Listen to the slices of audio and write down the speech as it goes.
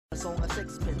focus on a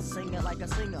sixpence, singing like a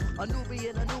singer. A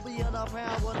Nubian, a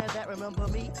proud one that remember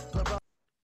me.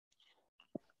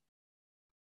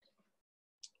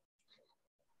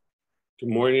 Good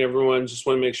morning, everyone. Just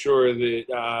want to make sure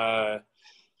that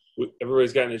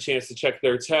everybody's gotten a chance to check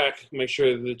their tech. Make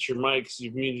sure that your mics,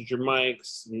 you've muted your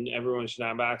mics, and everyone should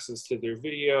have access to their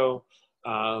video.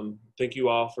 Thank you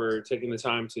all for taking the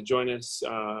time to join us.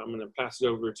 I'm going to pass it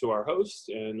over to our host,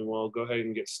 and we'll go ahead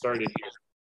and get started here.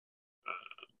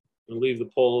 I'll leave the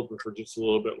poll open for just a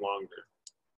little bit longer.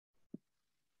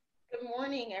 Good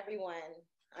morning, everyone.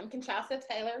 I'm Kinshasa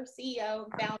Taylor, CEO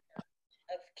and founder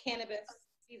of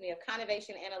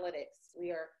Cannavation Analytics.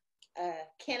 We are a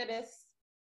cannabis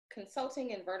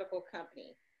consulting and vertical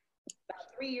company.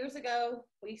 About 3 years ago,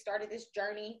 we started this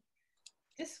journey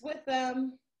just with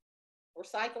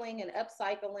recycling and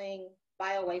upcycling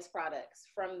bio-waste products.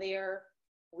 From there,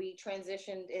 we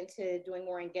transitioned into doing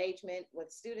more engagement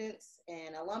with students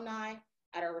and alumni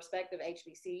at our respective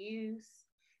HBCUs.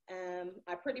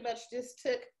 I pretty much just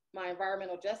took my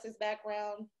environmental justice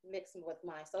background, mixed with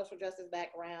my social justice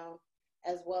background,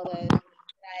 as well as I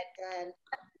had done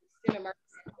STEM immersion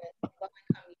with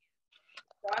low-income youth.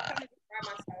 So I kind of describe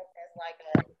myself as like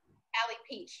a Cali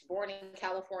Peach, born in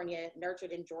California,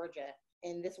 nurtured in Georgia.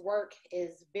 And this work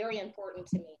is very important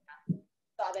to me. I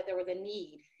saw that there was a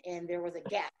need and there was a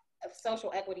gap of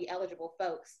social equity eligible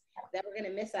folks that were going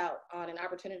to miss out on an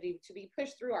opportunity to be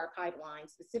pushed through our pipeline,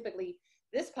 specifically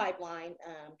this pipeline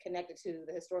connected to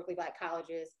the historically Black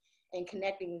colleges and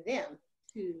connecting them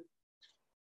to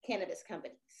cannabis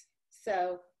companies.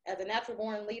 So as a natural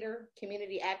born leader,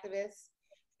 community activist,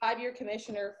 5-year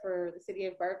commissioner for the city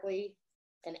of Berkeley,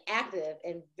 an active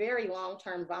and very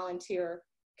long-term volunteer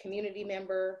community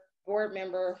member, board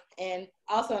member, and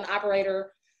also an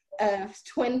operator of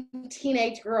twin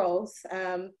teenage girls,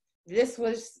 this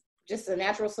was just a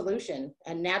natural solution,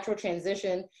 a natural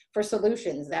transition for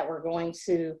solutions that were going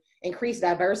to increase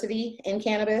diversity in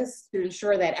cannabis, to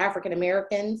ensure that African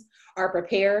Americans are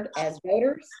prepared as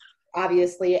voters,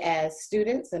 obviously as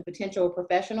students and potential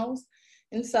professionals.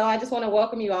 And so I just want to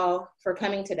welcome you all for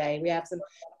coming today. We have some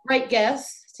great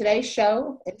guests. Today's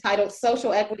show, entitled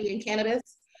Social Equity in Cannabis,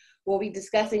 we'll be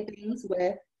discussing things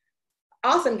with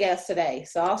awesome guests today.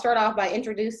 So I'll start off by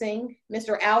introducing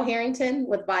Mr. Al Harrington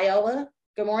with Viola.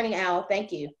 Good morning, Al.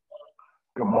 Thank you.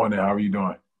 Good morning. How are you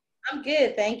doing? I'm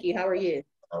good. Thank you. How are you?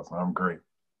 Awesome. I'm great.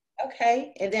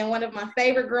 Okay. And then one of my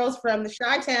favorite girls from the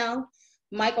Chi-Town,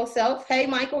 Michael Self. Hey,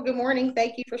 Michael. Good morning.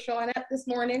 Thank you for showing up this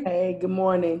morning. Hey, good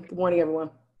morning. Good morning, everyone.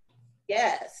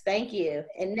 Yes. Thank you.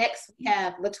 And next we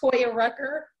have Latoya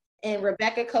Rucker and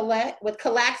Rebecca Collette with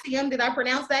Calaxium. Did I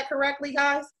pronounce that correctly,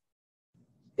 guys?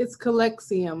 It's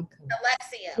Calexium.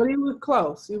 Calexium. But you were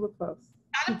close. You were close.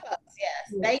 Kind of close,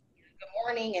 yes. Yeah. Thank you. Good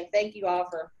morning, and thank you all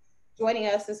for joining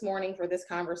us this morning for this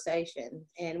conversation.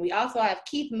 And we also have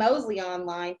Keith Mosley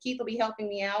online. Keith will be helping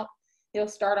me out. He'll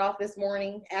start off this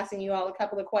morning asking you all a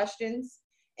couple of questions,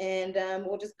 and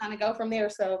we'll just kind of go from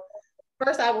there. So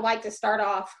first, I would like to start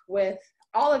off with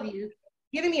all of you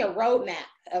giving me a roadmap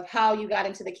of how you got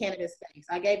into the cannabis space.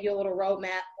 I gave you a little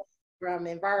roadmap from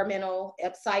environmental,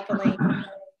 upcycling,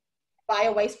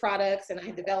 bio-waste products, and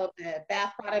I developed a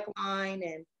bath product line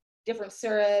and different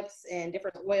syrups and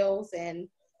different oils, and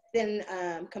then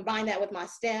combine that with my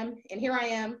STEM. And here I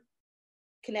am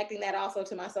connecting that also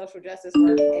to my social justice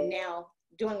work, and now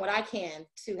doing what I can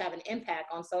to have an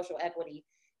impact on social equity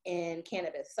in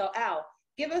cannabis. So Al,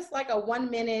 give us like a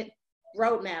 1-minute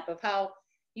roadmap of how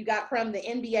you got from the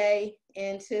NBA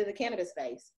into the cannabis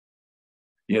space.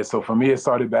 Yeah, so for me, it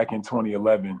started back in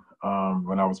 2011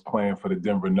 when I was playing for the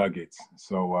Denver Nuggets.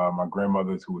 So my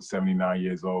grandmother, who was 79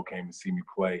 years old, came to see me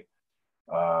play.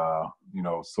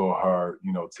 Saw her,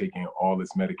 taking all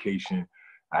this medication.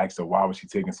 I asked her why was she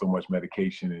taking so much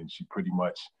medication, and she pretty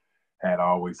much had, I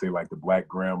always say, like the Black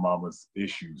grandmama's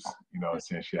issues.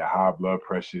 Saying she had high blood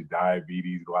pressure,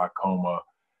 diabetes, glaucoma.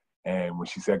 And when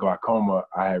she said glaucoma,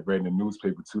 I had read in the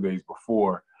newspaper 2 days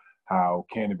before how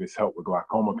cannabis helped with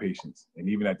glaucoma patients. And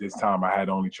even at this time, I had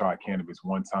only tried cannabis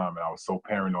one time, and I was so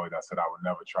paranoid, I said I would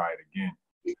never try it again.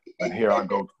 But here I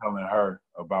go telling her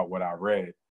about what I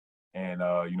read. And,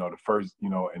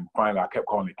 and finally I kept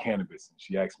calling it cannabis. And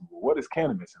she asked me, well, what is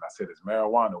cannabis? And I said, it's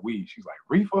marijuana, weed. She's like,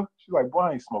 reefer? She's like, boy,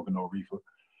 I ain't smoking no reefer.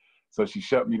 So she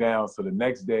shut me down. So the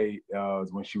next day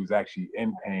was when she was actually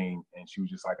in pain, and she was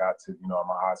just like,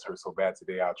 my eyes hurt so bad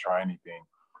today, I'll try anything.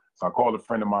 So I called a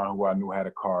friend of mine who I knew had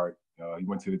a card. He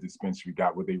went to the dispensary,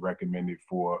 got what they recommended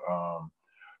for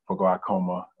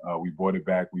glaucoma. We brought it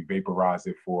back, we vaporized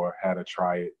it had her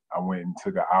try it. I went and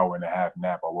took an 1.5-hour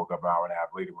nap. I woke up an 1.5 hours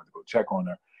later, went to go check on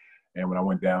her. And when I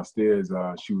went downstairs,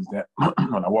 she was there.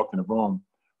 When I walked in the room,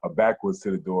 her back was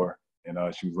to the door, and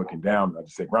she was looking down. I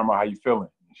just said, "Grandma, how you feeling?"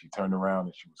 And she turned around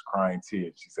and she was crying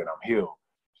tears. She said, "I'm healed."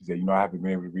 She said, "I haven't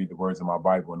been able to read the words of my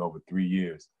Bible in over 3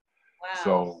 years." Wow.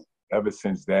 So ever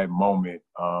since that moment,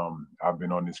 I've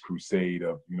been on this crusade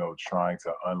of, trying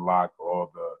to unlock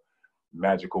all the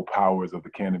magical powers of the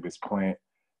cannabis plant.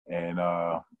 And,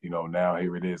 now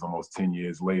here it is almost 10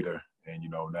 years later. And,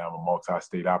 now I'm a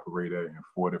multi-state operator in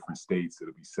 4 different states.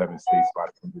 It'll be 7 states by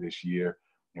the end of this year.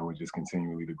 And we're just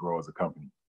continually to grow as a company.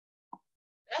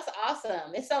 That's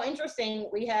awesome. It's so interesting.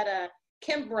 We had a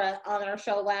Kimbra on our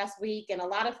show last week, and a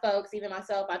lot of folks, even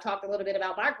myself, I talked a little bit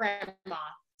about my grandma.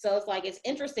 So it's like, it's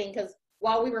interesting because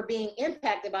while we were being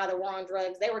impacted by the war on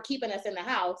drugs, they were keeping us in the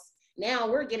house. Now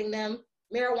we're getting them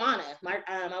marijuana.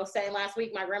 I was saying last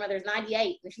week, my grandmother's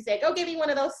 98, and she said, "Go give me one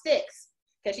of those sticks."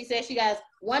 Because she said she has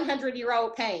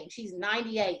 100-year-old pain. She's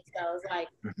 98. So it's like,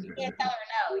 you can't tell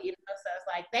her no, So it's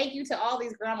like, thank you to all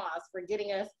these grandmas for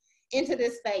getting us into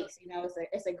this space.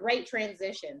 It's a great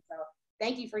transition. So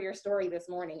thank you for your story this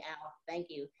morning, Al. Thank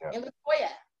you. Yeah. And Latoya,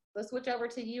 let's switch over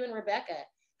to you and Rebecca.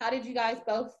 How did you guys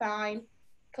both find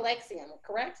Cannavation,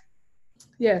 correct?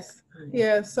 Yes.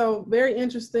 Yeah. So very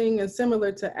interesting and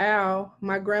similar to Al,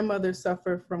 my grandmother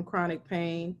suffered from chronic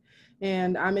pain,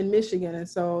 and I'm in Michigan. And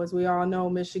so, as we all know,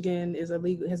 Michigan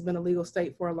has been a legal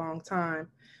state for a long time.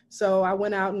 So I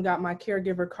went out and got my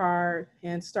caregiver card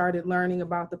and started learning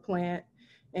about the plant,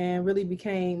 and really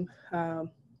became,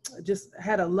 just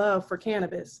had a love for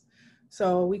cannabis.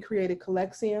 So we created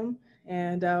Cannavation,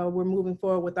 and we're moving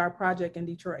forward with our project in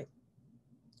Detroit.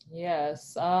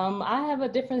 Yes, I have a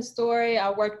different story. I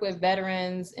worked with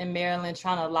veterans in Maryland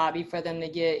trying to lobby for them to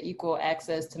get equal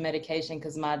access to medication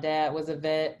because my dad was a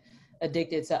vet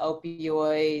addicted to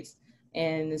opioids,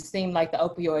 and it seemed like the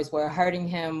opioids were hurting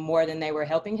him more than they were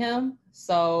helping him.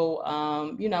 So,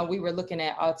 we were looking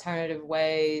at alternative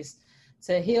ways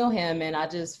to heal him, and I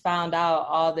just found out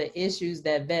all the issues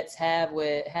that vets have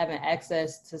with having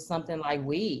access to something like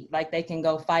weed. Like, they can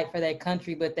go fight for their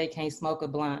country, but they can't smoke a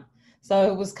blunt.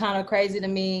 So it was kind of crazy to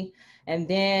me. And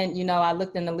then, I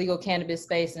looked in the legal cannabis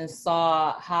space and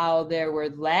saw how there were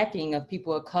lacking of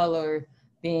people of color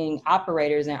being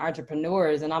operators and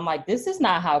entrepreneurs. And I'm like, this is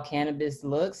not how cannabis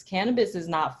looks. Cannabis is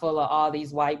not full of all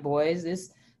these white boys.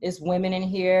 It's women in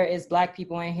here, it's Black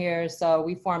people in here. So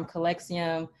we formed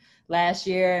Cannavation last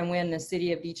year, and we're in the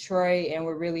city of Detroit, and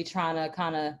we're really trying to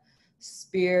kind of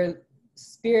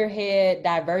spearhead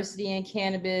diversity in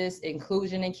cannabis,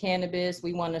 inclusion in cannabis.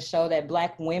 We want to show that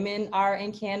Black women are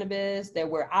in cannabis, that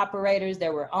we're operators,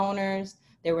 that we're owners,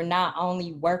 that we're not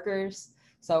only workers.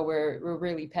 So we're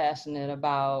really passionate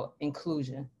about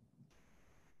inclusion.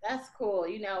 That's cool.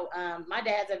 My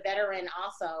dad's a veteran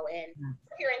also, and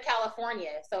we're here in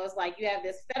California. So it's like you have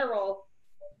this federal,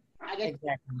 Exactly.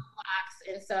 box.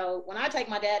 And so when I take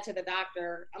my dad to the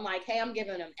doctor, I'm like, hey, I'm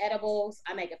giving him edibles.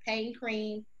 I make a pain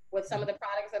cream with some of the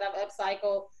products that I've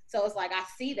upcycled. So it's like, I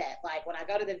see that. Like, when I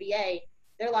go to the VA,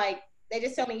 they're like, they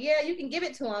just tell me, yeah, you can give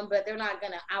it to them, but they're not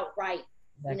going to outright,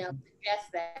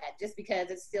 suggest that just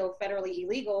because it's still federally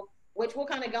illegal, which we'll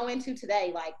kind of go into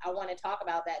today. Like, I want to talk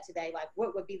about that today. Like,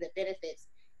 what would be the benefits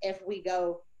if we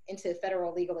go into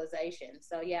federal legalization?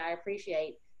 So yeah, I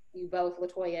appreciate you both,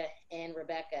 Latoya and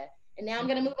Rebecca. And now I'm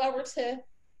going to move over to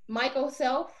Michael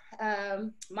Self.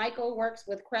 Michael works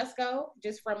with Cresco,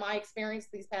 just from my experience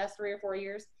these past 3 or 4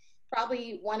 years,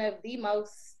 probably one of the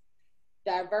most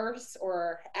diverse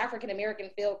or African-American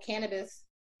field cannabis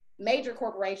major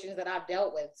corporations that I've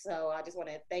dealt with. So I just want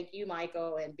to thank you,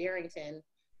 Michael and Barrington,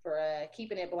 for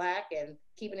keeping it Black and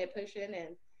keeping it pushing.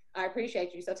 And I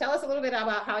appreciate you. So tell us a little bit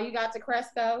about how you got to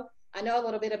Cresco. I know a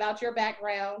little bit about your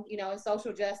background, in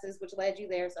social justice, which led you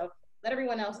there. So let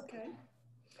everyone else. Okay.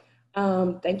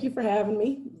 Thank you for having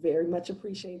me. Very much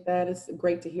appreciate that. It's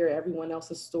great to hear everyone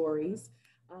else's stories.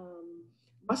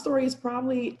 My story is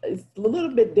probably a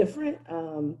little bit different.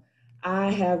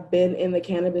 I have been in the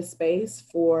cannabis space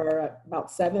for about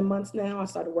 7 months now. I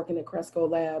started working at Cresco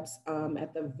Labs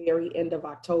at the very end of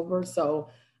October. So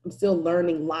I'm still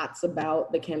learning lots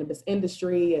about the cannabis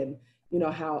industry and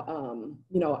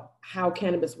how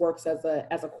cannabis works as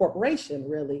a corporation,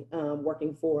 really,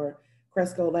 working for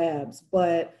Cresco Labs.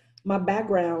 But my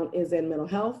background is in mental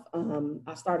health.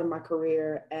 I started my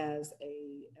career as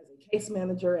a case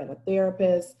manager and a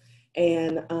therapist,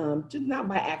 and just not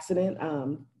by accident,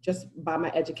 just by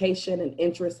my education and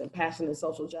interest and passion in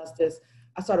social justice.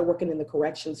 I started working in the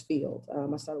corrections field.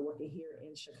 I started working here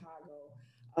in Chicago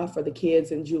for the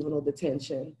kids in juvenile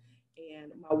detention.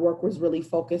 And my work was really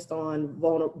focused on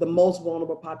the most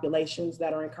vulnerable populations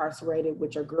that are incarcerated,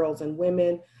 which are girls and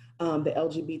women. the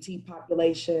LGBT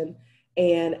population.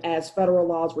 And as federal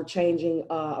laws were changing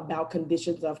about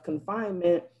conditions of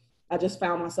confinement, I just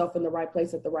found myself in the right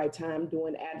place at the right time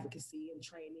doing advocacy and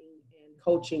training and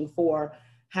coaching for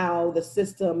how the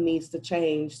system needs to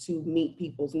change to meet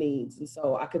people's needs. And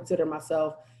so I consider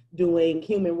myself doing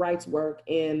human rights work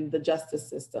in the justice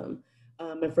system.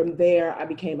 And from there, I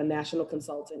became a national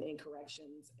consultant in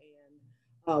corrections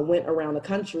and went around the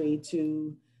country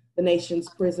to the nation's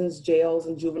prisons, jails,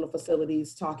 and juvenile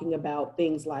facilities, talking about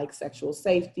things like sexual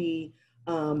safety,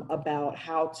 about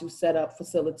how to set up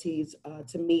facilities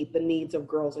to meet the needs of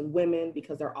girls and women,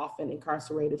 because they're often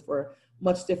incarcerated for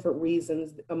much different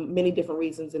reasons, many different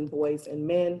reasons in boys and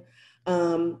men.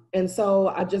 And so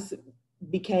I just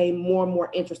became more and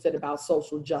more interested about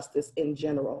social justice in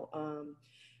general.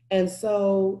 And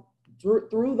so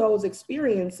through those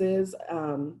experiences,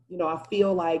 I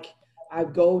feel like I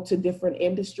go to different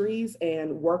industries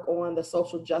and work on the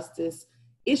social justice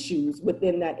issues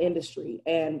within that industry.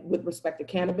 And with respect to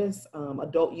cannabis,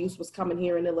 adult use was coming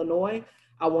here in Illinois.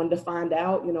 I wanted to find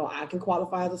out, I can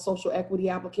qualify as a social equity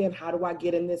applicant. How do I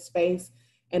get in this space?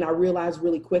 And I realized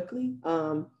really quickly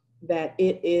that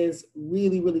it is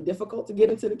really, really difficult to get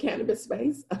into the cannabis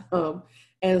space.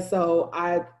 And so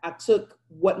I took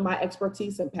what my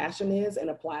expertise and passion is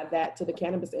and applied that to the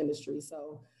cannabis industry.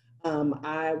 So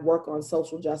I work on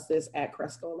social justice at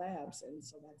Cresco Labs. And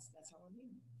so that's how I'm here.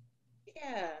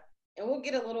 Yeah. And we'll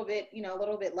get a little bit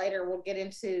later, we'll get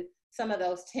into some of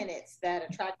those tenets that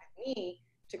attracted me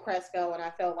to Cresco. And I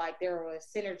felt like there was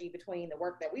synergy between the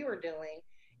work that we were doing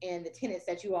and the tenets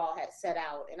that you all had set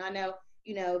out. And I know,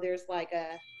 there's like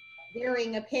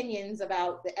varying opinions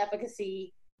about the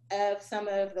efficacy of some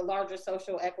of the larger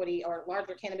social equity or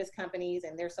larger cannabis companies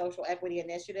and their social equity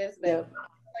initiatives. But Yeah.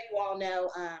 You all know.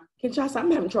 Kinshasa, I'm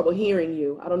having trouble hearing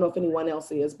you. I don't know if anyone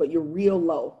else is, but you're real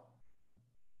low.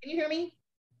 Can you hear me?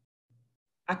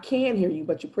 I can hear you,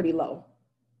 but you're pretty low.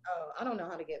 Oh, I don't know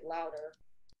how to get louder.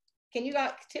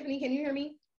 Tiffany, can you hear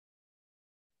me?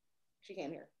 She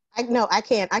can't hear. No, I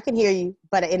can. I can hear you,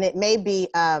 and it may be,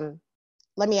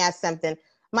 let me ask something.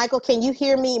 Michael, can you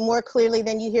hear me more clearly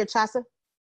than you hear Chasa?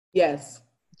 Yes.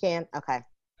 You can? Okay.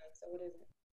 So what is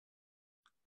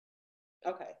it?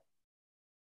 Okay.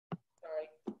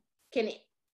 Sorry.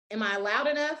 Am I loud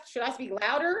enough? Should I speak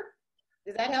louder?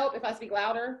 Does that help if I speak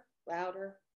louder?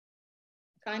 Louder?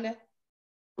 Kinda?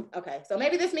 Okay, so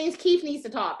maybe this means Keith needs to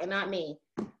talk and not me.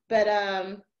 But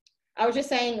I was just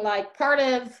saying, like, part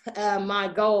of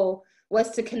my goal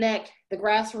was to connect the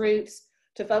grassroots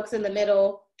to folks in the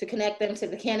middle, to connect them to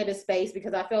the cannabis space,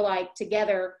 because I feel like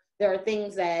together there are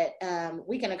things that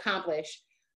we can accomplish.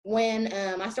 When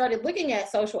I started looking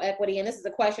at social equity, and this is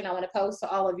a question I want to pose to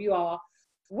all of you all,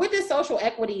 what does social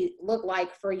equity look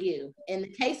like for you? In the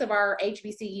case of our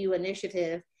HBCU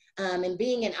initiative, and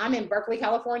I'm in Berkeley,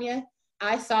 California,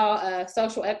 I saw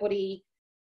social equity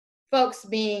folks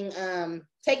being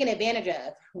taken advantage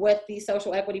of with these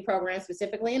social equity programs,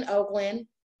 specifically in Oakland.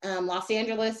 Los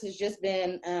Angeles has just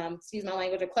been, excuse my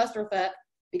language, a clusterfuck,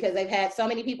 because they've had so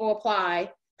many people apply.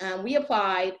 We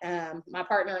applied, my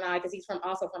partner and I, because he's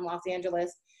also from Los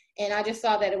Angeles, and I just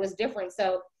saw that it was different.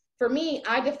 So for me,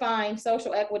 I define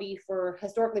social equity for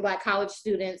historically Black college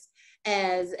students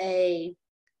as a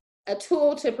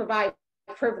tool to provide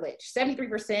privilege.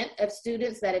 73% of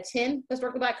students that attend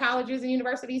historically Black colleges and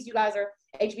universities, you guys are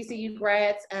HBCU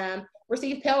grads,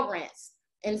 receive Pell Grants.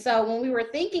 And so when we were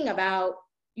thinking about,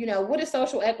 what does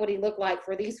social equity look like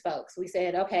for these folks? We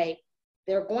said, okay,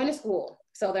 they're going to school.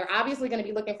 So they're obviously going to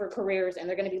be looking for careers, and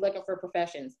they're going to be looking for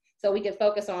professions. So we can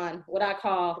focus on what I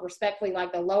call respectfully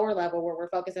like the lower level, where we're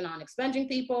focusing on expunging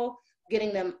people,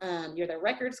 getting them their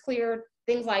records cleared,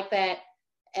 things like that.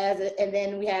 And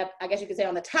then we have, I guess you could say,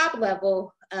 on the top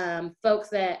level, folks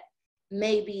that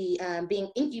may be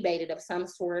being incubated of some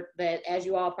sort, that, as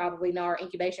you all probably know, our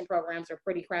incubation programs are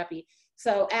pretty crappy.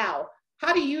 So Al,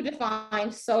 how do you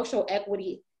define social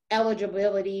equity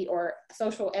eligibility or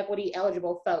social equity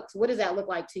eligible folks? What does that look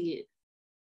like to you?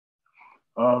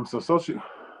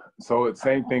 So it's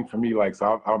same thing for me. Like,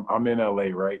 so I'm in LA,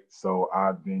 right? So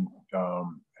I've been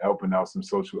helping out some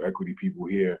social equity people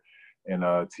here. And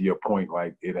to your point,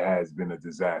 like, it has been a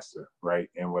disaster, right?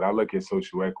 And when I look at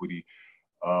social equity,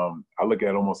 I look at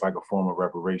it almost like a form of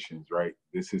reparations, right?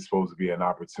 This is supposed to be an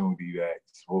opportunity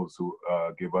that's supposed to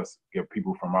give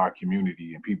people from our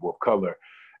community and people of color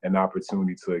an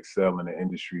opportunity to excel in an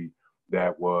industry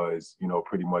that was,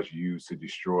 pretty much used to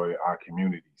destroy our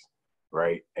communities,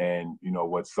 right? And,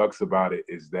 what sucks about it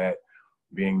is that,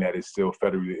 being that it's still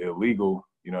federally illegal,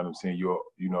 you know what I'm saying?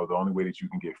 The only way that you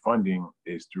can get funding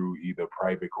is through either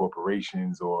private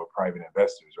corporations or private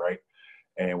investors, right?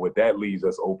 And what that leaves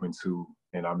us open to,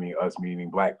 and I mean us meaning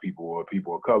Black people or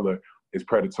people of color, is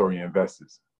predatory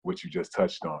investors, which you just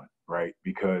touched on, right?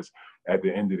 Because at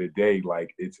the end of the day,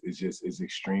 like it's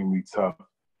extremely tough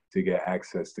to get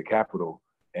access to capital.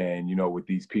 And, you know, with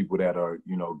these people that are,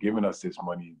 you know, giving us this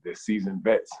money, they're seasoned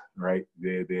vets, right?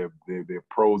 They're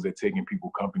pros at taking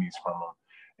people companies from them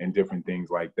and different things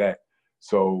like that.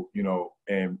 So, you know,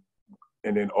 and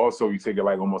then also you take it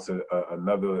like almost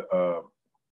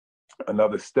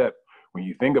another step. When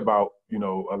you think about, you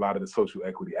know, a lot of the social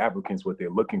equity applicants, what they're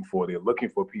looking for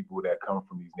people that come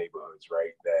from these neighborhoods,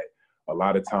 right? That a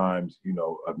lot of times, you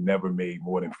know, have never made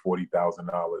more than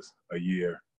 $40,000 a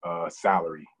year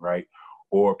salary, right?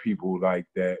 Or people like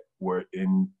that were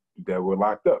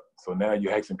locked up. So now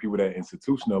you're asking people that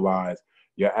institutionalized,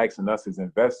 you're asking us as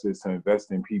investors to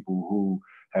invest in people who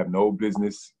have no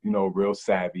business, you know, real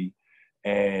savvy,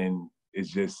 and it's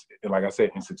just, like I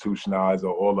said, institutionalized,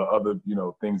 or all the other, you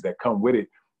know, things that come with it.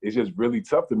 It's just really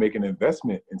tough to make an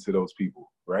investment into those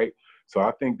people, right? So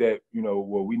I think that, you know,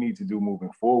 what we need to do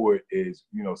moving forward is,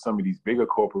 you know, some of these bigger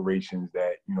corporations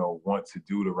that, you know, want to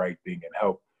do the right thing and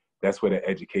help, that's where the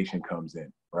education comes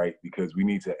in, right? Because we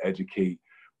need to educate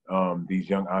these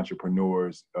young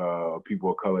entrepreneurs,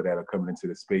 people of color that are coming into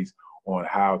the space, on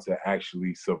how to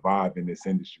actually survive in this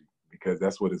industry, because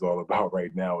that's what it's all about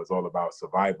right now. It's all about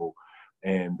survival.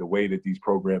 And the way that these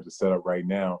programs are set up right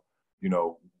now, you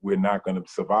know, we're not going to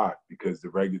survive because the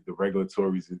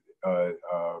regulatory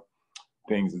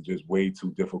things are just way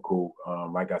too difficult.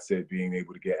 Like I said, being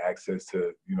able to get access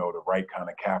to, you know, the right kind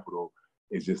of capital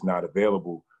is just not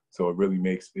available. So it really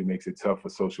makes it tough for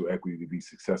social equity to be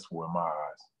successful in my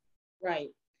eyes. Right.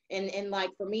 And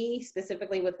like for me,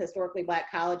 specifically with historically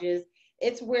Black colleges,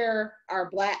 it's where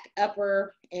our Black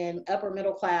upper and upper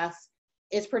middle class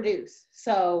is produced.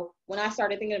 So when I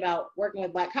started thinking about working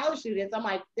with Black college students, I'm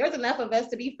like, there's enough of us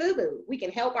to be FUBU. We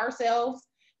can help ourselves.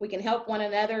 We can help one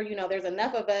another. You know, there's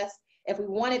enough of us. If we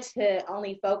wanted to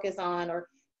only focus on or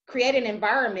create an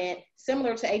environment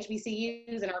similar to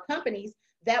HBCUs and our companies,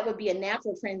 that would be a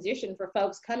natural transition for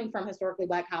folks coming from historically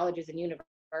Black colleges and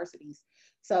universities.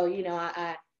 So, you know,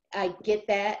 I get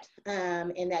that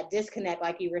and that disconnect,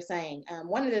 like you were saying.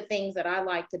 One of the things that I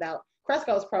liked about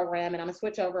Cresco's program, and I'm gonna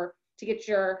switch over to get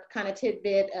your kind of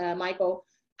tidbit, Michael,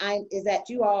 is that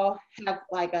you all have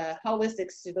like a holistic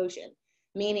solution,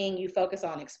 meaning you focus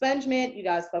on expungement, you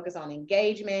guys focus on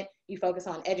engagement, you focus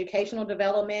on educational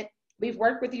development. We've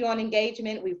worked with you on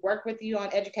engagement, we've worked with you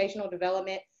on educational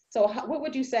development. So what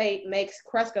would you say makes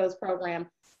Cresco's program,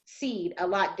 SEED, a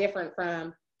lot different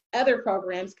from other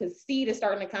programs? Because SEED is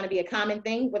starting to kind of be a common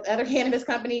thing with other cannabis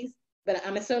companies, but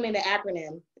I'm assuming the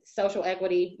acronym, social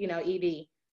equity, you know, ED.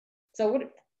 So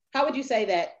how would you say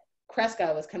that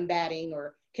Cresco is combating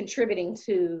or contributing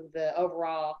to the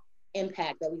overall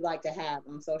impact that we like to have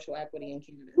on social equity in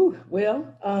cannabis? Well,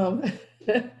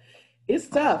 it's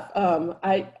tough.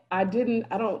 I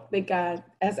don't think as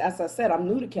I said, I'm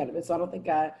new to cannabis, so I don't think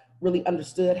I really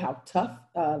understood how tough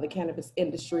the cannabis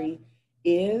industry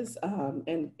is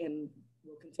and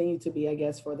will continue to be, I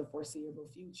guess, for the foreseeable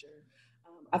future.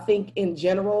 I think in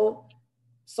general,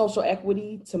 social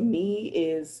equity to me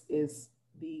is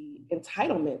the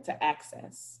entitlement to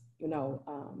access.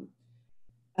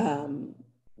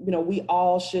 We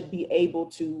all should be able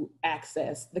to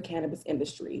access the cannabis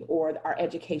industry or our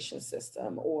education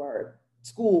system or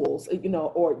schools,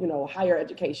 or higher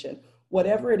education,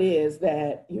 whatever it is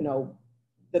that,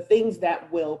 the things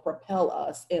that will propel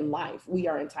us in life, we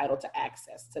are entitled to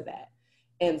access to that.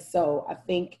 And so I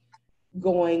think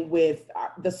going with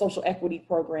the social equity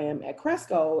program at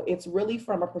Cresco, it's really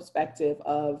from a perspective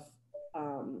of,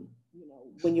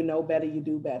 when you know better, you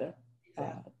do better,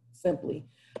 simply.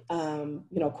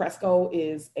 Cresco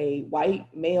is a white,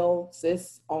 male,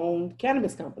 cis-owned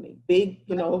cannabis company, big,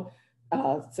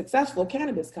 successful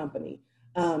cannabis company.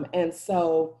 And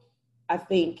so I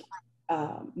think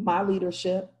my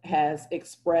leadership has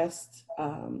expressed,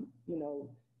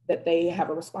 that they have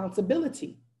a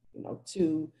responsibility,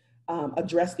 to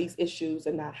address these issues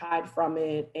and not hide from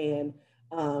it, and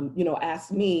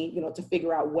ask me, to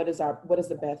figure out what is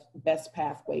the best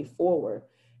pathway forward.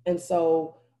 And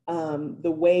so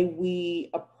the way we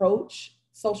approach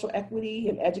social equity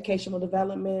and educational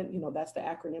development, that's the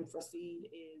acronym for SEED,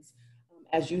 is,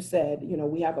 as you said,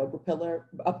 we have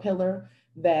a pillar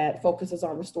that focuses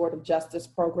on restorative justice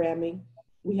programming.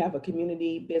 We have a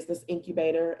community business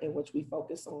incubator in which we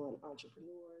focus on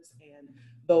entrepreneurs and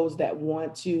those that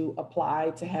want to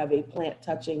apply to have a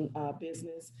plant-touching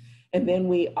business. And then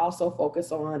we also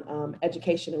focus on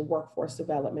education and workforce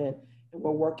development. And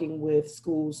we're working with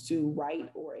schools to write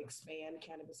or expand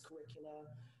cannabis curricula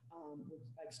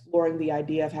exploring the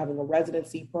idea of having a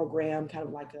residency program, kind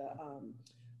of like a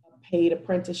paid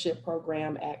apprenticeship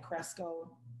program at Cresco.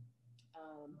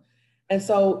 And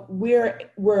so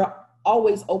we're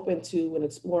always open to and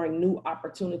exploring new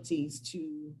opportunities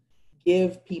to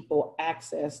give people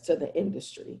access to the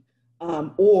industry,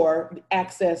 or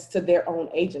access to their own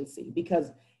agency.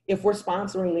 Because if we're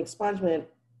sponsoring an expungement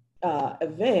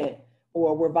event,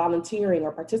 or we're volunteering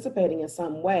or participating in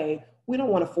some way, we don't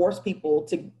want to force people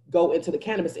to go into the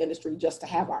cannabis industry just to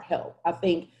have our help. I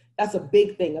think that's a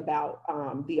big thing about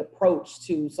the approach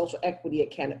to social equity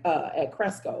at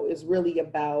Cresco, is really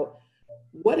about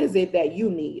what is it that you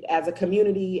need as a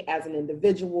community, as an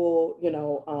individual,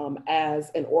 as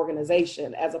an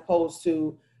organization, as opposed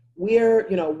to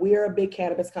we're a big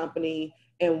cannabis company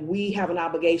and we have an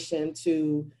obligation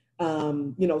to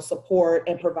support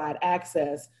and provide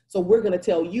access. So we're going to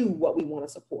tell you what we want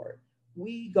to support.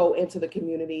 We go into the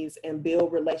communities and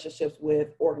build relationships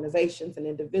with organizations and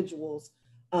individuals,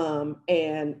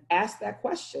 and ask that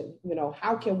question,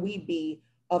 how can we be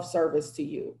of service to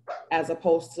you, as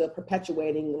opposed to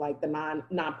perpetuating like the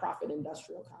nonprofit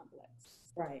industrial complex.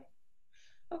 Right.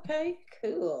 Okay,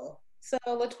 cool. So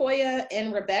LaToya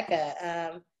and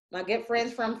Rebecca, my good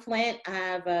friends from Flint. I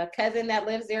have a cousin that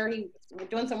lives there. We're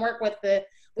doing some work with the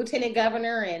lieutenant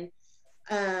governor,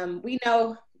 and we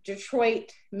know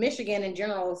Detroit, Michigan in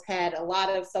general has had a lot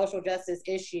of social justice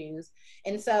issues.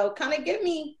 And so kind of give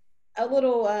me a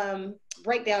little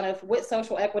breakdown of what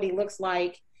social equity looks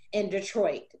like in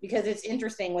Detroit, because it's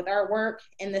interesting with our work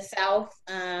in the South.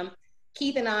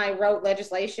 Keith and I wrote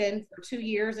legislation for 2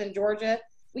 years in Georgia.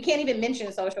 We can't even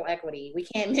mention social equity. We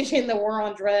can't mention the war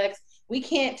on drugs. We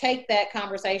can't take that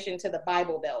conversation to the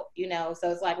Bible Belt, so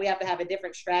it's like we have to have a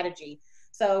different strategy.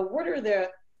 So what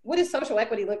does social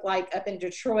equity look like up in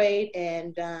Detroit,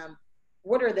 and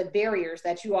what are the barriers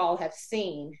that you all have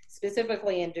seen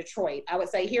specifically in Detroit? I would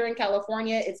say here in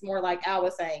California, it's more like Al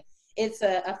was saying, it's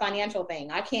a financial thing.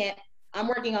 I'm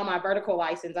working on my vertical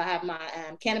license. I have my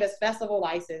cannabis festival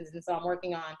license, and so I'm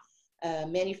working on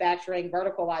manufacturing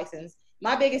vertical license.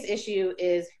 My biggest issue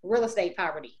is real estate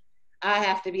poverty. I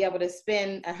have to be able to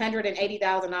spend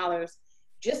 $180,000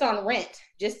 just on rent,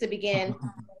 just to begin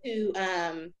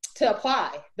to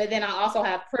apply. But then I also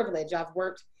have privilege. I've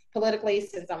worked politically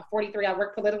since I'm 43. I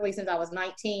worked politically since I was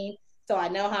 19. So I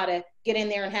know how to get in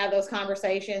there and have those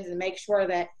conversations and make sure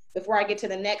that before I get to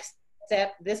the next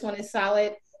step, this one is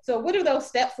solid. So what do those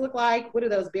steps look like? What do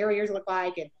those barriers look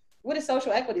like? And what does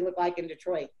social equity look like in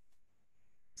Detroit?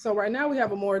 So right now we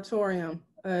have a moratorium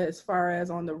as far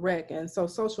as on the rec. And so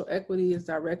social equity is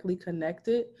directly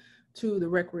connected to the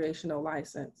recreational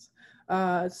license.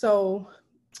 So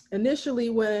initially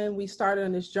when we started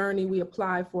on this journey, we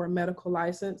applied for a medical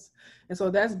license. And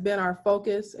so that's been our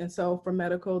focus. And so for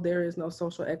medical, there is no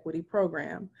social equity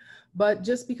program. But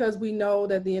just because we know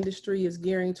that the industry is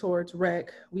gearing towards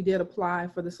rec, we did apply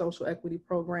for the social equity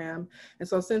program. And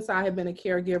so since I have been a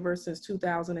caregiver since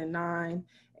 2009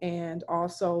 and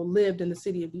also lived in the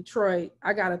city of Detroit,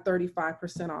 I got a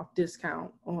 35% off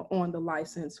discount on the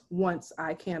license once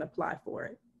I can apply for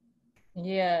it.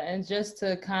 Yeah, and just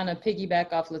to kind of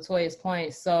piggyback off LaToya's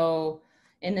point, so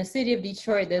in the city of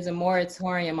Detroit, there's a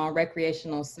moratorium on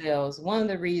recreational sales. One of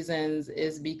the reasons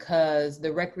is because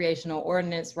the recreational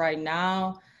ordinance right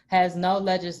now has no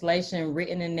legislation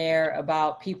written in there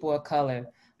about people of color,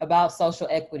 about social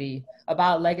equity,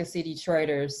 about legacy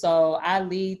Detroiters. So I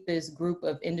lead this group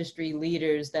of industry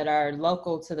leaders that are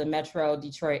local to the Metro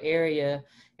Detroit area,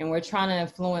 and we're trying to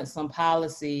influence some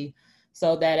policy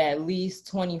so that at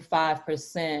least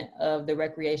 25% of the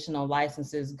recreational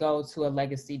licenses go to a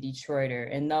legacy Detroiter.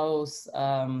 And those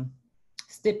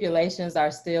stipulations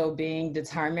are still being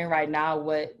determined right now,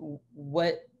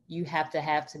 what you have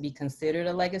to be considered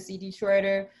a legacy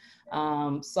Detroiter.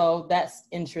 So that's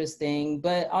interesting.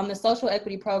 But on the social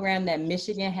equity program that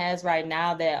Michigan has right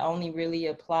now that only really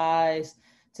applies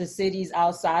to cities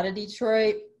outside of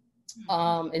Detroit,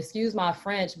 excuse my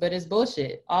French, but it's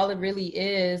bullshit. All it really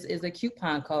is a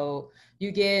coupon code.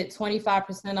 You get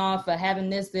 25% off for having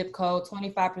this zip code,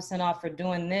 25% off for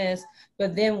doing this,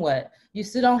 but then what? You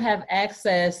still don't have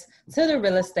access to the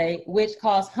real estate, which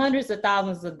costs hundreds of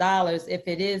thousands of dollars if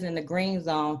it is in the green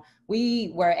zone.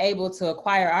 We were able to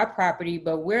acquire our property,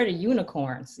 but we're the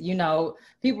unicorns.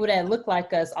 People that look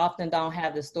like us often don't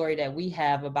have the story that we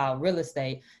have about real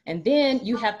estate. And then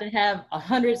you have to have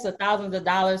hundreds of thousands of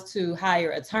dollars to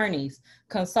hire attorneys,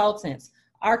 consultants,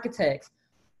 architects.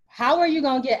 How are you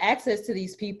going to get access to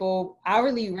these people?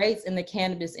 Hourly rates in the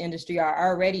cannabis industry are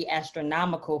already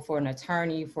astronomical for an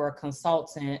attorney, for a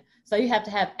consultant. So you have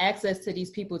to have access to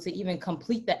these people to even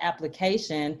complete the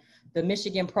application The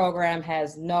Michigan program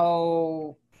has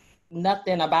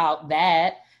nothing about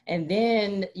that. And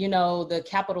then, you know, the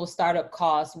capital startup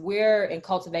costs, we're in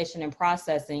cultivation and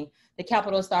processing. The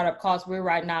capital startup costs, we're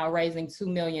right now raising $2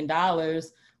 million.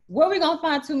 Where are we going to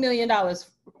find $2 million?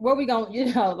 Where are we going,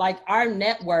 you know, like our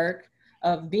network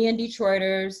of being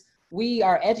Detroiters, we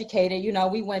are educated. You know,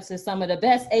 we went to some of the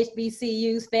best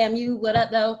HBCUs, FAMU, what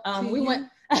up though?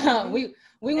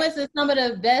 We went to some of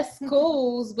the best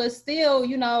schools, but still,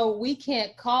 you know, we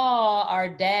can't call our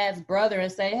dad's brother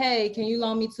and say, hey, can you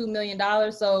loan me $2 million?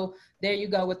 So there you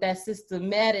go with that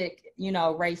systematic, you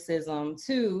know, racism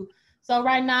too. So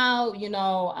right now, you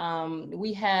know,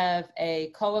 we have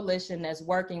a coalition that's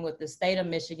working with the state of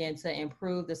Michigan to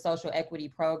improve the social equity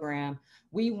program.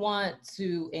 We want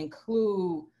to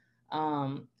include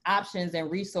options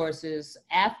and resources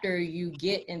after you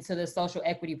get into the social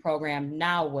equity program.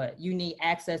 Now what? You need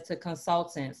access to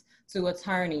consultants, to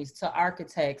attorneys, to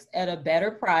architects at a better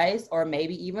price, or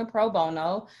maybe even pro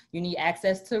bono. You need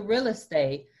access to real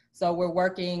estate. So we're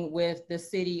working with the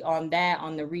city on that,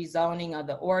 on the rezoning of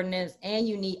the ordinance, and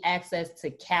you need access to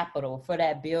capital for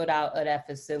that build out of that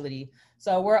facility.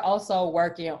 So we're also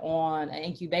working on an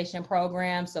incubation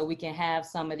program so we can have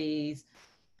some of these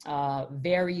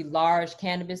very large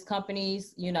cannabis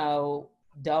companies, you know,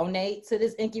 donate to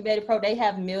this incubator program. They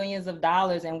have millions of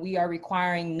dollars and we are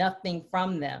requiring nothing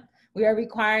from them. We are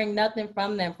requiring nothing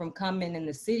from them from coming in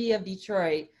the city of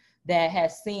Detroit that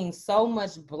has seen so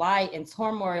much blight and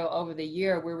turmoil over the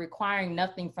year. We're requiring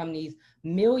nothing from these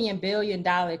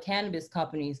billion-dollar cannabis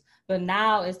companies. But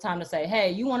now it's time to say,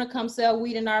 hey, you want to come sell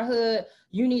weed in our hood?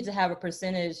 You need to have a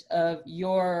percentage of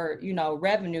your, you know,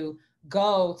 revenue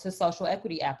go to social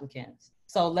equity applicants.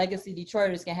 So legacy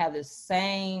Detroiters can have the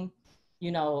same,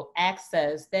 you know,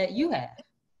 access that you have.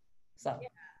 So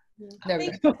there we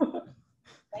go.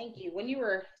 Thank you. When you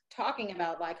were talking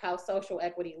about like how social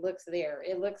equity looks there,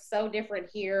 it looks so different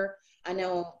here. I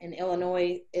know in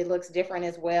Illinois, it looks different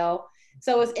as well.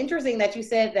 So it's interesting that you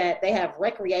said that they have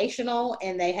recreational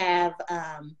and they have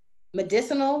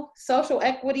medicinal social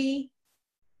equity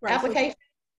applications.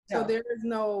 So there is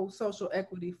no social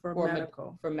equity for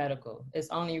medical. For medical, it's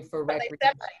only for recreation.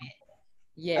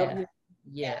 Yeah, Okay.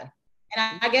 Yeah.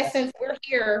 And I guess since we're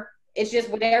here, it's just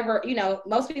whatever, you know,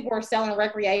 most people are selling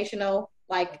recreational.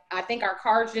 Like, I think our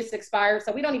cards just expired,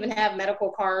 so we don't even have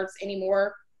medical cards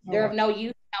anymore. They're of no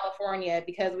use in California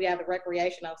because we have the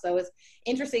recreational. So it's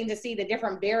interesting to see the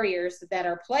different barriers that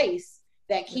are placed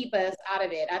that keep us out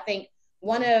of it. I think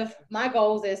one of my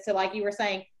goals is to, like you were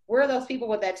saying, where are those people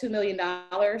with that $2 million?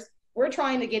 We're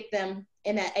trying to get them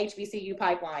in that HBCU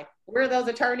pipeline. Where are those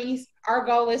attorneys? Our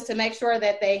goal is to make sure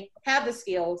that they have the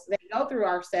skills, they go through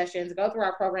our sessions, go through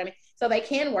our programming, so they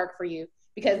can work for you,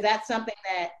 because that's something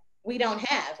that we don't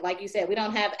have. Like you said, we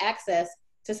don't have access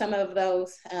to some of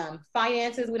those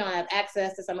finances. We don't have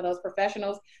access to some of those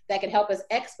professionals that can help us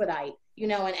expedite, you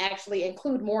know, and actually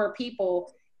include more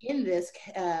people in this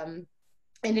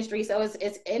industry. So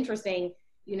it's interesting,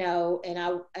 you know, and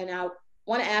I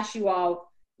want to ask you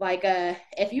all, like,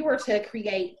 if you were to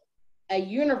create a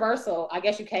universal, I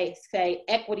guess you could say,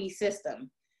 equity system,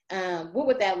 what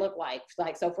would that look like?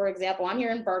 Like, so for example, I'm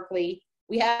here in Berkeley.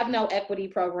 We have no equity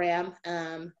program.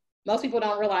 Most people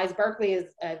don't realize Berkeley is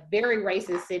a very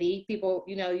racist city. People,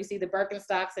 you know, you see the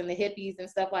Birkenstocks and the hippies and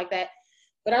stuff like that.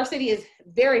 But our city is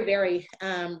very, very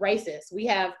racist. We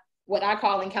have what I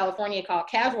call in California called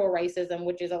casual racism,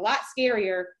 which is a lot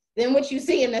scarier than what you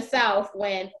see in the South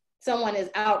when someone is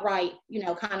outright, you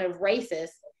know, kind of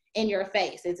racist in your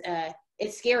face.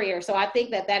 It's scarier. So I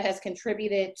think that that has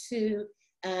contributed to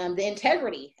the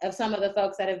integrity of some of the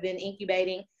folks that have been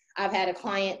incubating. I've had a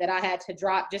client that I had to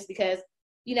drop just because,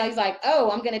 you know, he's like, oh,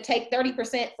 I'm going to take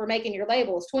 30% for making your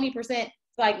labels, 20%. It's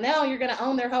like, no, you're going to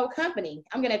own their whole company.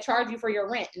 I'm going to charge you for your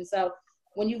rent. And so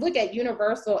when you look at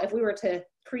universal, if we were to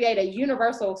create a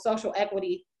universal social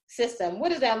equity system, what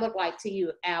does that look like to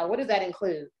you, Al? What does that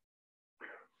include?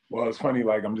 Well, it's funny,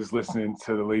 like, I'm just listening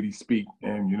to the lady speak,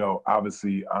 and, you know,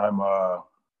 obviously I'm,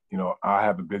 you know, I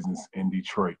have a business in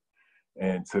Detroit,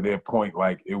 and to their point,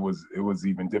 like, it was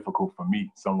even difficult for me,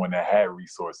 someone that had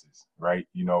resources, right?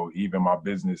 You know, even my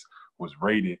business was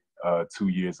rated 2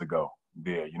 years ago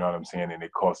there, you know what I'm saying? And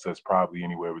it cost us probably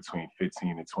anywhere between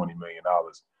 $15 to $20 million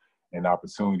in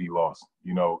opportunity loss,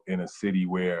 you know, in a city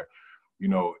where, you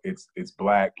know, it's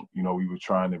Black, you know, we were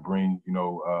trying to bring, you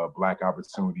know, Black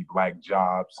opportunity, Black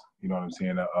jobs, you know what I'm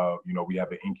saying? You know, we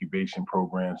have an incubation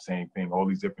program, same thing, all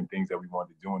these different things that we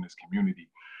wanted to do in this community.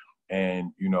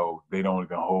 And, you know, they don't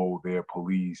even hold their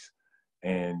police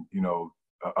and, you know,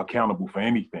 accountable for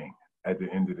anything. at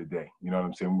the end of the day. You know what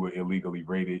I'm saying? We were illegally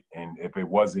raided. And if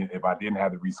I didn't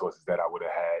have the resources that I would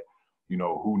have had, you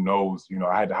know, who knows, you know,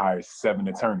 I had to hire 7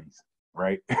 attorneys,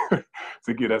 right?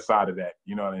 to get us out of that,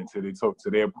 you know, until they took to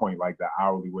their point, like the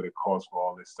hourly, what it costs for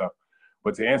all this stuff.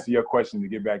 But to answer your question, to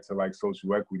get back to like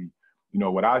social equity, you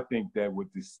know, what I think that what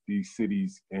these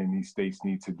cities and these states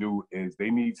need to do is they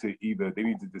need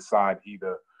to decide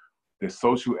either the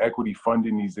social equity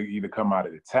funding needs to either come out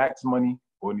of the tax money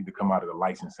or need to come out of the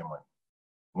licensing money,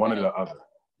 one or the other.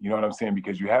 You know what I'm saying?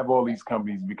 Because you have all these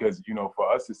companies, because, you know,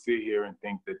 for us to sit here and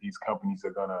think that these companies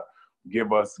are gonna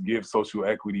give social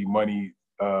equity money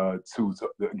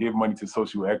give money to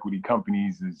social equity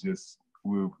companies is just,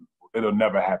 it'll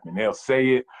never happen. They'll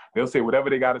say whatever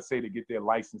they got to say to get their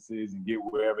licenses and get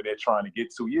wherever they're trying to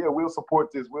get to. Yeah, we'll support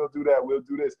this, we'll do that, we'll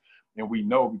do this. And we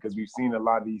know, because we've seen a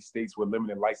lot of these states where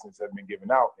limited licenses have been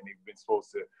given out and they've been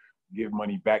supposed to give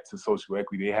money back to social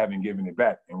equity. They haven't given it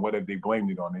back. And what have they blamed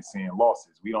it on? They're saying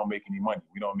losses. We don't make any money.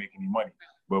 We don't make any money.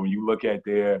 But when you look at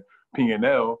their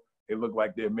P&L, it looked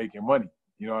like they're making money.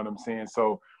 You know what I'm saying?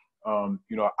 So,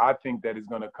 you know, I think that it's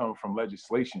going to come from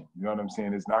legislation. You know what I'm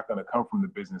saying? It's not going to come from the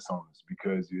business owners,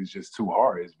 because it's just too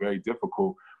hard. It's very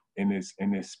difficult in this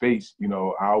space. You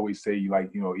know, I always say,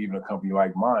 like, you know, even a company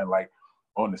like mine, like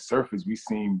on the surface, we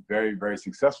seem very, very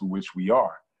successful, which we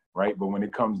are, right? But when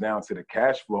it comes down to the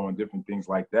cash flow and different things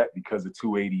like that, because of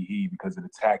 280E, because of the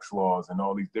tax laws and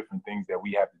all these different things that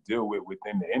we have to deal with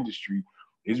within the industry,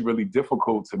 it's really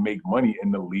difficult to make money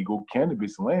in the legal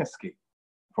cannabis landscape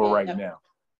for right now.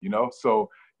 You know, so,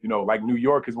 you know, like New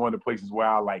York is one of the places where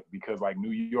I like, because like New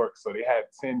York, so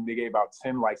they gave out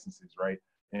 10 licenses, right?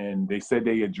 And they said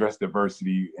they addressed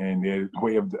diversity, and their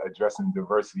way of addressing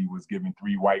diversity was giving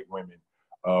 3 white women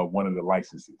one of the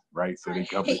licenses, right? So they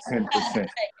covered 10%.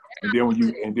 And then when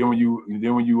you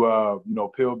you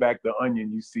know, peel back the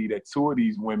onion, you see that 2 of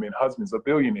these women husbands are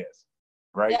billionaires,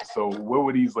 right? Yeah. So what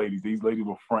were these ladies? These ladies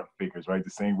were front figures, right? The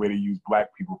same way they use Black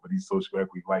people for these social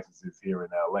equity licenses here in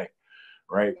LA.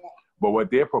 Right. But what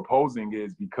they're proposing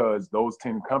is, because those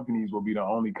 10 companies will be the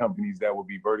only companies that will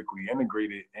be vertically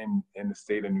integrated in the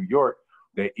state of New York,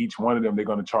 that each one of them, they're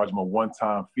going to charge them a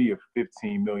one-time fee of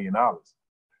 $15 million.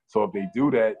 So if they do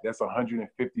that, that's $150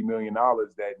 million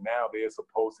that now they're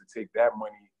supposed to take that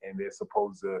money and they're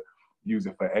supposed to use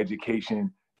it for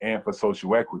education and for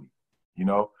social equity, you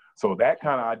know? So that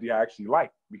kind of idea I actually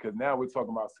like, because now we're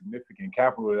talking about significant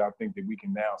capital that I think that we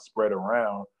can now spread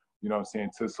around, you know what I'm saying,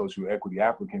 to social equity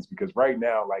applicants. Because right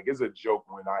now, like, it's a joke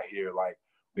when I hear, like,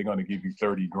 they're going to give you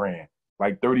 30 grand.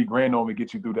 Like, 30 grand only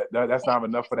get you through that. That's not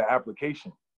enough for the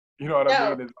application. You know what I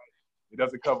mean? It's like, it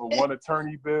doesn't cover one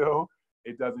attorney bill.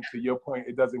 It doesn't, to your point,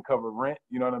 it doesn't cover rent.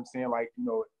 You know what I'm saying? Like, you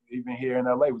know, even here in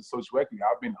LA with social equity,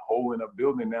 I've been holding a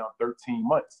building now 13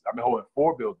 months. I've been holding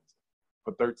 4 buildings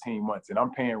for 13 months. And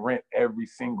I'm paying rent every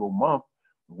single month,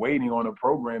 waiting on a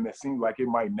program that seems like it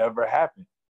might never happen.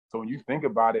 So when you think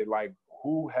about it, like,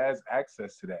 who has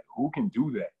access to that? Who can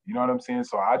do that? You know what I'm saying?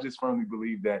 So I just firmly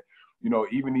believe that, you know,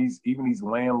 even these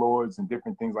landlords and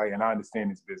different things like, and I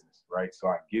understand it's business, right? So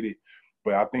I get it.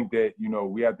 But I think that, you know,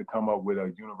 we have to come up with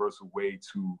a universal way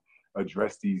to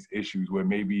address these issues, where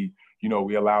maybe, you know,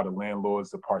 we allow the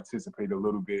landlords to participate a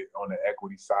little bit on the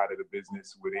equity side of the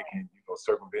business, where they can, you know,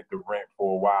 circumvent the rent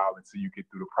for a while until you get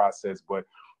through the process. But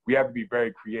we have to be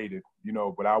very creative, you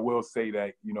know. But I will say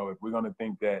that, you know, if we're going to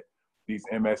think that these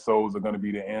MSOs are going to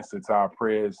be the answer to our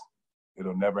prayers,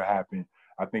 it'll never happen.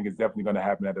 I think it's definitely going to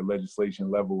happen at the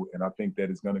legislation level. And I think that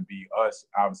it's going to be us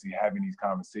obviously having these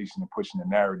conversations and pushing the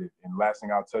narrative. And last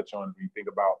thing I'll touch on, if you think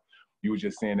about, you were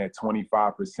just saying that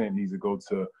 25% needs to go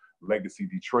to legacy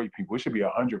Detroit people. It should be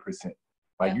 100%.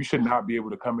 Like, you should not be able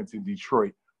to come into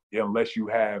Detroit unless you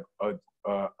have a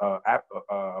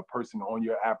person on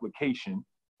your application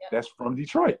that's from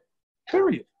Detroit,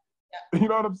 period. You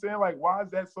know what I'm saying? Like, why is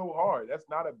that so hard? That's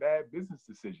not a bad business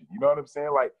decision. You know what I'm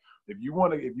saying? Like, if you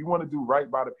want to do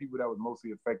right by the people that was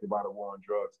mostly affected by the war on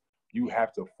drugs, you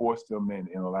have to force them in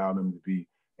and allow them to be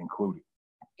included.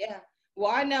 Yeah.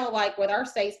 Well, I know, like, with our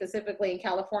state, specifically in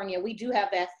California, we do have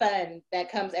that fund that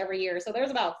comes every year. So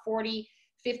there's about $40-50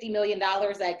 million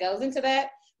that goes into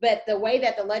that. But the way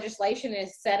that the legislation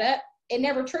is set up, it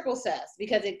never trickles to us,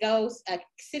 because it goes, a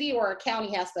city or a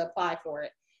county has to apply for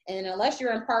it. And unless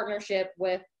you're in partnership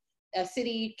with a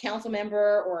city council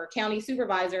member or a county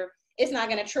supervisor, it's not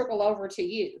going to trickle over to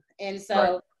you. And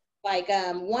so, like,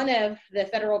 one of the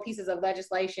federal pieces of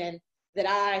legislation that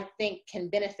I think can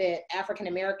benefit African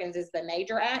Americans is the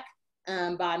Major Act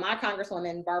by my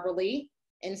Congresswoman, Barbara Lee.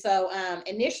 And so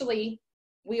initially,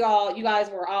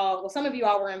 some of you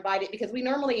all were invited, because we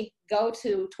normally go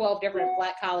to 12 different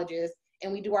Black colleges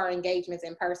and we do our engagements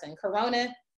in person.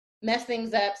 Corona messed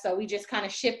things up, so we just kind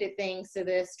of shifted things to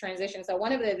this transition. So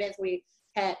one of the events we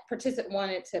had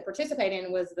wanted to participate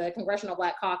in was the Congressional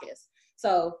Black Caucus.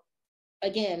 So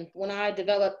again, when I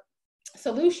develop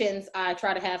solutions, I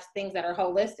try to have things that are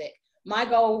holistic. My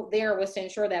goal there was to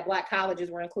ensure that Black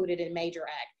colleges were included in Major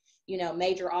Act. You know,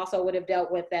 Major also would have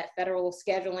dealt with that federal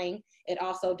scheduling. It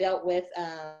also dealt with,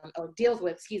 it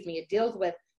deals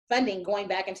with funding going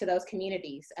back into those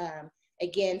communities.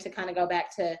 Again, to kind of go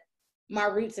back to my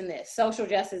roots in this, social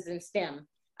justice and STEM.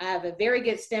 I have a very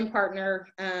good STEM partner.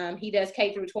 He does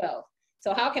K through 12.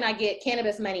 So how can I get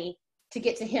cannabis money to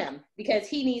get to him? Because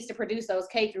he needs to produce those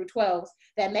K through 12s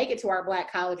that make it to our Black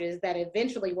colleges that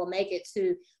eventually will make it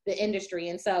to the industry.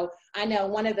 And so I know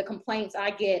one of the complaints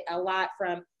I get a lot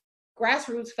from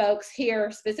grassroots folks here,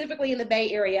 specifically in the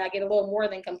Bay Area, I get a little more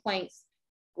than complaints,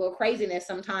 a little craziness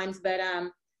sometimes, but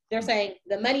they're saying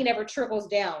the money never trickles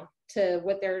down to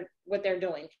what they're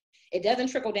doing. It doesn't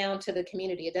trickle down to the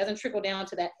community. It doesn't trickle down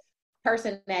to that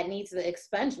person that needs the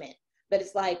expungement. But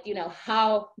it's like, you know,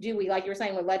 how do we, like you were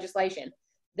saying with legislation,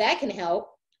 that can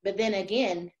help. But then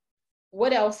again,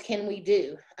 what else can we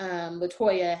do,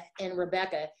 Latoya and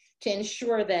Rebecca, to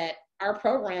ensure that our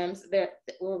programs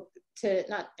to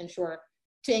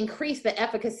increase the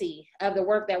efficacy of the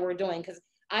work that we're doing? Because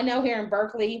I know here in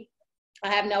Berkeley, I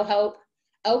have no hope.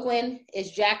 Oakland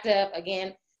is jacked up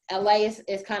again. LA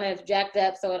is kind of jacked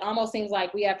up. So it almost seems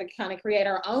like we have to kind of create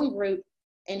our own group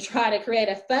and try to create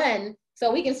a fund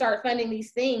so we can start funding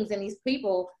these things and these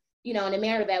people, you know, in a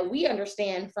manner that we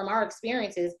understand from our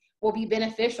experiences will be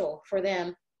beneficial for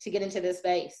them to get into this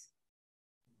space.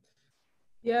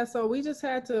 Yeah, so we just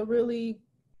had to really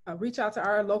reach out to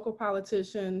our local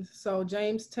politicians. So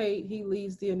James Tate, he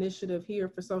leads the initiative here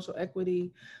for social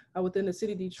equity within the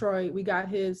city of Detroit. We got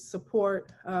his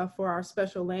support for our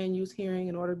special land use hearing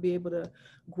in order to be able to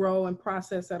grow and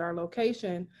process at our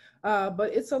location.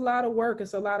 But it's a lot of work.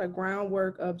 It's a lot of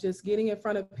groundwork of just getting in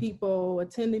front of people,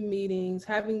 attending meetings,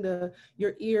 having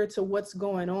your ear to what's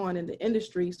going on in the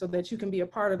industry so that you can be a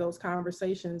part of those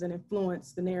conversations and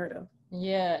influence the narrative.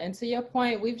 Yeah, and to your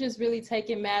point, we've just really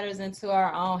taken matters into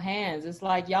our own hands. It's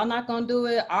like, y'all not gonna do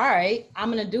it, all right, I'm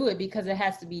gonna do it because it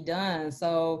has to be done.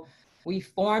 So we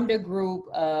formed a group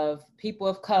of people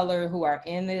of color who are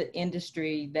in the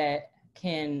industry that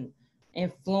can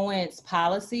influence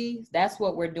policy. That's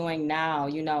what we're doing now,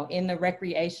 you know, in the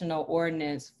recreational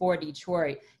ordinance for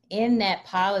Detroit. In that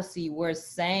policy, we're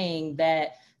saying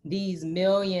that these $1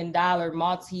 million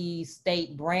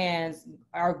multi-state brands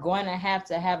are going to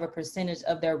have a percentage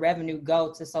of their revenue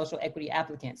go to social equity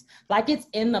applicants. Like, it's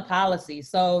in the policy.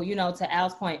 So, you know, to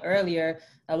Al's point earlier,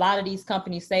 a lot of these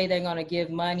companies say they're going to give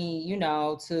money, you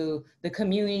know, to the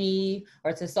community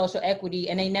or to social equity,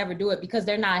 and they never do it because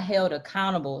they're not held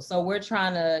accountable. So we're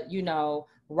trying to, you know,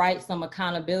 write some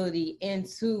accountability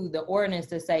into the ordinance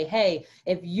to say, hey,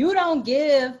 if you don't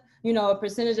give, you know, a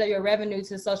percentage of your revenue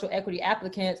to social equity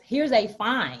applicants, here's a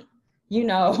fine, you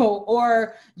know,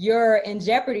 or you're in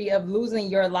jeopardy of losing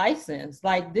your license.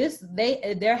 Like this,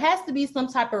 there has to be some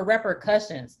type of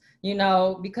repercussions, you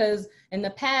know, because in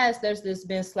the past, there's this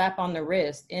been slap on the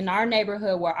wrist. In our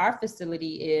neighborhood where our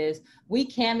facility is, we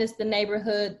canvassed the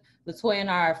neighborhood. Latoya and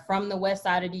I are from the west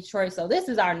side of Detroit. So this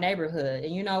is our neighborhood.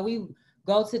 And, you know, we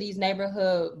go to these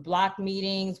neighborhood block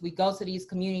meetings, we go to these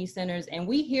community centers, and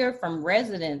we hear from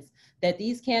residents that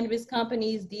these cannabis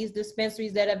companies, these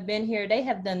dispensaries that have been here, they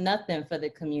have done nothing for the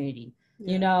community,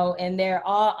 you know, and they're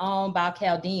all owned by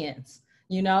Chaldeans,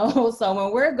 you know? So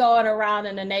when we're going around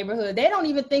in the neighborhood, they don't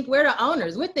even think we're the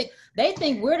owners. They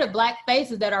think we're the black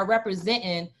faces that are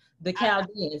representing the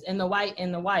Chaldeans and the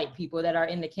white people that are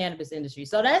in the cannabis industry.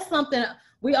 So that's something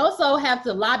we also have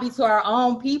to lobby to our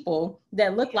own people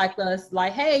that look like us,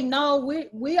 like, hey, no,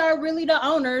 we are really the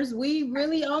owners. We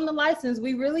really own the license.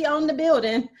 We really own the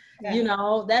building. Yeah. You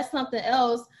know, that's something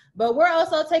else. But we're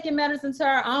also taking matters into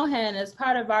our own hand as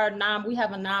part of our we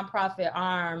have a nonprofit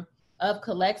arm of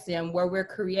Collexium where we're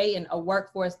creating a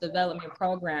workforce development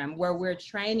program where we're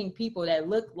training people that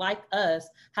look like us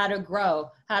how to grow,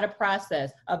 how to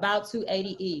process, about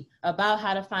 280E, about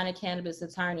how to find a cannabis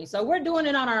attorney. So we're doing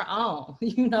it on our own,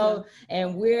 you know,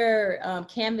 and we're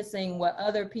canvassing what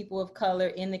other people of color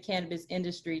in the cannabis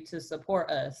industry to support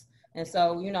us. And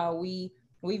so, you know,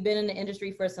 we've been in the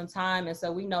industry for some time, and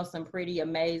so we know some pretty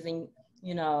amazing,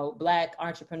 you know, Black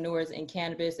entrepreneurs in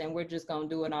cannabis, and we're just gonna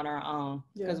do it on our own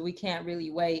because we can't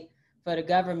really wait for the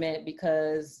government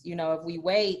because, you know, if we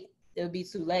wait, it'll be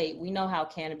too late. We know how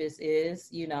cannabis is,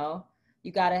 you know,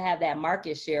 you gotta have that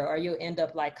market share or you'll end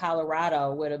up like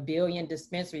Colorado with 1 billion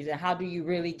dispensaries. And how do you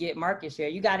really get market share?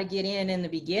 You gotta get in the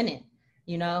beginning,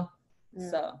 you know?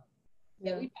 So.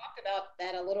 Yeah, we talked about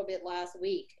that a little bit last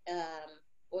week.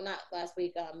 Well, not last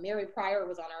week. Mary Pryor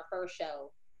was on our first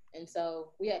show. And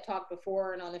so we had talked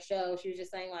before, and on the show, she was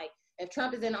just saying, like, if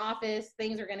Trump is in office,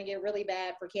 things are going to get really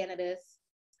bad for cannabis.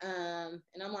 And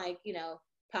I'm like, you know,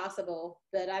 possible.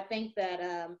 But I think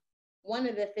that one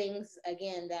of the things,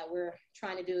 again, that we're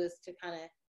trying to do is to kind of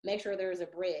make sure there's a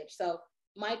bridge. So,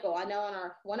 Michael, I know on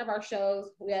one of our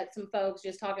shows, we had some folks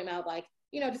just talking about, like,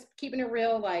 you know, just keeping it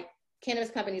real, like,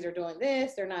 cannabis companies are doing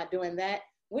this, they're not doing that.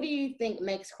 What do you think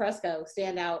makes Cresco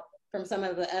stand out from some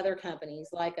of the other companies,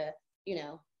 like you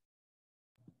know?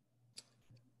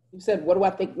 You said, what do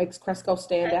I think makes Cresco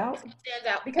stand out? Stands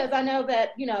out because I know that,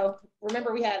 you know,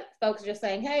 remember we had folks just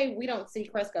saying, hey, we don't see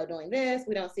Cresco doing this,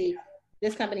 we don't see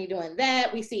this company doing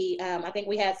that. We see, I think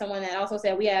we had someone that also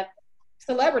said we have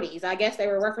celebrities. I guess they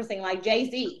were referencing like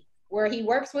Jay-Z, where he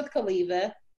works with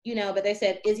Kaliva, you know, but they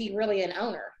said, is he really an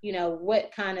owner? You know,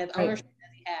 what kind of ownership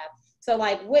does he have? So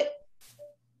like what,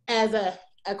 as a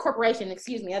corporation,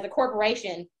 as a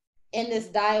corporation in this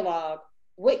dialogue,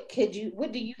 what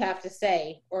do you have to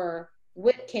say, or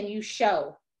what can you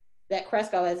show that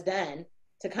Cresco has done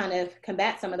to kind of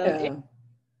combat some of those issues?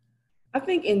 I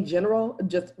think in general,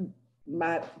 just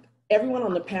everyone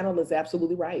on the panel is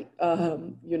absolutely right.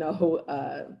 You know,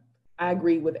 I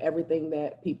agree with everything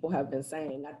that people have been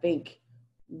saying. I think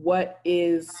what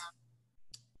is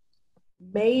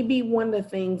maybe one of the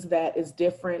things that is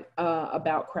different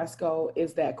about Cresco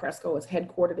is that Cresco is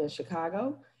headquartered in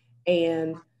Chicago,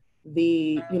 and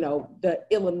the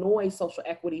Illinois social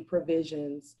equity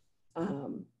provisions,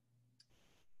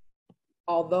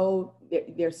 although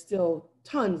there's still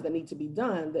tons that need to be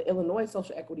done, the Illinois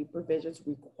social equity provisions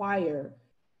require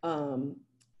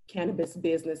cannabis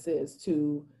businesses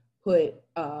to put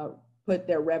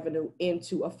their revenue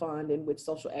into a fund in which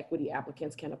social equity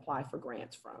applicants can apply for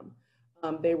grants from.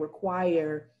 They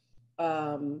require,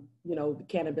 the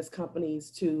cannabis companies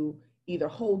to either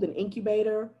hold an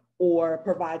incubator or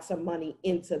provide some money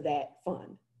into that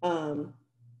fund.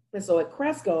 And so at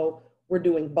Cresco, we're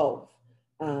doing both.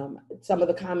 Some of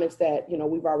the comments that,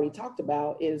 we've already talked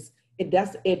about is it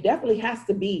definitely has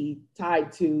to be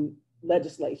tied to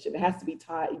legislation. It has to be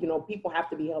tied, people have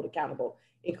to be held accountable,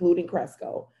 including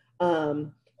Cresco.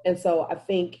 And so I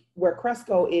think where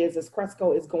Cresco is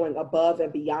Cresco is going above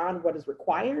and beyond what is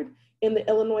required in the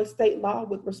Illinois state law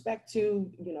with respect to,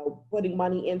 putting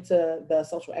money into the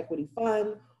social equity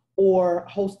fund or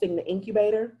hosting the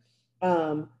incubator.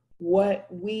 What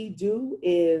we do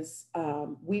is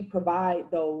we provide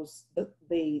the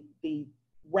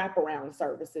wraparound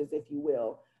services, if you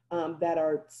will, that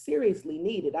are seriously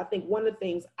needed. I think one of the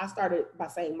things I started by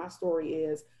saying my story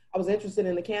is I was interested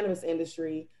in the cannabis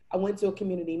industry. I went to a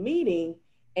community meeting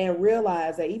and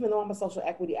realized that even though I'm a social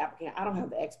equity applicant, I don't have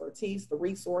the expertise, the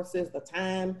resources, the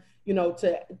time,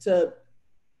 to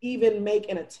even make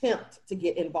an attempt to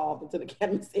get involved into the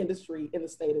cannabis industry in the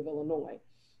state of Illinois.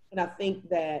 And I think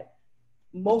that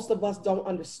most of us don't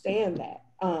understand that.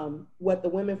 What the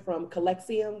women from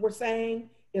Collexium were saying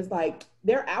is like,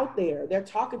 they're out there, they're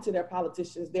talking to their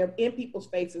politicians, they're in people's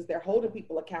faces, they're holding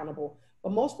people accountable.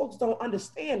 But most folks don't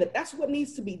understand that that's what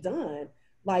needs to be done.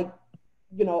 Like,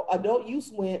 adult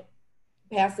use went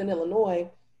passed in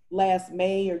Illinois last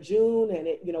May or June, and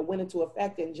it, went into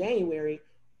effect in January.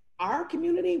 Our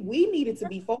community, we needed to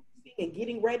be focusing and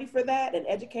getting ready for that and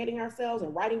educating ourselves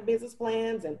and writing business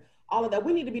plans and all of that.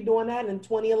 We need to be doing that in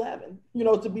 2011,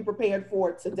 to be prepared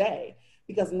for today.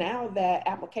 Because now that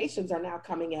applications are now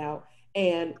coming out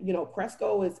and,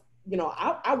 Cresco is,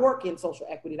 I work in social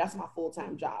equity, that's my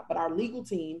full-time job, but our legal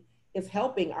team is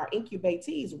helping our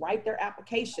incubatees write their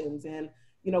applications and,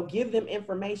 give them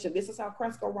information. This is how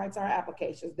Cresco writes our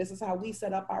applications. This is how we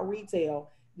set up our retail.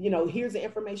 Here's the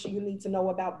information you need to know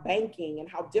about banking and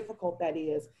how difficult that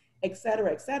is, et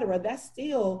cetera, et cetera. That's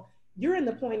still, you're in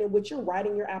the point in which you're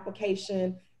writing your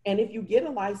application. And if you get a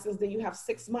license, then you have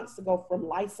 6 months to go from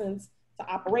license to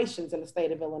operations in the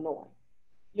state of Illinois.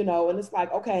 And it's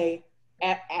like, okay,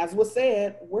 as was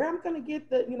said, where am I going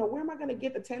to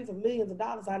get the tens of millions of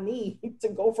dollars I need to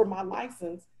go from my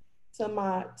license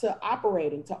to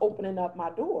operating, to opening up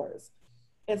my doors?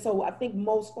 And so I think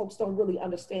most folks don't really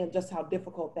understand just how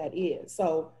difficult that is.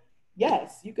 So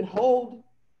yes, you can hold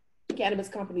cannabis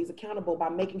companies accountable by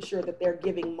making sure that they're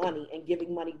giving money and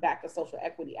giving money back to social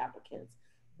equity applicants.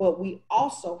 But we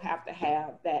also have to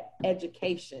have that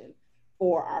education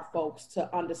for our folks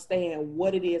to understand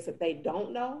what it is that they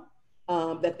don't know,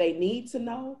 that they need to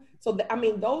know. So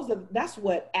that's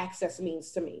what access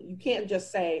means to me. You can't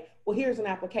just say, well, here's an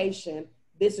application,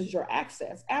 this is your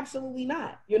access. Absolutely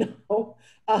not.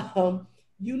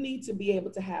 you need to be able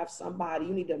to have somebody,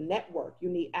 you need a network, you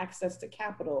need access to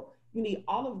capital, you need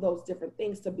all of those different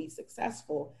things to be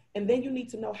successful. And then you need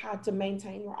to know how to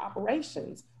maintain your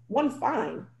operations. One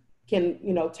fine can,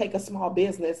 take a small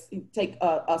business, take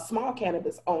a small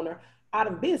cannabis owner out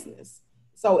of business.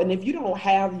 So, and if you don't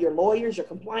have your lawyers, your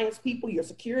compliance people, your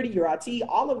security, your IT,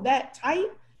 all of that tight,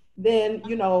 then,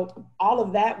 all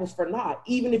of that was for naught.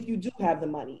 Even if you do have the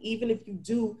money, even if you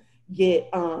do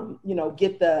get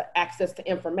the access to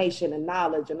information and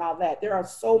knowledge and all that, there are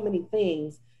so many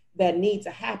things that need to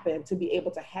happen to be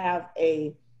able to have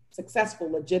a successful,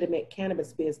 legitimate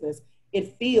cannabis business.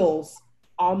 It feels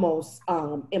almost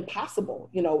impossible,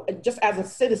 just as a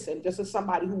citizen, just as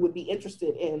somebody who would be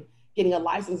interested in getting a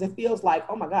license, it feels like,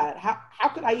 oh my God, how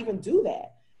could I even do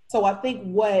that? So I think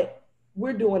what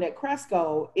we're doing at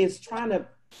Cresco is trying to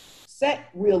set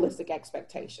realistic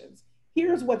expectations.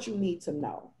 Here's what you need to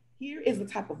know. Here is the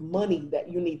type of money that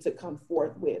you need to come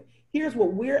forth with. Here's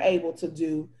what we're able to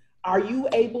do. Are you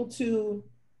able to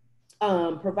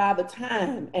provide the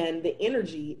time and the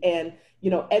energy and,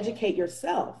 educate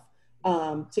yourself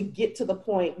to get to the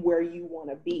point where you want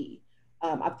to be?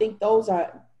 I think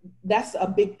that's a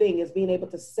big thing, is being able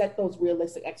to set those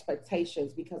realistic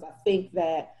expectations, because I think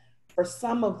that for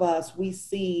some of us, we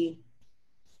see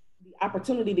the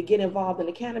opportunity to get involved in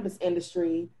the cannabis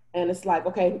industry and it's like,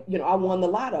 okay, I won the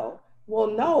lotto. Well,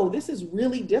 no, this is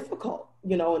really difficult,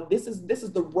 and this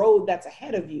is the road that's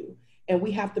ahead of you. And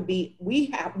we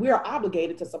are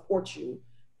obligated to support you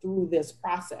through this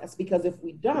process, because if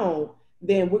we don't,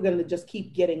 then we're going to just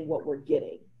keep getting what we're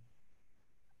getting,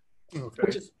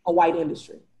 which is a white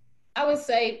industry. I would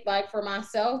say, like, for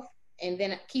myself, and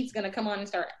then Keith's going to come on and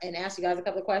start and ask you guys a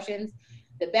couple of questions.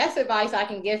 The best advice I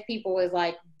can give people is,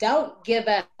 like, don't give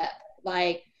up.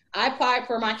 Like, I applied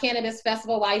for my cannabis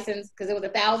festival license because it was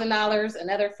 $1,000,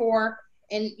 another $400,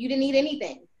 and you didn't need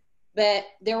anything. But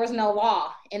there was no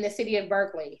law in the city of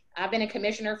Berkeley. I've been a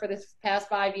commissioner for this past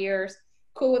 5 years,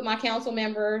 cool with my council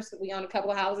members. We own a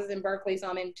couple of houses in Berkeley, so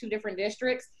I'm in 2 different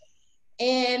districts.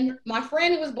 And my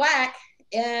friend who was Black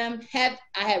I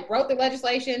had wrote the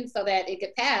legislation so that it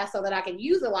could pass, so that I could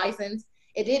use the license.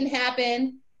 It didn't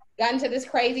happen. Got into this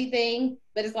crazy thing,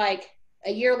 but it's like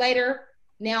a year later,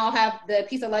 now I'll have the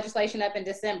piece of legislation up in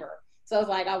December. So it's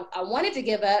like, I wanted to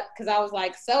give up because I was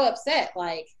like so upset,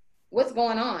 like, what's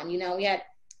going on? We had,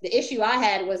 the issue I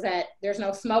had was that there's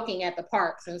no smoking at the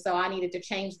parks. And so I needed to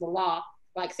change the law,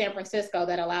 like San Francisco,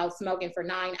 that allowed smoking for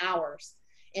 9 hours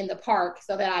in the park,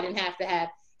 so that I didn't have to have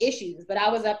issues. But I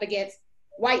was up against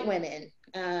white women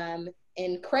and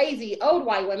crazy old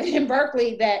white women in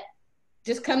Berkeley that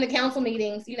just come to council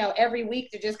meetings, every week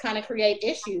to just kind of create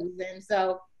issues. And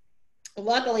so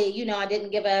luckily, I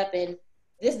didn't give up. And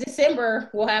this December,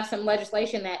 we'll have some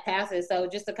legislation that passes. So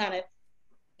just to kind of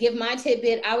give my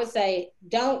tidbit, I would say,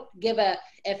 don't give up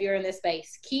if you're in this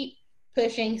space. Keep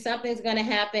pushing. Something's going to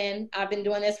happen. I've been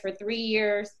doing this for 3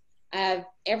 years.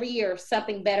 Every year,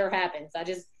 something better happens. I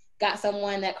just got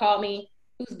someone that called me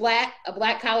who's Black, a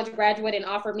Black college graduate, and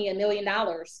offered me $1 million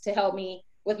to help me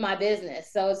with my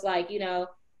business. So it's like, the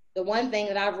one thing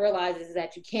that I've realized is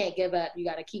that you can't give up. You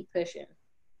got to keep pushing.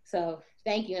 So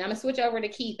thank you. And I'm going to switch over to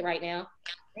Keith right now.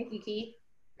 Thank you, Keith.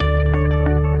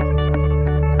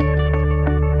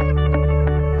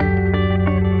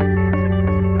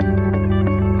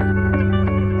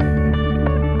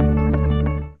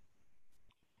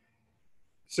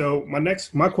 So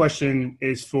my question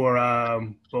is for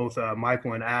both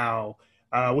Michael and Al.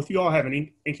 With you all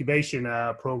having incubation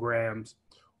programs,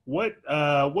 what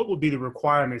would be the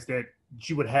requirements that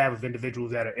you would have of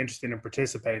individuals that are interested in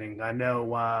participating? I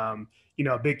know,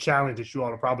 a big challenge that you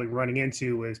all are probably running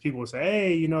into is people will say,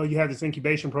 hey, you have this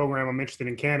incubation program, I'm interested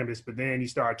in cannabis, but then you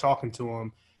start talking to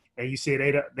them and you see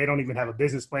they don't even have a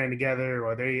business plan together,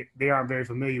 or they aren't very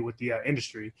familiar with the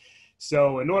industry.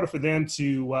 So in order for them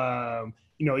to,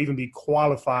 even be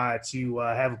qualified to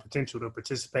have a potential to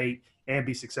participate and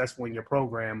be successful in your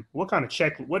program, what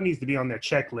needs to be on their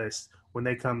checklist when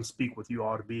they come speak with you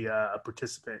all to be a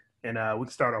participant? And we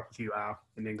can start off with you, Al,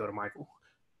 and then go to Michael.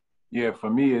 Yeah,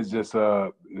 for me, it's just,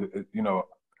 I'm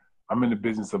in the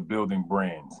business of building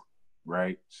brands,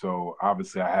 right? So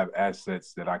obviously I have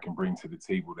assets that I can bring to the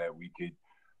table that we could,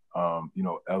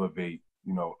 elevate,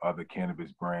 other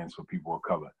cannabis brands for people of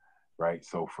color, right?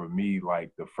 So for me,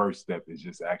 like, the first step is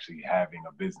just actually having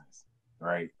a business,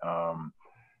 right?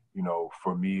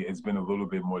 For me, it's been a little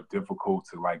bit more difficult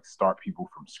to like start people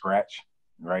from scratch,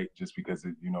 right? Just because,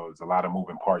 there's a lot of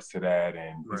moving parts to that,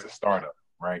 and It's a startup,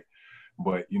 right?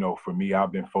 But, for me,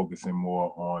 I've been focusing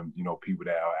more on, people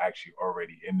that are actually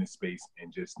already in the space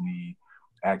and just need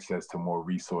access to more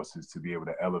resources to be able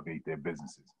to elevate their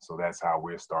businesses. So that's how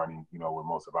we're starting, you know, with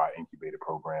most of our incubator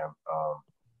program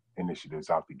initiatives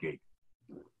out the gate.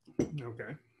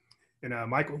 Okay. And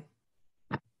Michael?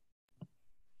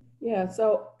 Yeah,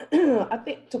 so I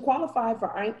think to qualify for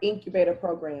our incubator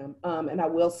program, and I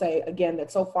will say again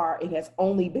that so far it has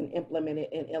only been implemented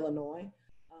in Illinois.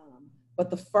 But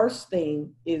the first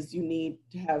thing is you need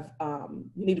to have,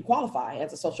 you need to qualify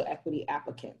as a social equity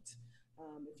applicant.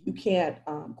 If you can't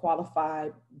qualify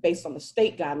based on the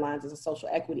state guidelines as a social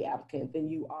equity applicant, then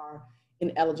you are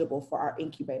ineligible for our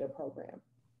incubator program.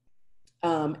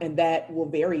 And that will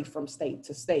vary from state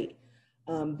to state.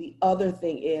 The other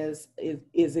thing is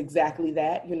exactly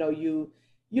that. You know, you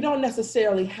don't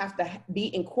necessarily have to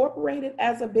be incorporated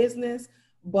as a business,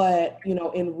 but, you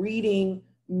know, in reading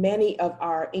many of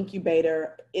our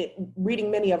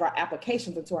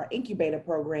applications into our incubator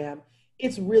program,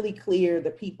 it's really clear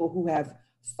the people who have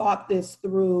thought this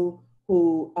through,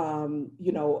 who,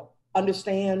 you know,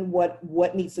 understand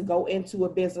what needs to go into a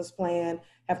business plan,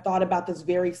 have thought about this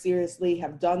very seriously,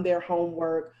 have done their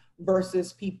homework,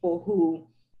 versus people who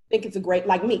think it's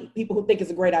like me, people who think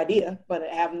it's a great idea, but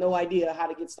have no idea how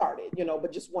to get started, you know,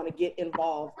 but just want to get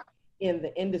involved in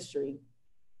the industry.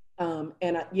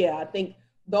 I think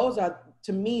those are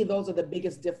the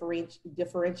biggest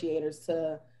differentiators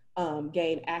to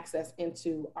gain access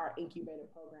into our incubator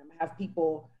program. I have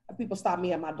people stop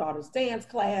me at my daughter's dance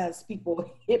class,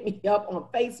 people hit me up on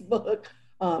Facebook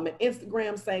and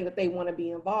Instagram saying that they want to be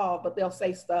involved, but they'll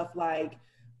say stuff like,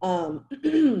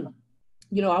 you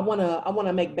know, I want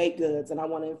to make baked goods and I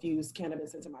want to infuse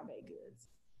cannabis into my baked goods.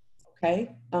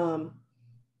 Okay.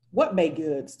 What baked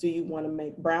goods do you want to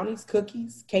make? Brownies,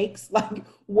 cookies, cakes? Like,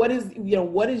 what is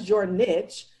your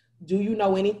niche? Do you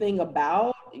know anything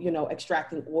about, you know,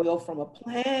 extracting oil from a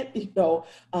plant, you know,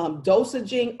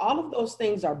 dosaging? All of those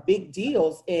things are big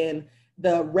deals in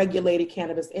the regulated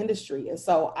cannabis industry. And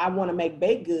so I want to make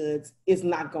baked goods is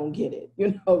not going to get it.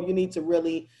 You know, you need to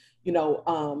really, you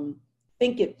know,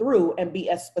 think it through and be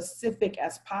as specific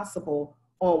as possible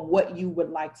on what you would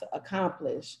like to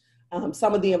accomplish.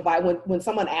 Some of the when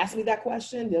someone asked me that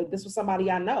question, this was somebody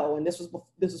I know, and this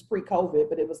was pre-COVID,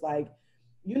 but it was like,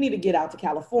 you need to get out to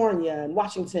California and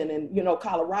Washington and, you know,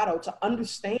 Colorado to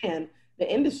understand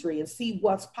the industry and see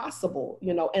what's possible,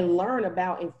 you know, and learn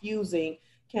about infusing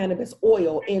cannabis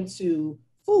oil into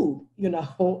food. You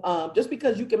know, just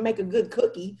because you can make a good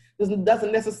cookie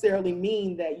doesn't necessarily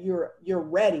mean that you're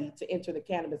ready to enter the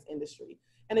cannabis industry.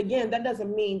 And again, that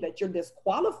doesn't mean that you're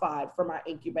disqualified from our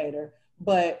incubator,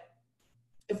 but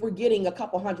if we're getting a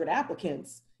couple hundred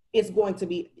applicants, it's going to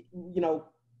be, you know,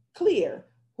 clear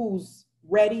who's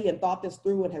ready and thought this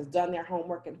through and has done their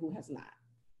homework and who has not.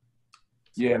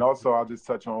 Yeah, and also I'll just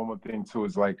touch on one more thing too,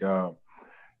 is like, you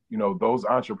know, those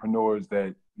entrepreneurs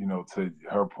that, you know, to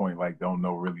her point, like don't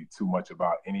know really too much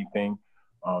about anything.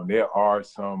 There are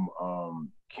some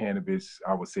cannabis,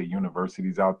 I would say,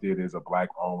 universities out there. There's a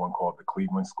Black-owned one called the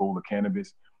Cleveland School of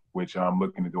Cannabis, which I'm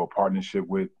looking to do a partnership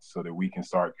with so that we can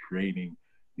start creating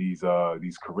these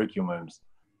curriculums,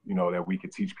 you know, that we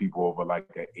could teach people over like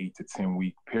an 8 to 10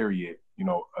 week period, you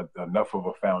know, enough of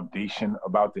a foundation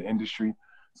about the industry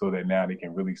so that now they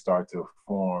can really start to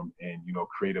form and, you know,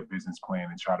 create a business plan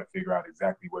and try to figure out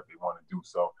exactly what they want to do.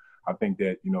 So I think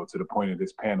that, you know, to the point of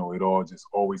this panel, it all just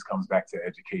always comes back to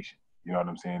education. You know what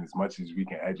I'm saying? As much as we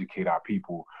can educate our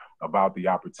people about the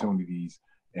opportunities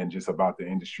and just about the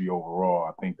industry overall,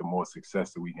 I think the more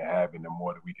success that we can have and the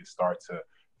more that we can start to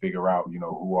figure out, you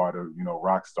know, who are the, you know,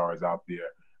 rock stars out there,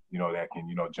 you know, that can,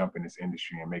 you know, jump in this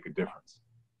industry and make a difference.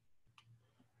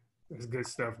 That's good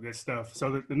stuff. Good stuff.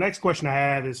 So the next question I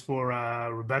have is for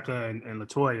Rebecca and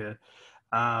LaToya.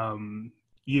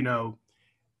 You know,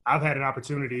 I've had an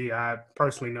opportunity. I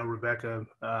personally know Rebecca,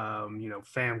 you know,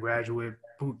 FAM graduate,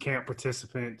 boot camp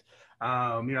participant. You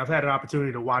know, I've had an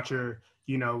opportunity to watch her,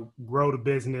 you know, grow the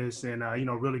business and, you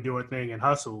know, really do her thing and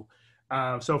hustle.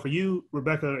 So for you,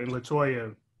 Rebecca and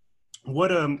LaToya,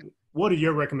 what are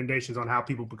your recommendations on how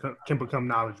people can become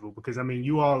knowledgeable? Because, I mean,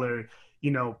 you all are, you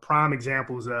know, prime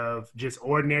examples of just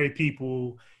ordinary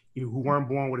people who weren't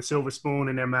born with a silver spoon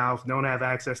in their mouth, don't have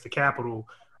access to capital,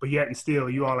 but yet and still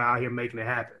you all are out here making it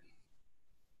happen.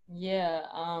 Yeah,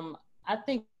 I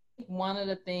think one of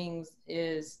the things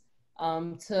is,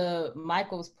 to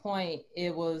Michael's point,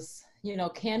 it was, you know,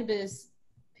 cannabis,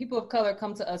 people of color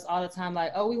come to us all the time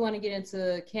like, oh, we want to get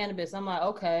into cannabis. I'm like,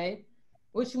 okay,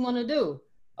 what you want to do?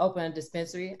 Open a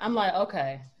dispensary? I'm like,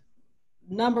 okay.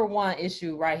 Number one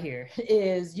issue right here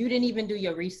is you didn't even do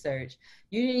your research.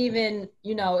 You didn't even,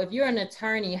 you know, if you're an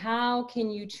attorney, how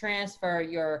can you transfer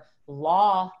your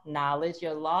law knowledge,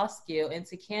 your law skill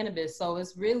into cannabis. So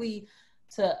it's really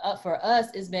for us,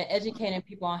 it's been educating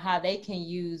people on how they can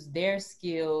use their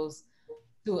skills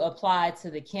to apply to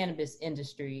the cannabis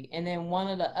industry. And then one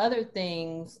of the other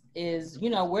things is,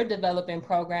 we're developing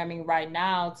programming right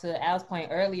now, to Al's point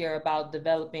earlier about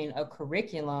developing a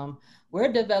curriculum.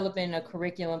 We're developing a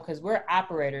curriculum because we're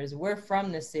operators. We're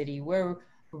from the city. We're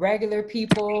regular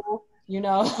people,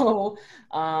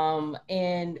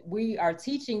 and we are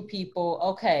teaching people,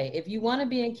 okay, if you want to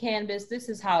be in cannabis, this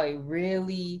is how it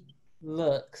really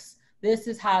looks. This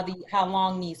is how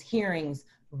long these hearings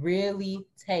really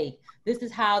take. This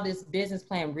is how this business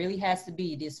plan really has to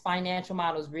be. These financial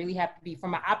models really have to be.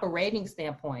 From an operating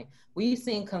standpoint, we've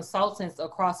seen consultants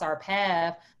across our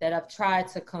path that have tried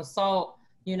to consult,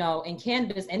 in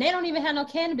cannabis, and they don't even have no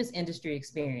cannabis industry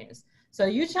experience. So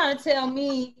you're trying to tell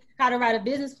me how to write a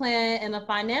business plan and a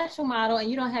financial model, and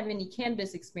you don't have any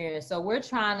cannabis experience. So we're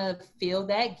trying to fill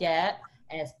that gap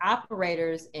as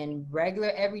operators and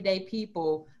regular everyday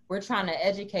people. We're trying to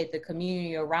educate the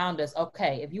community around us.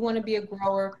 Okay, if you want to be a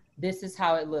grower, this is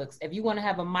how it looks. If you want to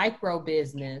have a micro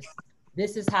business,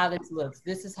 this is how this looks.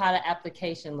 This is how the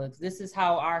application looks. This is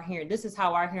how our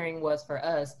hearing was for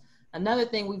us. Another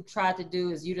thing we've tried to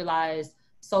do is utilize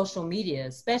social media,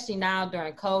 especially now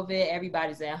during COVID.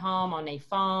 Everybody's at home on their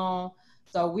phone.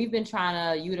 So we've been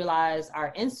trying to utilize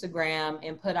our Instagram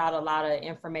and put out a lot of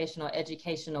informational,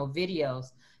 educational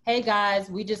videos. Hey guys,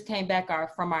 we just came back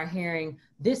from our hearing.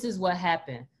 This is what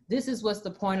happened. This is what's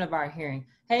the point of our hearing.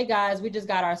 Hey guys, we just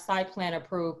got our site plan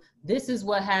approved. This is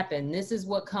what happened. This is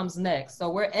what comes next. So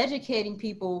we're educating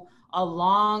people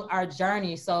along our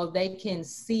journey so they can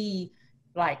see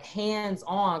like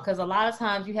hands-on, because a lot of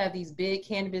times you have these big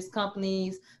cannabis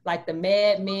companies like the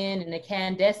MedMen and the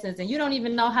Candescents, and you don't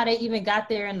even know how they even got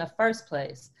there in the first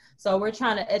place. So we're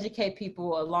trying to educate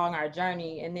people along our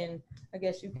journey. And then I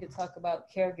guess you could talk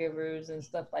about caregivers and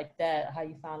stuff like that, how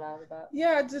you found out about.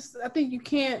 Yeah, I think you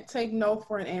can't take no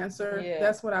for an answer. Yeah.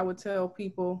 That's what I would tell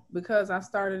people, because I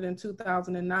started in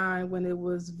 2009 when it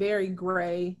was very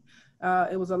gray.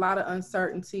 It was a lot of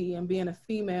uncertainty, and being a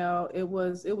female, it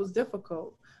was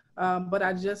difficult. But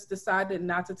I just decided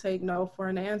not to take no for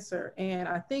an answer. And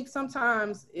I think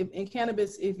sometimes in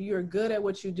cannabis, if you're good at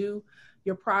what you do,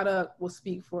 your product will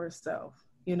speak for itself.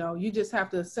 You just have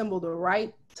to assemble the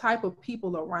right type of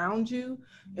people around you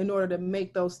in order to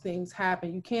make those things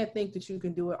happen. You can't think that you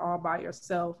can do it all by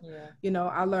yourself. Yeah.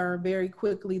 I learned very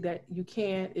quickly that you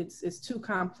can't. It's too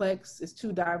complex. It's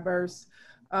too diverse.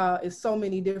 It's so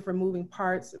many different moving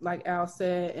parts, like Al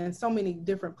said, and so many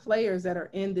different players that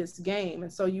are in this game.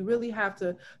 And so you really have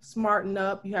to smarten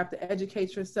up. You have to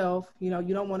educate yourself. You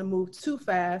don't want to move too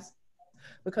fast,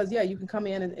 because you can come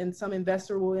in and some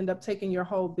investor will end up taking your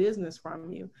whole business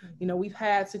from you. We've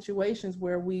had situations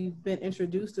where we've been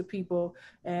introduced to people,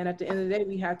 and at the end of the day,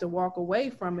 we had to walk away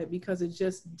from it because it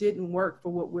just didn't work for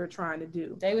what we're trying to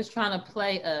do. They was trying to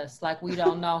play us like we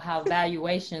don't know how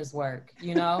valuations work,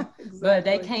 Exactly. But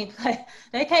they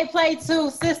can't play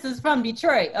two sisters from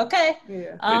Detroit, okay?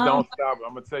 Yeah. It don't stop.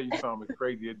 I'm gonna tell you something. It's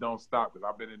crazy. It don't stop, because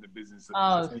I've been in the business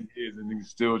for 10 years and niggas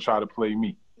still try to play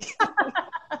me.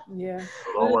 Yeah.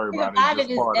 Don't worry about it. It's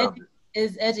just part of it.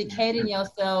 Is educating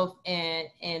yourself and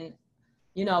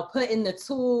putting the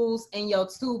tools in your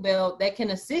tool belt that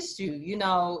can assist you,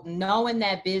 knowing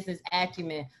that business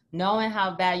acumen, knowing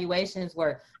how valuations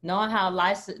work, knowing how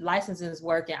licenses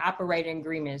work and operating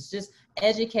agreements, just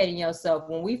educating yourself.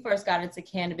 When we first got into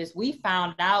cannabis, we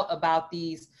found out about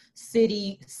these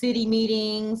city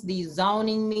meetings, these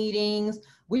zoning meetings.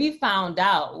 We found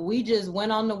out. We just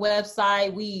went on the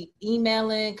website. We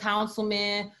emailing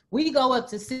councilmen. We go up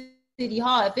to City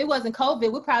Hall. If it wasn't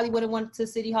COVID, we probably would have went to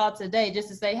City Hall today just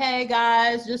to say, hey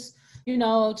guys, just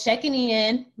checking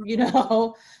in.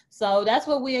 So that's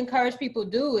what we encourage people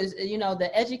to do is,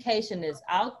 the education is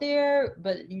out there,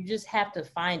 but you just have to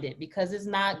find it, because it's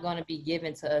not going to be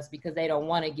given to us because they don't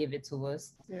want to give it to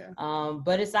us. Yeah.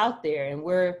 But it's out there, and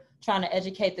we're trying to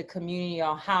educate the community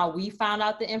on how we found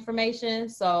out the information.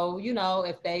 So,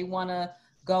 if they want to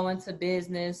go into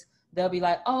business, they'll be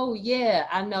like, oh yeah,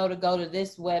 I know to go to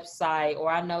this website, or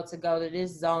I know to go to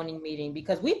this zoning meeting,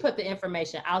 because we put the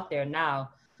information out there now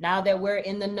that we're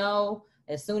in the know.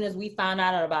 As soon as we find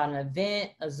out about an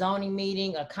event, a zoning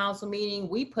meeting, a council meeting,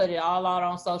 we put it all out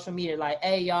on social media. Like,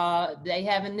 hey y'all, they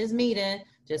having this meeting,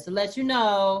 just to let you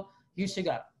know, you should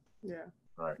go. Yeah.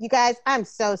 Right. You guys, I'm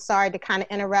so sorry to kind of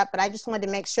interrupt, but I just wanted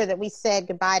to make sure that we said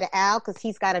goodbye to Al, because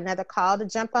he's got another call to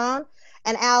jump on.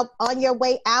 And Al, on your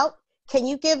way out, can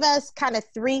you give us kind of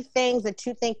 3 things that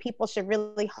you think people should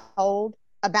really hold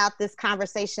about this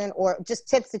conversation, or just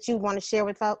tips that you want to share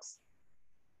with folks?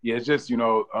 Yeah, it's just, to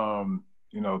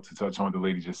touch on what the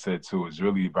lady just said too, it's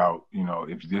really about,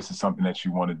 if this is something that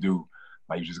you want to do,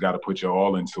 like you just got to put your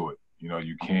all into it.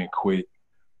 You can't quit.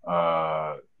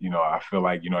 I feel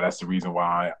like, that's the reason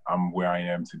why I'm where I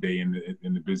am today in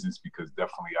the business, because I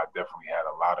definitely had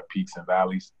a lot of peaks and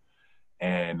valleys.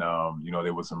 And,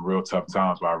 there was some real tough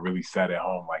times where I really sat at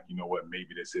home like, you know what,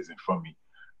 maybe this isn't for me.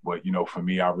 But, for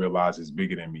me, I realize it's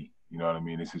bigger than me. You know what I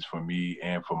mean? This is for me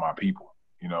and for my people,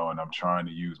 and I'm trying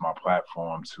to use my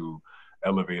platform to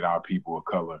elevate our people of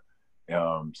color,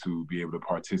 to be able to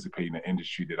participate in the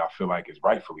industry that I feel like is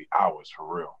rightfully ours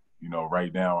for real.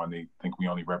 Right now, I think we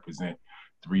only represent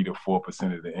 3 to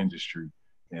 4% of the industry.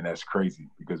 And that's crazy,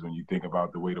 because when you think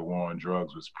about the way the war on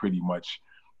drugs was pretty much,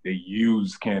 they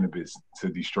use cannabis to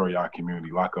destroy our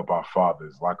community, lock up our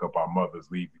fathers, lock up our mothers,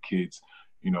 leave the kids,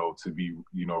 to be,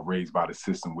 raised by the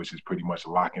system, which is pretty much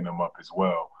locking them up as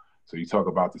well. So you talk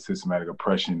about the systematic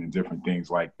oppression and different things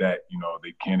like that.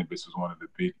 The cannabis was one of the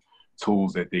big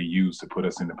tools that they used to put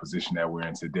us in the position that we're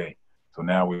in today. So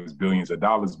now it's billions of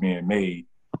dollars being made,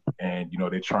 and,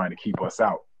 they're trying to keep us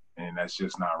out. And that's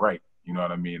just not right. You know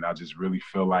what I mean? I just really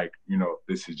feel like,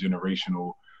 this is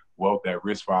generational wealth at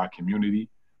risk for our community.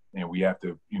 And we have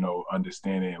to,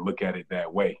 understand it and look at it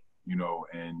that way,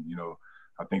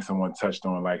 I think someone touched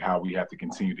on like how we have to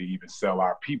continue to even sell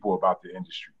our people about the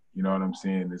industry. You know what I'm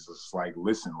saying? It's just like,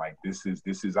 listen, like this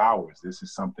is ours. This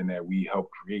is something that we helped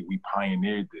create. We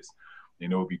pioneered this. It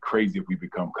would be crazy if we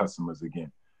become customers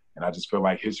again. And I just feel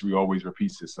like history always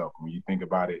repeats itself. When you think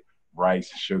about it, rice,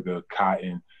 sugar,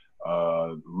 cotton,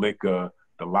 liquor,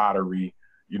 the lottery,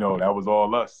 that was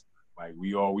all us. Like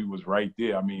we was right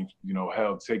there. I mean,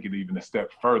 hell, take it even a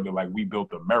step further. Like we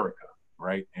built America,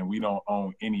 right? And we don't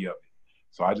own any of it.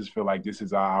 So I just feel like this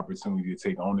is our opportunity to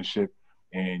take ownership,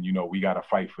 and, we got to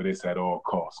fight for this at all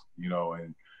costs,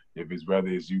 and if it's whether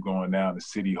it's you going down to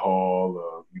City Hall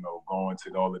or, going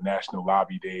to all the national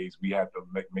lobby days, we have to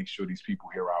make sure these people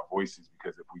hear our voices,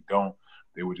 because if we don't,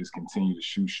 they will just continue to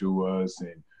shoo us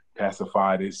and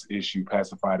pacify this issue,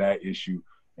 pacify that issue.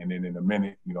 And then in a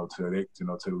minute, to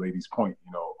the lady's point,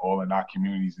 all in our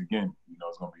communities again,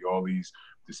 it's going to be all these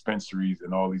dispensaries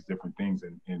and all these different things,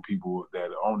 and people that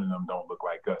are owning them don't look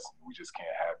like us. We just can't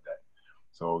have that.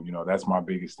 So, that's my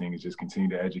biggest thing, is just continue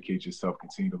to educate yourself,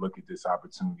 continue to look at this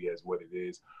opportunity as what it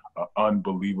is, an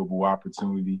unbelievable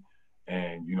opportunity.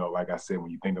 And, like I said,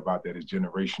 when you think about that as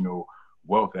generational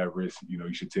wealth at risk,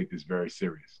 you should take this very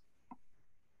serious.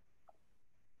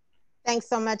 Thanks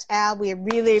so much, Al. We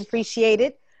really appreciate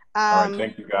it. All right,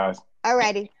 thank you, guys. All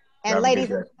righty. And Have ladies,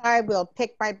 I'm sorry, we'll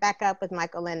pick right back up with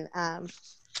Michael and the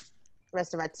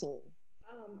rest of our team.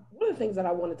 One of the things that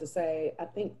I wanted to say, I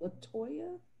think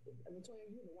Latoya,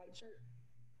 you in the white shirt?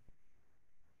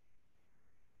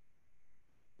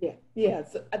 Yeah.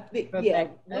 So I think, one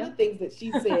of the things that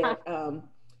she said,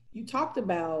 you talked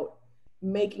about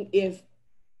if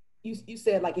you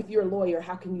said, like, if you're a lawyer,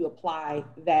 how can you apply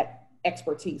that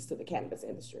expertise to the cannabis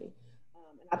industry?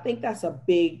 And I think that's a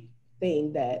big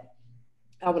thing that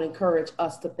I would encourage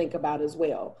us to think about as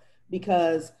well,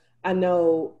 because I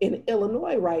know in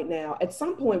Illinois right now, at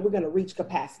some point, we're going to reach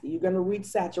capacity. You're going to reach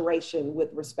saturation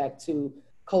with respect to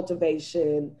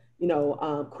cultivation,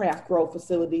 craft grow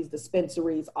facilities,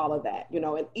 dispensaries, all of that,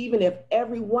 and even if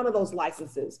every one of those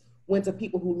licenses went to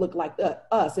people who look like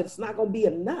us, it's not going to be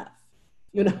enough,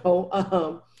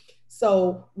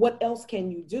 So what else can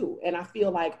you do? And I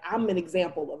feel like I'm an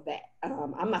example of that.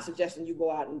 I'm not suggesting you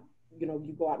go out and,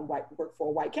 work for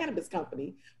a white cannabis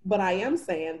company, but I am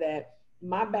saying that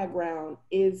my background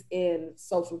is in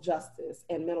social justice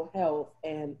and mental health.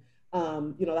 And,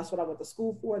 that's what I went to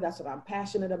school for. That's what I'm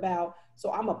passionate about.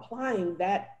 So I'm applying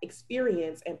that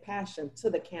experience and passion to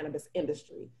the cannabis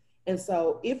industry. And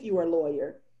so if you're a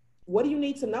lawyer, what do you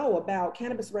need to know about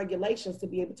cannabis regulations to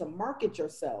be able to market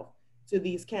yourself to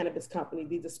these cannabis companies,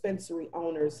 these dispensary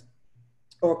owners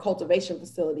or cultivation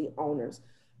facility owners?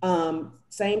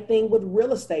 Same thing with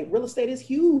real estate. Real estate is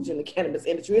huge in the cannabis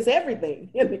industry. It's everything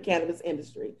in the cannabis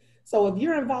industry. So if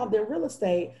you're involved in real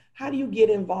estate, how do you get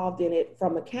involved in it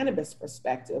from a cannabis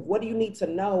perspective? What do you need to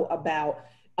know about,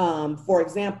 for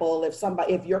example,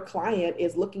 if your client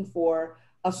is looking for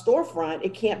a storefront,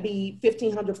 it can't be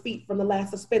 1,500 feet from the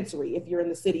last dispensary if you're in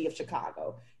the city of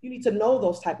Chicago. You need to know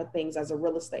those type of things as a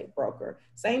real estate broker.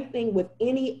 Same thing with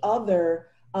any other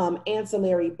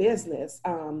ancillary business.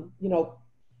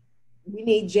 We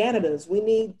need janitors, we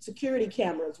need security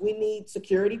cameras, we need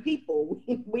security people,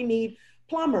 we need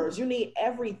plumbers. You need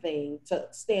everything to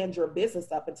stand your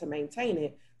business up and to maintain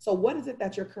it. So what is it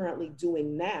that you're currently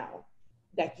doing now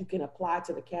that you can apply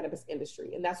to the cannabis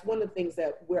industry? And that's one of the things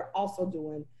that we're also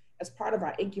doing as part of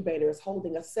our incubator, is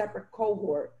holding a separate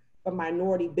cohort for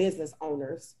minority business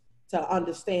owners to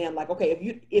understand, like, okay,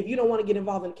 if you don't want to get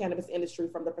involved in the cannabis industry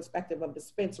from the perspective of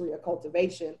dispensary or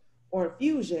cultivation or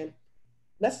infusion,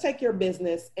 let's take your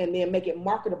business and then make it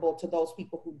marketable to those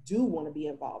people who do want to be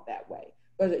involved that way.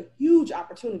 There's huge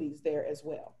opportunities there as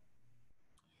well.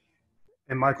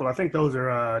 And Michael, I think those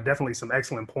are definitely some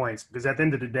excellent points, because at the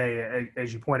end of the day,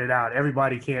 as you pointed out,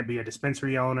 everybody can't be a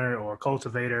dispensary owner or a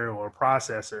cultivator or a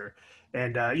processor.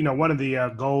 And, one of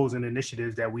the goals and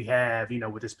initiatives that we have,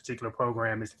 with this particular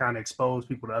program is to kind of expose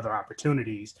people to other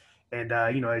opportunities. And,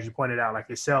 as you pointed out, like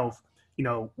yourself,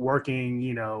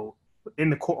 working, on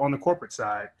the corporate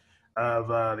side of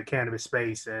the cannabis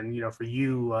space. And, for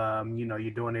you,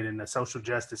 you're doing it in a social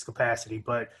justice capacity,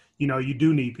 but, you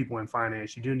do need people in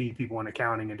finance, you do need people in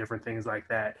accounting and different things like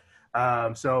that.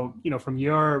 So, from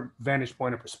your vantage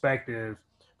point of perspective,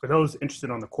 for those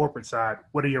interested on the corporate side,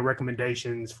 what are your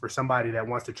recommendations for somebody that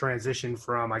wants to transition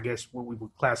from, I guess, what we would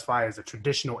classify as a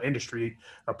traditional industry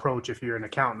approach, if you're an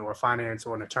accountant or a finance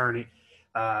or an attorney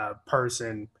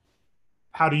person?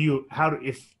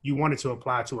 If you wanted to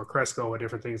apply to a Cresco or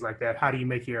different things like that, how do you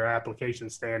make your application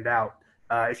stand out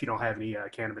if you don't have any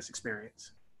cannabis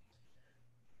experience?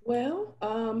 Well,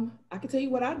 I can tell you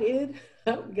what I did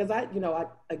because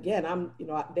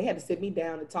they had to sit me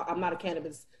down and talk. I'm not a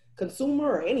cannabis consumer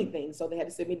or anything, so they had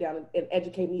to sit me down and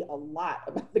educate me a lot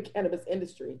about the cannabis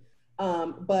industry.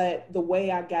 But the way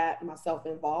I got myself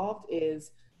involved is,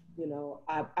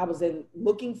 I was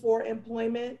looking for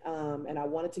employment, and I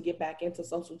wanted to get back into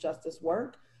social justice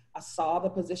work. I saw the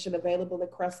position available at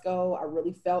Cresco. I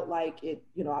really felt like it,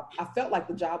 I felt like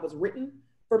the job was written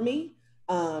for me.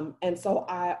 And so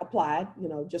I applied,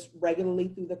 just regularly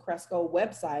through the Cresco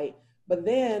website. But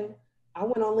then I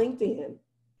went on LinkedIn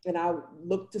and I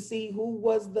looked to see who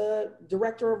was the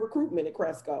director of recruitment at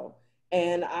Cresco.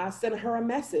 And I sent her a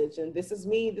message, and this is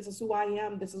me, this is who I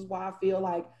am, this is why I feel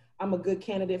like I'm a good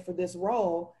candidate for this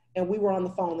role. And we were on the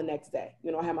phone the next day.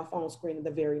 I had my phone screened the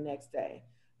very next day.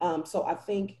 So I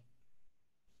think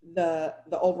the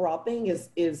overall thing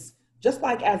is just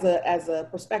like as a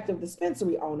prospective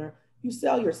dispensary owner, you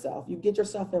sell yourself, you get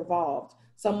yourself involved.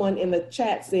 Someone in the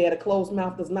chat said a closed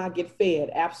mouth does not get fed.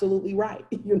 Absolutely right.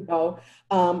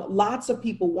 Lots of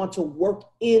people want to work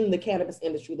in the cannabis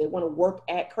industry. They want to work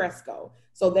at Cresco.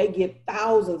 So they get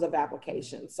thousands of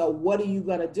applications. So what are you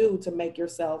going to do to make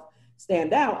yourself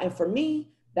stand out? And for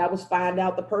me, that was find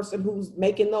out the person who's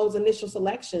making those initial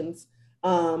selections,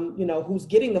 who's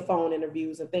getting the phone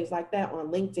interviews and things like that on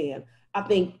LinkedIn. I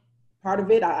think part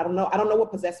of it, I don't know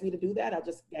what possessed me to do that. I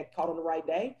just got caught on the right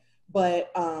day.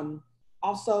 But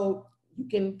also, you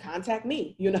can contact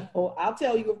me. I'll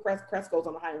tell you if Cresco's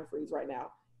on a hiring freeze right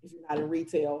now, if you're not in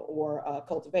retail or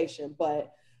cultivation.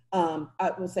 But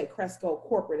I would say Cresco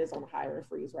corporate is on a hiring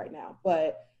freeze right now.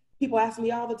 But people ask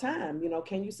me all the time,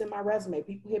 can you send my resume?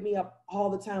 People hit me up all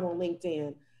the time on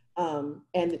LinkedIn.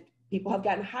 And people have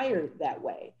gotten hired that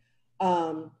way.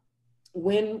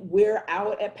 When we're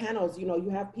out at panels, you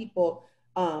have people,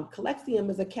 Collexium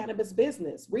is a cannabis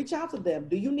business. Reach out to them.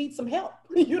 Do you need some help?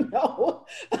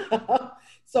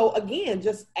 So again,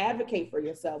 just advocate for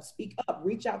yourself, speak up,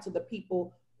 reach out to the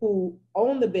people who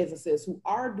own the businesses, who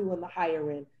are doing the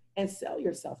hiring, and sell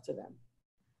yourself to them.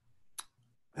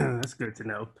 That's good to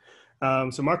know.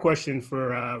 So my question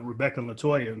for Rebecca and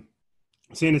LaToya,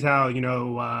 seeing as how, you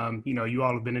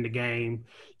all have been in the game,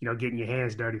 getting your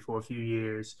hands dirty for a few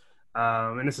years.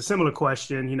 And it's a similar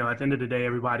question, at the end of the day,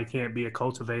 everybody can't be a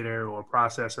cultivator or a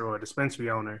processor or a dispensary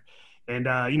owner. And,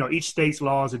 each state's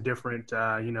laws are different.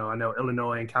 I know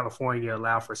Illinois and California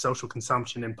allow for social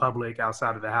consumption in public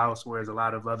outside of the house, whereas a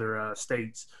lot of other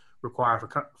states require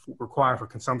for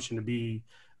consumption to be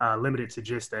limited to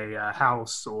just a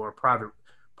house or private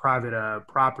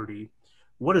property.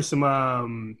 What are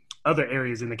some other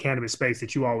areas in the cannabis space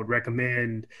that you all would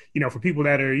recommend, for people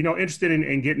that are, interested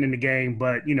in getting in the game,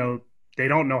 but, they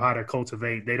don't know how to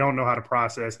cultivate, they don't know how to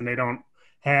process, and they don't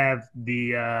have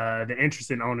the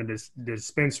interest in owning the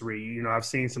dispensary? I've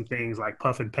seen some things like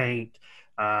puff and paint,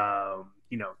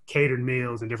 catered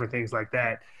meals and different things like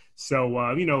that. So,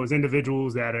 as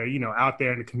individuals that are, out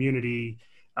there in the community,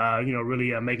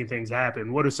 really making things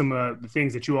happen, what are some of the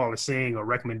things that you all are seeing or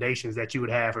recommendations that you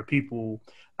would have for people,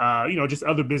 just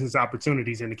other business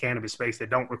opportunities in the cannabis space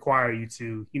that don't require you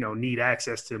to, need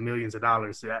access to millions of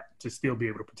dollars to still be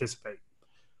able to participate?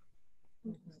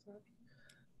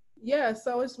 Yeah,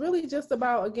 so it's really just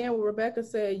about, again, what Rebecca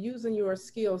said, using your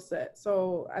skill set.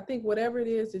 So I think whatever it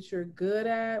is that you're good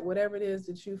at, whatever it is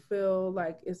that you feel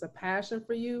like is a passion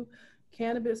for you,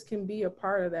 cannabis can be a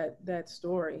part of that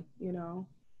story,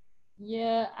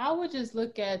 Yeah, I would just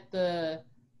look at the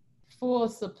full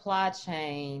supply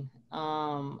chain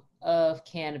of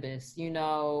cannabis. You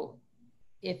know,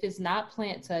 if it's not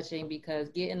plant touching, because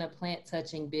getting a plant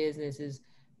touching business is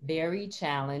very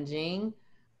challenging.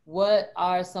 What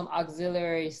are some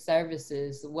auxiliary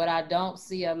services? What I don't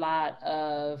see a lot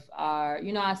of are,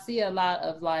 you know, I see a lot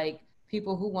of like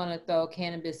people who want to throw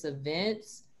cannabis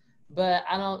events, but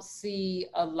I don't see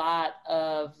a lot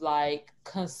of like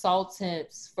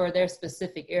consultants for their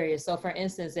specific areas. So for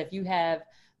instance, if you have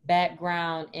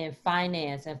background in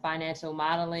finance and financial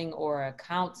modeling or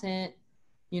accountant,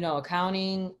 you know,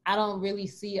 accounting, I don't really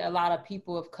see a lot of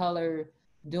people of color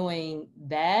doing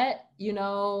that, you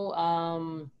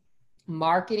know,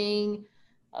 marketing,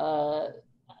 uh,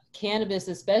 cannabis,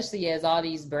 especially as all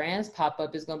these brands pop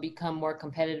up, is going to become more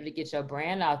competitive to get your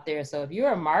brand out there. So if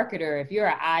you're a marketer, if you're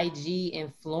an IG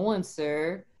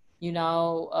influencer, you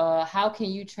know, how can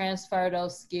you transfer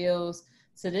those skills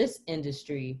to this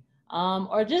industry?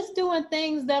 Or just doing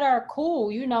things that are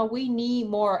cool. You know, we need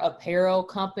more apparel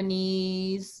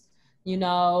companies, you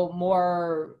know,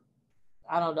 more,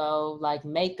 I don't know, like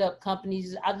makeup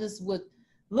companies. I just would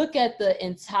look at the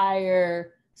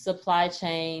entire supply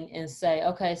chain and say,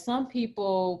 okay, some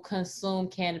people consume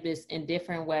cannabis in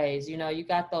different ways. You know, you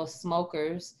got those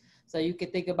smokers, so you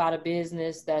could think about a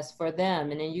business that's for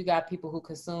them. And then you got people who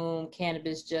consume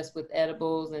cannabis just with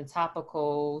edibles and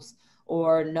topicals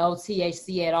or no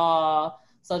THC at all.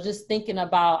 So just thinking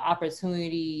about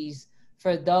opportunities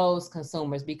for those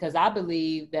consumers, because I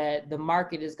believe that the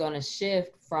market is going to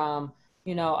shift from,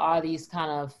 you know, all these kind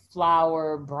of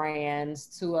flower brands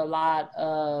to a lot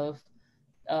of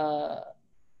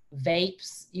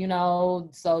vapes, you know,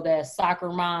 so that soccer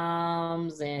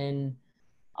moms and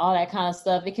all that kind of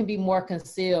stuff, it can be more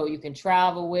concealed. You can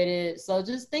travel with it. So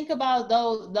just think about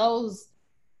those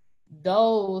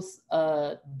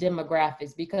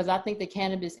demographics, because I think the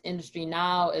cannabis industry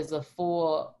now is a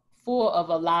full of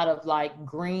a lot of like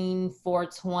green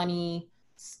 420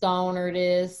 stoner,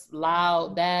 this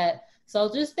loud that. So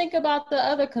just think about the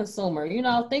other consumer, you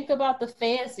know, think about the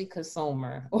fancy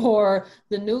consumer or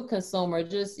the new consumer,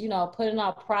 just, you know, putting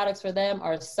out products for them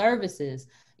or services.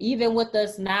 Even with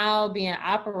us now being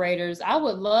operators, I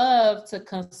would love to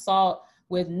consult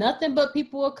with nothing but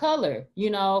people of color, you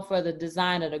know, for the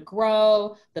design of the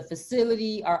grow, the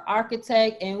facility, our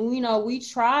architect. And, you know, we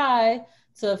try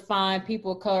to find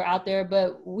people of color out there,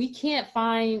 but we can't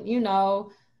find, you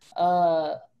know,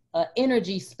 an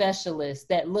energy specialist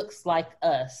that looks like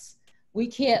us. We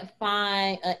can't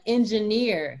find an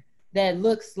engineer that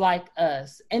looks like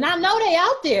us. And I know they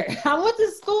out there. I went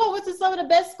to some of the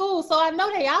best schools, so I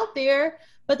know they out there,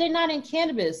 but they're not in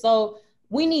cannabis. So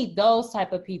we need those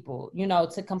type of people, you know,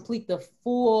 to complete the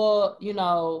full, you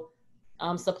know,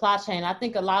 supply chain. I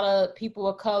think a lot of people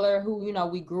of color who, you know,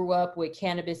 we grew up with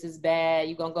cannabis is bad,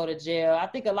 you're gonna go to jail. I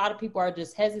think a lot of people are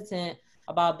just hesitant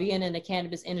about being in the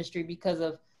cannabis industry because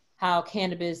of how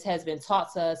cannabis has been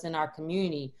taught to us in our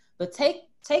community. But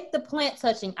take the plant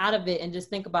touching out of it and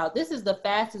just think about, this is the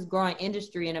fastest growing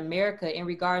industry in America in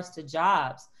regards to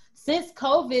jobs. Since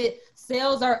COVID,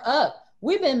 sales are up.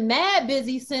 We've been mad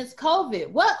busy since COVID.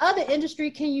 What other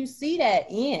industry can you see that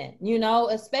in? You know,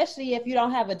 especially if you don't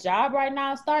have a job right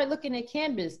now, start looking at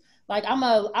cannabis. Like I'm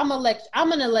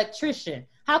an electrician.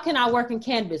 How can I work in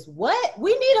cannabis? What?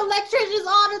 We need electricians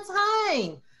all the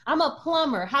time. I'm a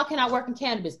plumber. How can I work in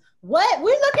cannabis? What?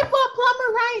 We're looking for a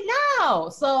plumber right now.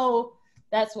 So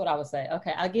that's what I would say.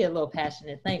 Okay, I'll get a little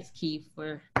passionate. Thanks, Keith,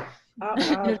 for I'm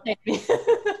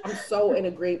so in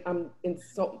agree. I'm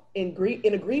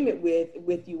in agreement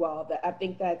with you all that I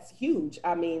think that's huge.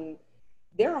 I mean,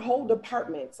 there are whole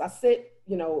departments. I sit,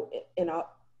 you know, in a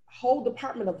whole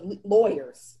department of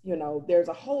lawyers. You know, there's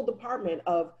a whole department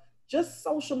of just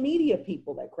social media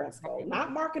people at Cresco,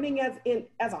 not marketing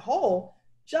as a whole,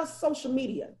 just social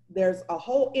media. There's a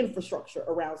whole infrastructure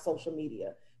around social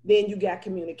media. Then you got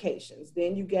communications.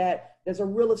 Then there's a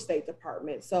real estate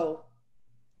department. So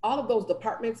all of those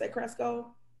departments at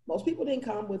Cresco, most people didn't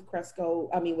come with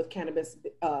with cannabis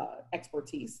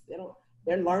expertise.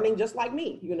 They're learning just like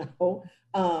me, you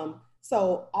know?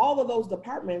 So all of those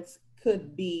departments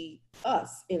could be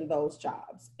us in those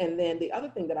jobs. And then the other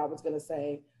thing that I was gonna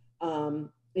say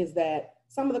is that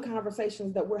some of the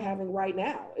conversations that we're having right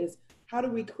now is, how do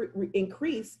we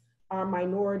increase our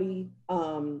minority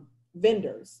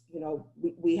vendors? You know,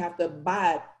 we have to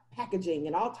buy packaging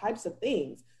and all types of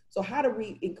things. So how do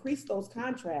we increase those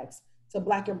contracts to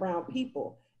Black and brown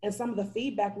people? And some of the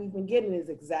feedback we've been getting is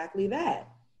exactly that.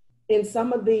 In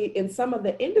some of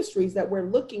the industries that we're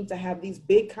looking to have these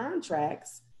big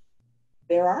contracts,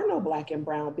 there are no Black and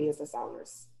brown business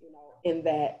owners, you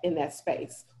know, in that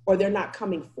space, or they're not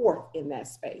coming forth in that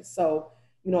space. So,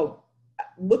 you know,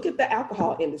 look at the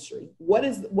alcohol industry. What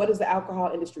is the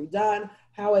alcohol industry done?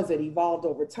 How has it evolved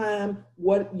over time?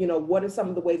 What are some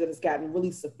of the ways that it's gotten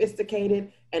really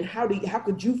sophisticated, and how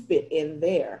could you fit in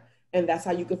there? And that's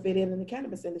how you could fit in the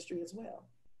cannabis industry as well.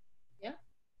 Yeah.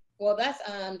 Well, that's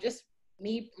just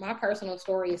me. My personal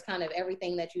story is kind of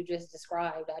everything that you just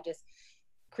described. I just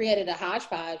created a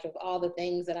hodgepodge of all the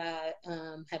things that I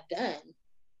have done.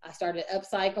 I started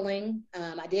upcycling.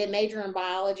 I did major in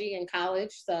biology in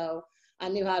college, so I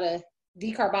knew how to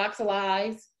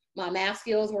decarboxylize. My math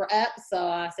skills were up, so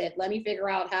I said, let me figure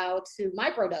out how to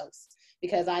microdose,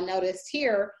 because I noticed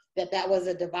here that was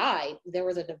a divide. There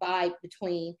was a divide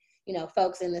between, you know,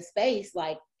 folks in the space,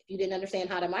 like if you didn't understand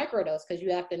how to microdose, because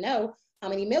you have to know how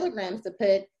many milligrams to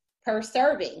put per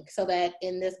serving so that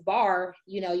in this bar,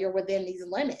 you know, you're within these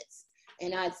limits.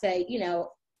 And I'd say, you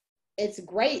know, it's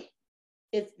great.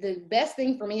 It's the best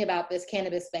thing for me about this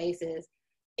cannabis space is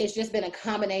it's just been a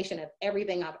combination of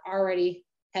everything I've already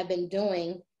have been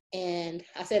doing. And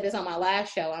I said this on my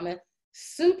last show, I'm a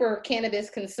super cannabis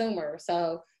consumer.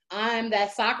 So I'm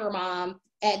that soccer mom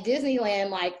at Disneyland,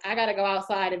 like I got to go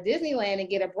outside of Disneyland and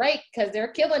get a break because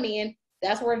they're killing me. And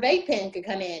that's where vape pen could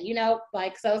come in, you know,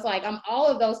 like, so it's like, I'm all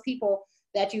of those people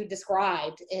that you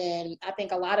described. And I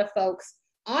think a lot of folks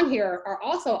on here are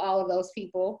also all of those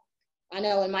people. I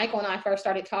know when Michael and I first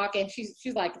started talking,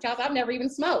 she's like, Charles, I've never even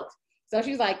smoked. So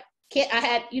she's like, I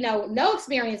had, you know, no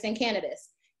experience in cannabis,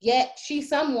 yet she's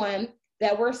someone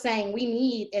that we're saying we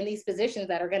need in these positions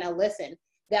that are going to listen,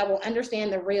 that will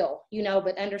understand the real, you know,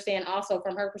 but understand also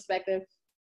from her perspective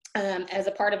as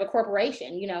a part of a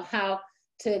corporation, you know, how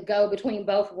to go between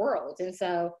both worlds. And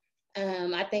so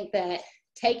I think that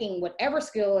taking whatever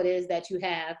skill it is that you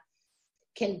have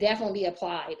can definitely be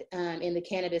applied in the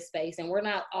cannabis space. And we're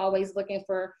not always looking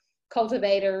for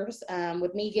cultivators.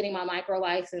 With me getting my micro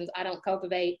license, I don't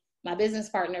cultivate. My business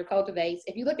partner cultivates.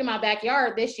 If you look in my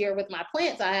backyard this year with my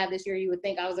plants I have this year, you would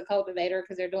think I was a cultivator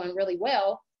because they're doing really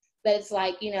well. But it's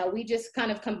like, you know, we just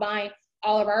kind of combine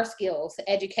all of our skills.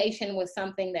 Education was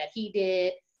something that he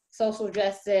did, social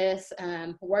justice,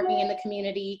 working in the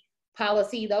community,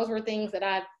 policy. Those were things that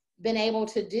I've been able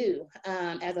to do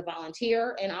as a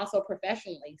volunteer and also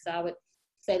professionally. So I would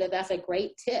say that that's a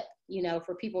great tip, you know,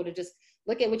 for people to just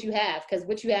look at what you have, because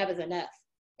what you have is enough,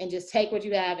 and just take what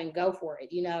you have and go for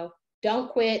it. You know,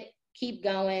 don't quit, keep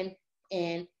going,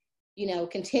 and, you know,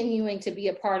 continuing to be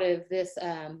a part of this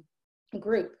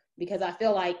group, because I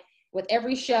feel like with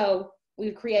every show,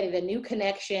 we've created a new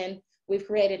connection. We've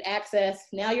created access.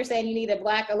 Now you're saying you need a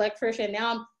Black electrician.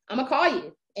 Now I'm gonna call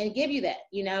you and give you that,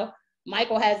 you know.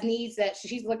 Michael has needs that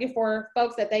she's looking for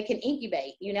folks that they can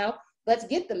incubate, you know, let's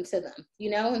get them to them,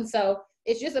 you know. And so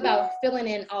it's just about filling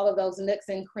in all of those nooks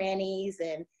and crannies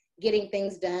and getting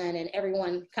things done, and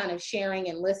everyone kind of sharing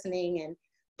and listening. And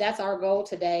that's our goal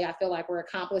today. I feel like we're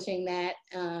accomplishing that.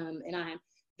 And I'm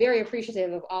very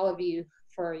appreciative of all of you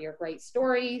for your great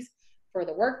stories, for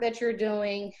the work that you're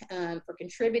doing, for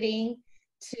contributing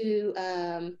to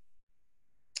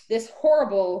this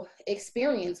horrible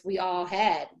experience we all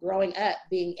had growing up,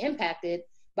 being impacted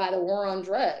by the war on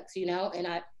drugs, you know. And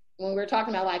when we're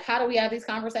talking about like, how do we have these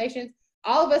conversations?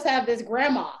 All of us have this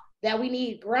grandma that we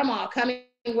need, grandma coming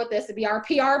with us to be our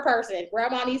PR person.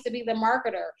 Grandma needs to be the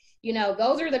marketer. You know,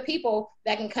 those are the people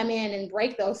that can come in and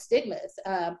break those stigmas.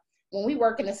 When we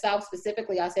work in the South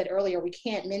specifically, I said earlier, we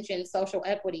can't mention social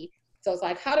equity. So it's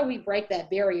like, how do we break that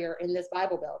barrier in this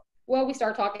Bible Belt? Well, we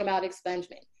start talking about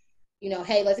expungement. You know,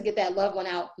 hey, let's get that loved one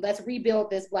out. Let's rebuild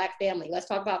this Black family. Let's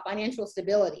talk about financial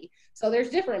stability. So there's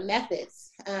different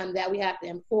methods that we have to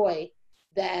employ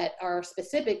that are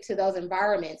specific to those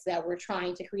environments that we're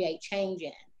trying to create change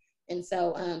in. And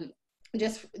so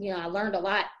just, you know, I learned a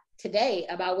lot today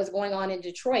about what's going on in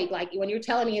Detroit. Like when you're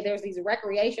telling me there's these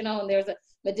recreational and there's a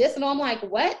medicinal, I'm like,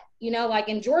 what? You know, like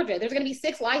in Georgia, there's going to be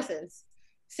 6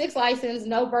 licenses,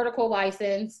 no vertical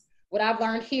license. What I've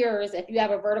learned here is if you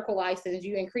have a vertical license,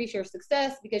 you increase your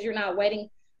success because you're not waiting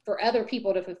for other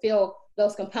people to fulfill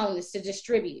those components, to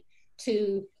distribute,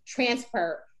 to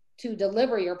transfer, to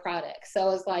deliver your product.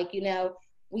 So it's like, you know,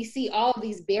 we see all of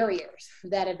these barriers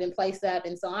that have been placed up.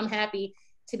 And so I'm happy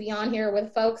to be on here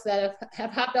with folks that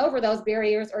have hopped over those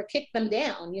barriers or kicked them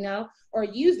down, you know, or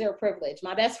used their privilege.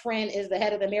 My best friend is the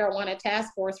head of the marijuana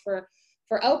task force for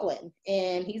Oakland,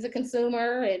 and he's a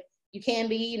consumer, and you can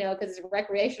be, you know, because it's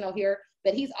recreational here,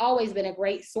 but he's always been a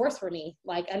great source for me,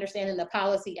 like understanding the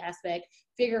policy aspect,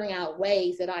 figuring out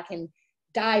ways that I can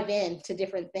dive into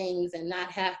different things and not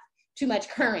have too much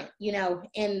current, you know,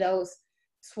 in those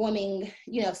swimming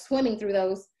through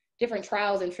those different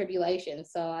trials and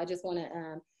tribulations. So I just want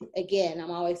to, again,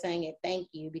 I'm always saying it, thank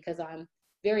you, because I'm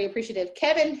very appreciative.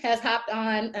 Kevin has hopped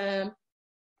on.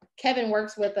 Kevin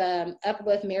works with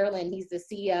Uplift Maryland. He's the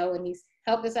CEO, and he's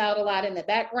helped us out a lot in the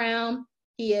background.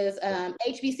 He is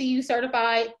HBCU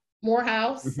certified,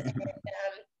 Morehouse. And,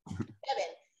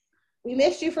 Kevin, we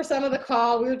missed you for some of the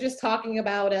call. We were just talking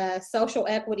about social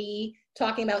equity,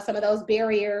 talking about some of those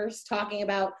barriers, talking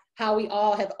about how we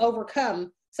all have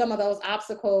overcome some of those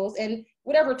obstacles and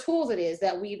whatever tools it is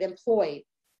that we've employed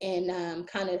in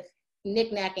kind of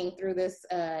knickknacking through this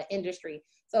industry.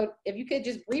 So if you could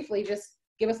just briefly just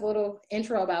give us a little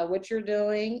intro about what you're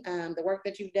doing, the work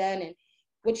that you've done, and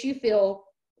what you feel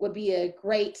would be a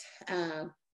great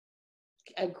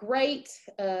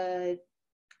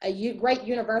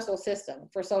universal system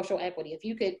for social equity. If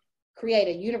you could create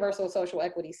a universal social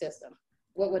equity system,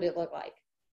 what would it look like?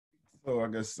 So I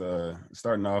guess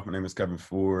starting off, my name is Kevin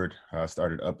Ford. I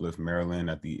started Uplift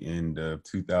Maryland at the end of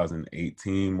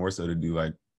 2018, more so to do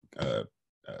like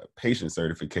patient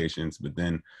certifications. But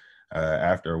then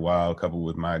after a while, coupled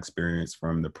with my experience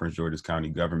from the Prince George's County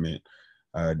government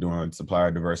doing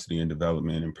supplier diversity and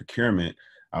development and procurement,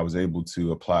 I was able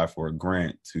to apply for a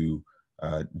grant to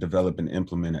develop and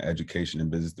implement an education and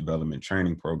business development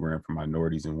training program for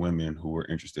minorities and women who were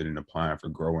interested in applying for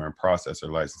grower and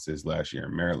processor licenses last year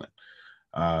in Maryland.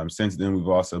 Since then, we've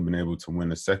also been able to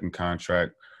win a second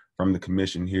contract from the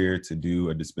commission here to do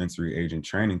a dispensary agent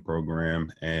training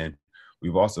program. And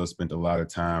we've also spent a lot of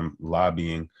time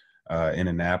lobbying in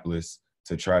Annapolis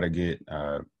to try to get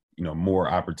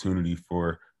more opportunity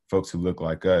for folks who look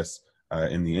like us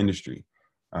in the industry.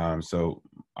 So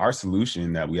our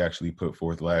solution that we actually put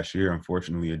forth last year,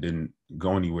 unfortunately, it didn't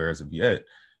go anywhere as of yet,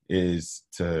 is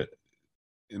to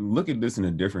look at this in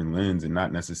a different lens and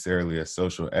not necessarily as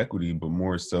social equity, but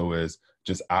more so as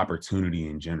just opportunity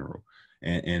in general.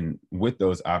 And with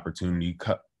those opportunities,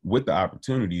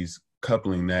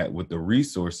 coupling that with the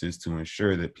resources to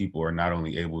ensure that people are not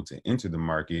only able to enter the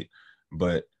market,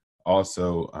 but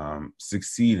also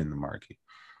succeed in the market.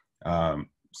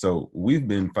 So we've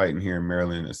been fighting here in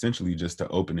Maryland essentially just to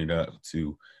open it up,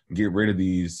 to get rid of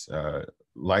these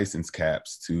license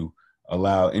caps, to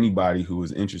allow anybody who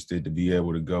is interested to be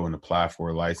able to go and apply for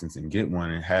a license and get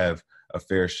one and have a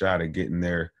fair shot at getting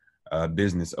their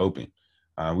business open.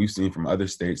 We've seen from other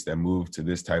states that move to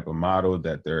this type of model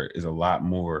that there is a lot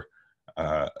more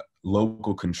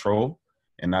local control.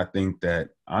 And I think that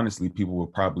honestly, people will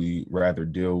probably rather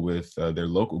deal with their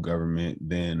local government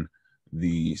than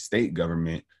the state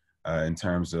government in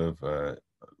terms of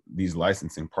these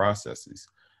licensing processes.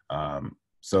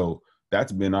 So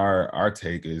that's been our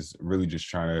take, is really just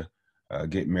trying to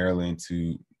get Maryland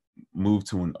to move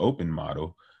to an open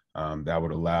model that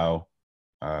would allow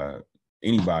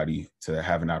anybody to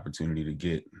have an opportunity to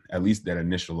get at least that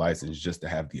initial license, just to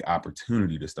have the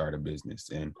opportunity to start a business.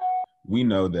 And we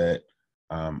know that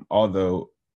although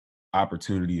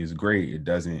opportunity is great, it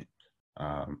doesn't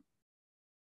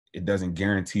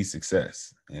guarantee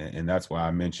success. And that's why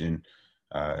I mentioned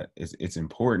it's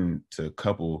important to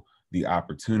couple the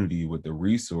opportunity with the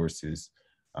resources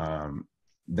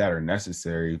that are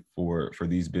necessary for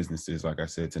these businesses, like I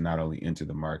said, to not only enter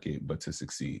the market, but to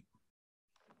succeed.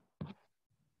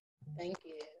 Thank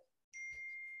you.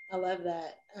 I love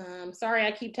that. Sorry,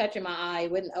 I keep touching my eye.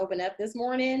 It wouldn't open up this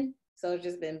morning, so it's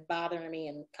just been bothering me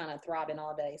and kind of throbbing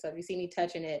all day. So if you see me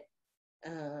touching it,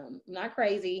 not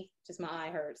crazy, just my eye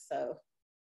hurts. So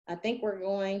I think we're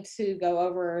going to go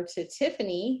over to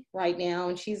Tiffany right now,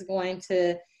 and she's going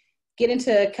to get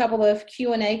into a couple of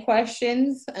Q&A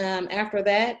questions. After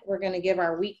that, we're going to give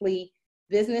our weekly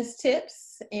business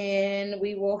tips, and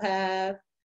we will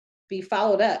be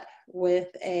followed up with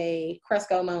a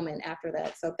Cresco moment after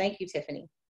that. So thank you, Tiffany.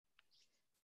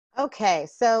 Okay,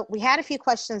 so we had a few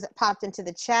questions that popped into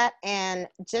the chat, and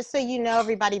just so you know,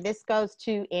 everybody, this goes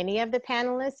to any of the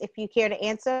panelists if you care to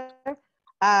answer.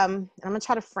 I'm gonna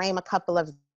try to frame a couple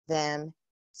of them.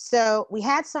 So we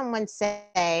had someone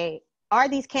say, are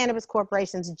these cannabis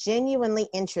corporations genuinely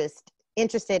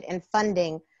interested in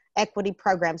funding equity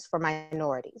programs for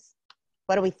minorities?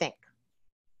 What do we think?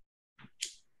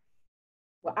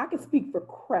 Well, I can speak for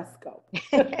Cresco.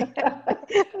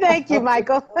 Thank you,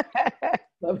 Michael.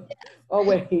 Oh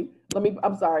wait,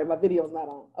 I'm sorry, my video's not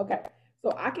on. Okay,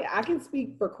 so I can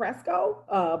speak for Cresco,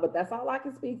 but that's all I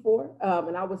can speak for.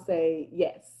 And I would say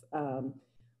yes,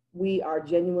 we are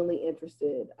genuinely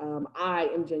interested. I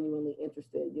am genuinely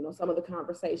interested. You know, some of the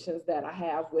conversations that I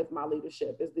have with my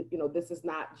leadership is that, you know, this is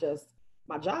not just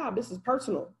my job, this is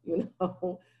personal, you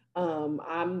know.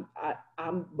 I'm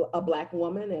a Black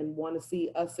woman and want to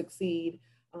see us succeed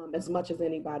as much as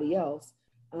anybody else.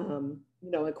 You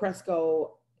know, at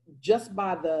Cresco, just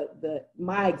by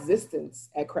my existence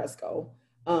at Cresco,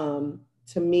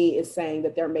 to me is saying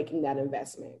that they're making that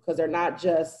investment, because they're not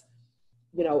just,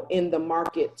 you know, in the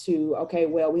market to, okay,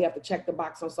 well, we have to check the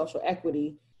box on social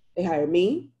equity. They hire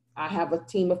me. I have a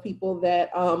team of people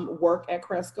that work at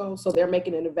Cresco. So they're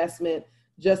making an investment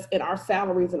just in our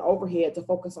salaries and overhead to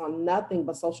focus on nothing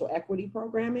but social equity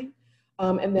programming.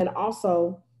 And then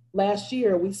also last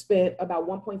year, we spent about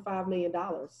 $1.5 million,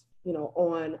 you know,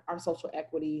 on our social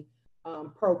equity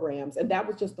programs. And that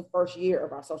was just the first year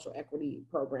of our social equity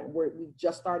program, where we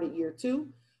just started year 2.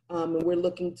 And we're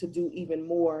looking to do even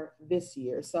more this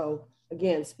year. So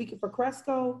again, speaking for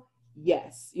Cresco,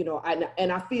 yes, you know,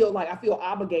 I feel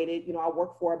obligated. You know, I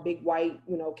work for a big white,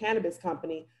 you know, cannabis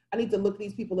company. I need to look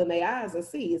these people in their eyes and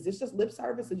see, is this just lip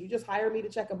service? Did you just hire me to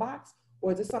check a box?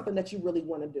 Or is this something that you really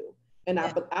want to do? And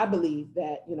I believe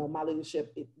that, you know, my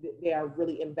leadership, they are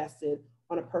really invested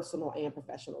on a personal and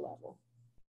professional level.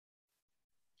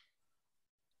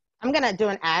 I'm going to do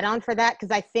an add-on for that,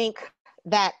 because I think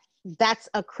that that's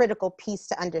a critical piece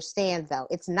to understand, though.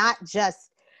 It's not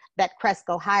just that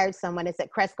Cresco hired someone, it's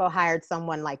that Cresco hired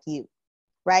someone like you,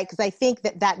 right? Because I think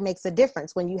that that makes a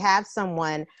difference when you have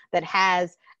someone that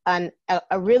has a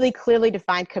really clearly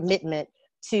defined commitment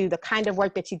to the kind of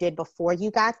work that you did before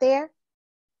you got there,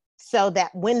 so that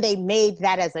when they made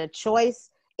that as a choice,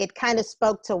 it kind of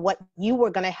spoke to what you were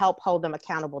going to help hold them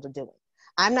accountable to doing.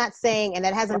 I'm not saying, and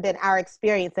that hasn't been our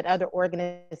experience, that other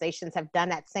organizations have done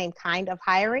that same kind of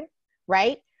hiring,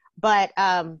 right? But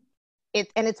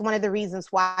it's one of the reasons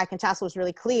why Conchasa was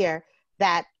really clear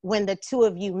that when the two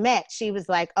of you met, she was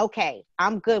like, okay,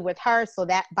 I'm good with her, so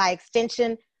that by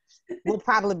extension, we'll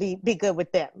probably be good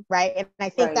with them, right? And I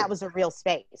think that was a real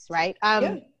space, right?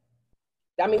 Yeah.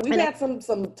 I mean, we've had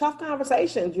some tough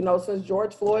conversations, you know, since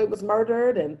George Floyd was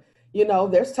murdered, and you know,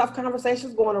 there's tough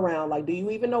conversations going around. Like, do you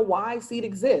even know why SEED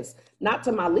exists? Not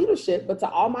to my leadership, but to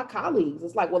all my colleagues.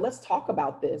 It's like, well, let's talk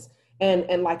about this.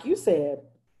 And like you said,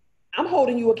 I'm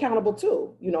holding you accountable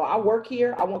too. You know, I work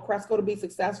here. I want Cresco to be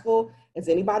successful as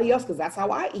anybody else, because that's how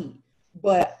I eat.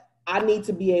 But I need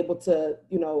to be able to,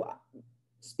 you know,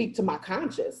 speak to my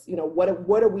conscience. You know, what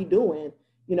are we doing?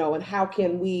 You know, and how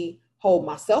can we hold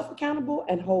myself accountable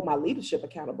and hold my leadership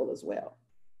accountable as well?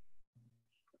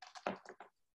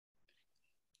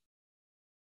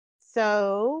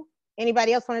 So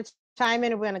anybody else want to chime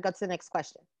in, or we're going to go to the next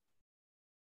question?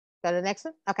 Go to the next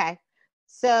one? Okay.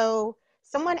 So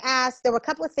someone asked, there were a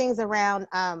couple of things around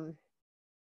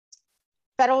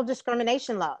federal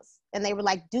discrimination laws. And they were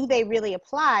like, do they really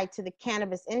apply to the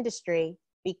cannabis industry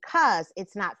because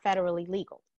it's not federally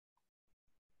legal?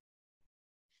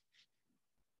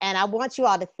 And I want you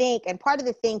all to think, and part of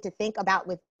the thing to think about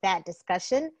with that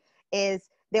discussion is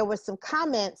there were some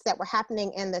comments that were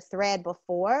happening in the thread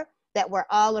before that were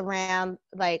all around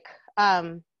like,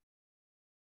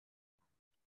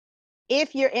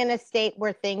 if you're in a state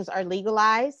where things are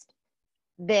legalized,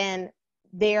 then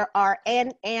there are,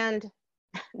 and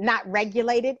not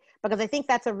regulated, because I think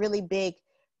that's a really big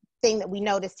thing that we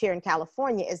noticed here in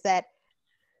California, is that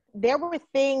there were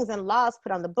things and laws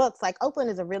put on the books, like Oakland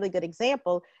is a really good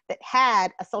example, that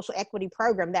had a social equity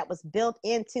program that was built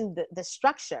into the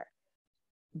structure,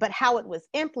 but how it was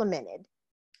implemented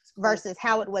versus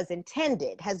how it was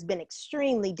intended has been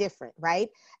extremely different, right?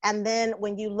 And then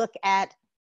when you look at,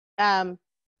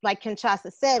 like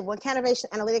Conchasa said, what Cannavation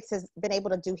Analytics has been able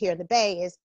to do here in the Bay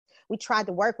is we tried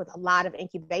to work with a lot of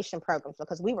incubation programs,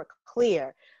 because we were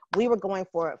clear we were going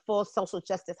for a full social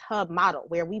justice hub model,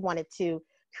 where we wanted to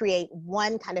create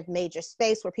one kind of major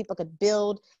space where people could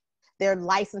build their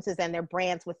licenses and their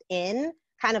brands within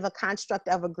kind of a construct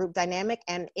of a group dynamic.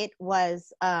 And it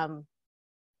was, I'm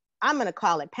going to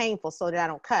call it painful so that I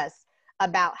don't cuss,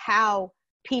 about how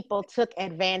people took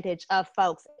advantage of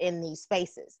folks in these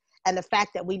spaces. And the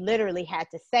fact that we literally had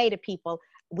to say to people,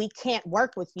 we can't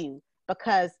work with you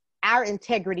because our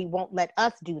integrity won't let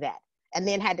us do that. And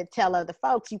then had to tell other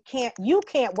folks, you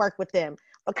can't work with them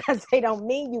because they don't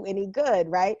mean you any good,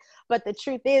 right? But the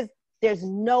truth is, there's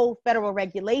no federal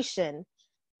regulation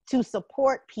to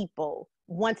support people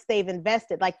once they've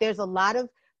invested. Like, there's a lot of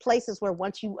places where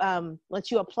once you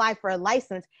apply for a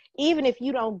license, even if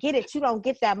you don't get it, you don't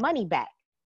get that money back.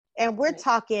 And we're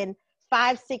talking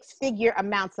 5-6 figure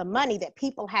amounts of money that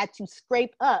people had to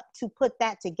scrape up to put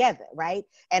that together, right?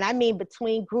 And I mean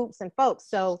between groups and folks.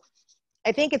 So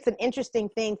I think it's an interesting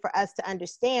thing for us to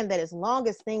understand that as long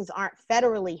as things aren't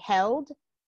federally held,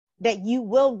 that you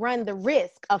will run the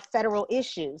risk of federal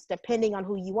issues depending on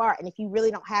who you are. And if you really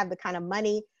don't have the kind of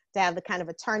money to have the kind of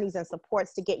attorneys and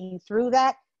supports to get you through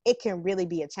that, it can really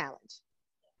be a challenge.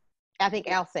 I think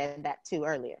Al said that too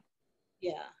earlier.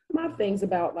 Yeah. My things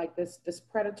about like this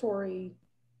predatory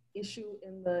issue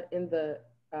in the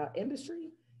industry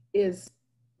is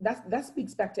that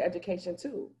speaks back to education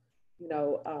too. You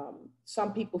know,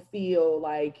 some people feel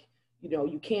like, you know,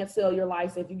 you can't sell your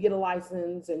license. If you get a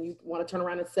license and you want to turn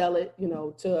around and sell it, you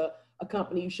know, to a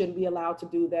company, you shouldn't be allowed to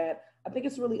do that. I think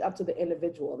it's really up to the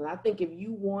individual. And I think if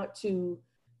you want to,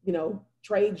 you know,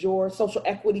 trade your social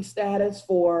equity status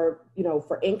for, you know,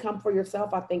 for income for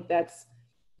yourself, I think that's,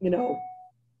 you know,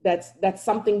 that's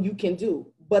something you can do.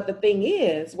 But the thing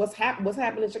is, what's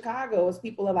happened in Chicago is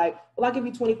people are like, well, I'll give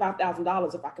you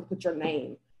 $25,000 if I can put your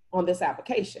name on this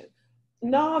application.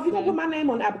 No, if you're gonna put my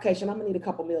name on the application, I'm gonna need a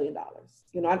couple $1 million.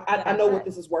 You know, I know what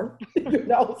this is worth, you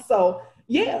know? So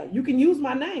yeah, you can use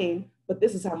my name, but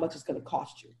this is how much it's gonna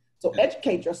cost you. So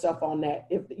educate yourself on that.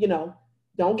 If, you know,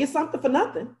 don't get something for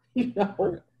nothing, you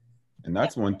know? And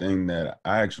that's one thing that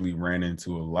I actually ran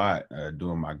into a lot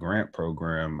doing my grant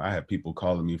program. I had people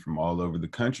calling me from all over the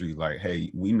country like, hey,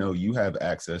 we know you have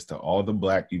access to all the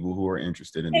Black people who are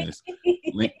interested in this.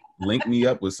 Link me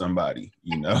up with somebody,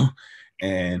 you know?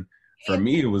 And for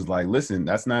me, it was like, listen,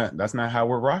 that's not how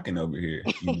we're rocking over here.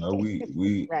 You know,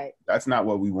 we Right. That's not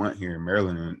what we want here in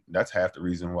Maryland. And that's half the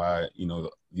reason why, you know,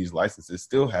 these licenses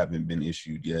still haven't been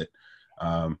issued yet.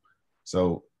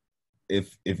 So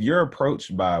if you're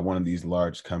approached by one of these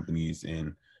large companies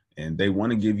and they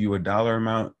want to give you a dollar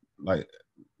amount, like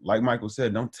Michael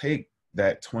said, don't take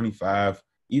that 25,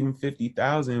 even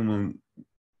 50,000 when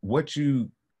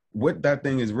what that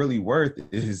thing is really worth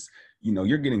is, you know,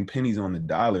 you're getting pennies on the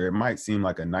dollar. It might seem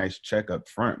like a nice check up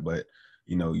front, but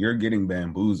you know, you're getting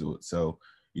bamboozled. So,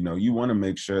 you know, you want to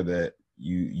make sure that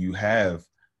you have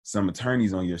some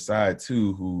attorneys on your side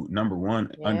too, who number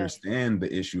one, understand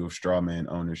the issue of straw man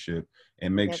ownership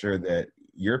and make sure that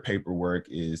your paperwork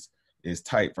is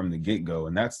tight from the get-go.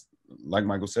 And that's, like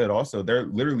Michael said, also, they're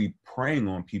literally preying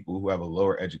on people who have a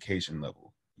lower education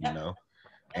level, you know?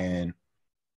 And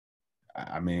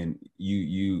I mean,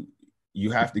 you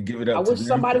have to give it up. I wish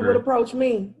somebody would approach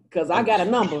me because I got a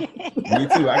number. Me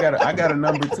too. I got a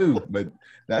number too. But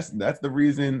that's the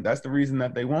reason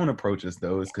that they won't approach us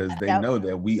though, is because they know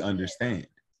that we understand.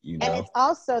 You know? And it's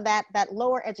also that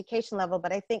lower education level.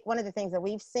 But I think one of the things that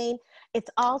we've seen, it's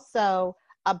also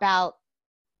about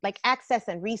like access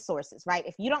and resources, right?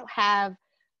 If you don't have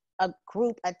a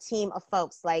group, a team of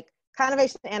folks like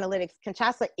Cannavation Analytics,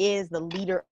 Conchasa is the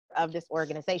leader of this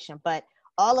organization, but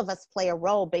all of us play a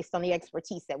role based on the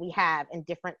expertise that we have in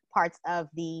different parts of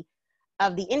the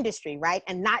industry, right?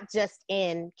 And not just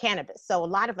in cannabis. So a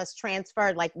lot of us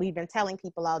transferred, like we've been telling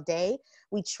people all day,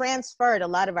 we transferred a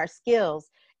lot of our skills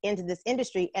into this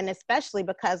industry, and especially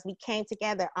because we came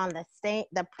together on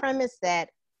the premise that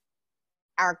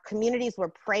our communities were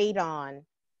preyed on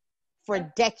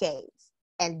for decades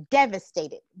and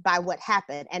devastated by what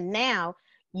happened. And now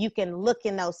you can look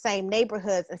in those same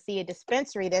neighborhoods and see a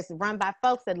dispensary that's run by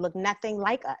folks that look nothing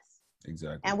like us.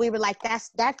 Exactly. And we were like,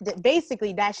 that's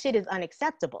basically that shit is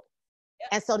unacceptable. Yep.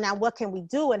 And so now what can we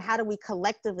do, and how do we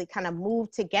collectively kind of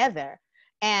move together?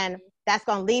 And that's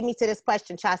going to lead me to this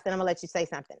question, Chasta, and I'm going to let you say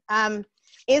something.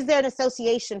 Is there an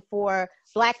association for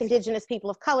Black, Indigenous, people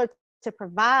of color to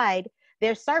provide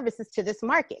their services to this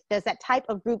market? Does that type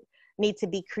of group need to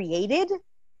be created?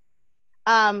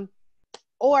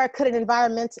 Or could an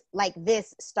environment like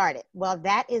this start it? Well,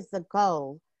 that is the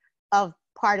goal of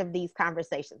part of these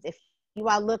conversations. If you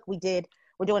all look, we're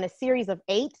doing a series of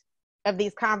 8 of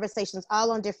these conversations,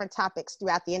 all on different topics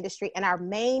throughout the industry. And our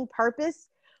main purpose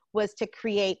was to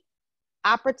create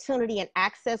opportunity and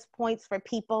access points for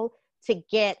people to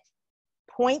get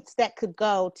points that could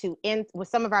go to with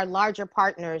some of our larger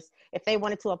partners if they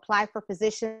wanted to apply for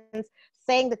positions,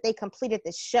 saying that they completed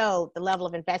the show, the level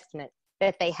of investment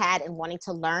that they had in wanting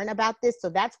to learn about this. So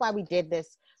that's why we did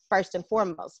this first and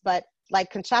foremost. But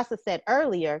like Conchasa said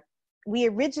earlier, we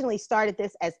originally started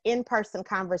this as in-person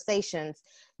conversations,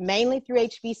 mainly through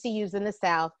HBCUs in the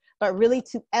South, but really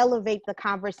to elevate the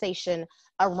conversation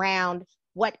around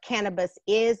what cannabis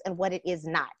is and what it is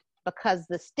not. Because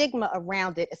the stigma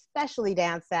around it, especially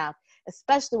down South,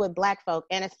 especially with Black folk,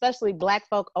 and especially Black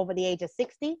folk over the age of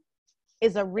 60,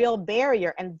 is a real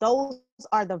barrier. And those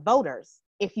are the voters.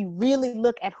 If you really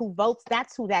look at who votes,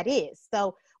 that's who that is.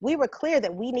 So we were clear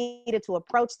that we needed to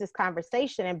approach this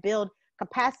conversation and build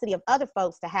capacity of other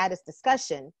folks to have this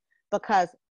discussion, because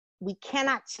we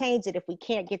cannot change it if we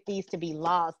can't get these to be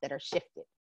laws that are shifted,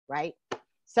 right?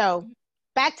 So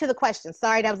back to the question.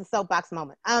 Sorry, that was a soapbox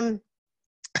moment.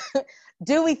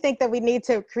 Do we think that we need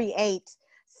to create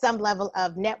some level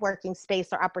of networking space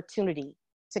or opportunity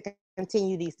to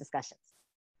continue these discussions?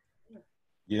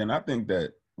 Yeah, and I think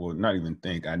that well, not even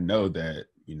think, I know that,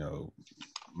 you know,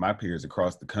 my peers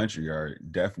across the country are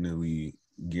definitely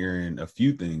gearing a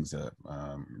few things up.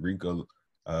 Rico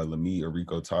Lamy, or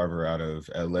Rico Tarver out of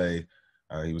LA,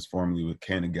 he was formerly with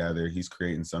Cannagather. He's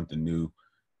creating something new.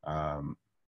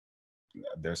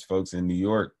 There's folks in New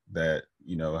York that,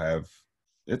 you know, have,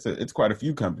 it's quite a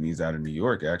few companies out of New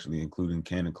York, actually, including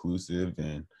Can Inclusive,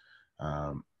 and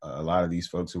a lot of these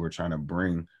folks who are trying to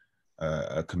bring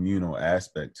a communal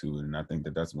aspect to it. And I think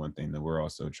that that's one thing that we're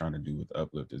also trying to do with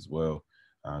Uplift as well.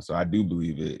 So I do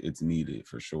believe it's needed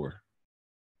for sure.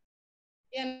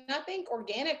 Yeah, and I think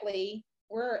organically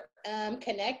we're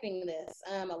connecting this.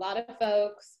 A lot of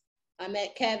folks, I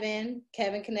met Kevin.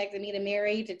 Kevin connected me to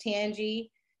Mary, to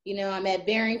Tangi. You know, I met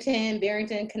Barrington.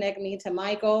 Barrington connected me to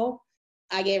Michael.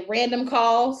 I get random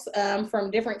calls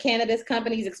from different cannabis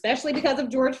companies, especially because of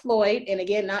George Floyd. And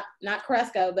again, not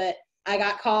Cresco, but I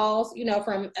got calls, you know,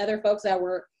 from other folks that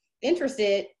were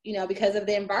interested, you know, because of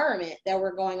the environment that's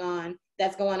going on.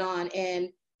 And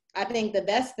I think the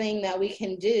best thing that we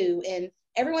can do, and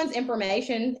everyone's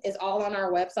information is all on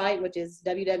our website, which is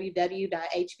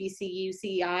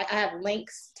www.hbcucei. I have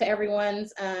links to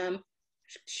everyone's to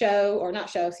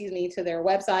their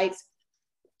websites,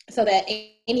 so that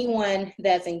anyone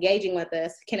that's engaging with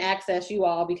us can access you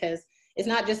all, because it's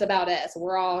not just about us.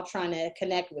 We're all trying to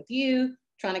connect with you,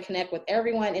 trying to connect with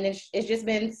everyone. And it's just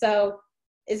been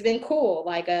it's been cool.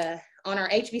 Like on our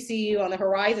HBCU, on the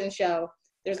Horizon show,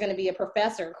 there's going to be a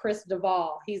professor, Chris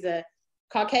Duvall. He's a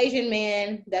Caucasian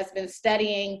man that's been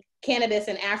studying cannabis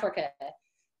in Africa.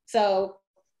 So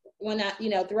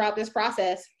throughout this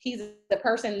process, he's the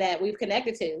person that we've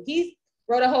connected to. He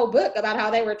wrote a whole book about how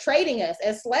they were trading us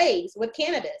as slaves with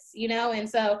cannabis, you know? And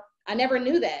so I never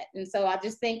knew that. And so I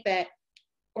just think that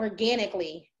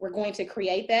organically we're going to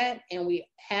create that, and we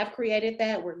have created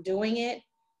that. We're doing it.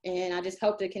 And I just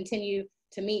hope to continue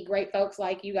to meet great folks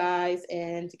like you guys,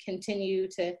 and to continue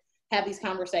to have these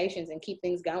conversations and keep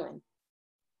things going.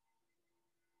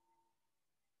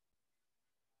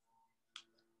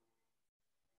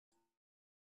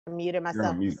 Muted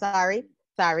myself.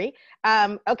 Sorry.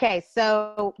 Okay,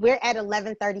 so we're at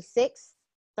 11:36. So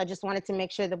I just wanted to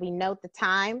make sure that we note the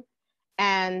time,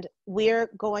 and we're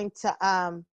going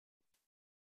to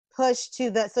push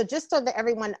to so just so that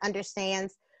everyone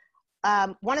understands,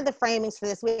 one of the framings for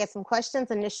this, we had some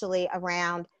questions initially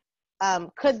around,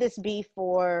 could this be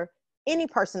for any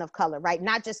person of color, right?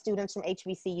 Not just students from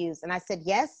HBCUs. And I said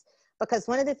yes, because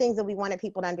one of the things that we wanted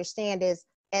people to understand is,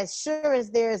 as sure as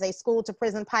there is a school to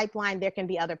prison pipeline, there can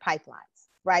be other pipelines,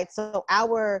 right? So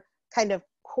our kind of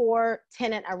core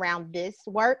tenet around this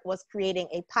work was creating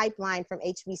a pipeline from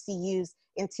HBCUs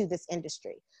into this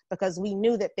industry, because we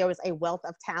knew that there was a wealth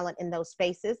of talent in those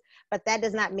spaces. But that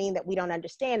does not mean that we don't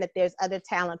understand that there's other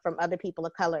talent from other people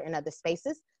of color in other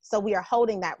spaces. So we are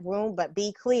holding that room, but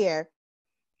be clear,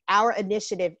 our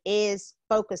initiative is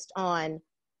focused on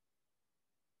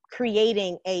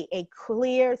creating a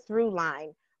clear through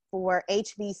line for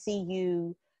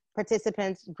HBCU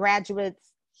participants,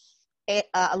 graduates,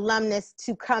 alumnus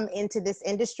to come into this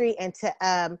industry and to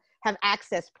have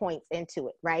access points into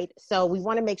it, right? So we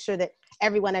want to make sure that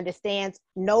everyone understands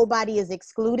nobody is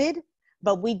excluded,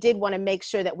 but we did want to make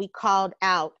sure that we called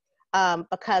out,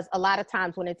 because a lot of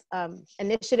times when it's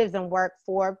initiatives and work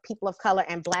for people of color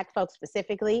and Black folks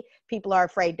specifically, people are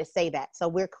afraid to say that. So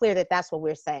we're clear that that's what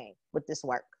we're saying with this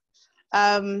work.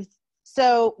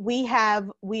 So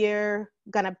we're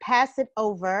gonna pass it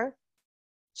over,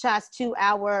 Chas, to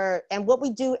and what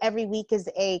we do every week is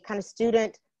a kind of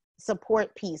student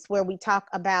support piece where we talk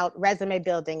about resume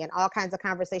building and all kinds of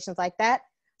conversations like that.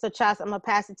 So Chas, I'm gonna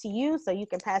pass it to you so you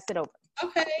can pass it over.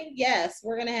 Okay, yes,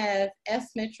 we're gonna have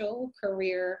S. Mitchell,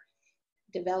 Career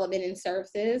Development and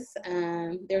Services.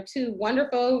 They're two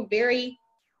wonderful, very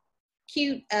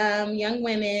cute young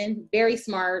women, very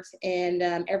smart, and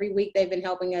every week they've been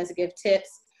helping us give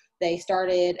tips. They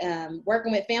started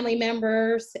working with family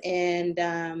members and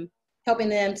helping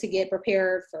them to get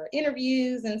prepared for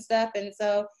interviews and stuff. And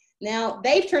so now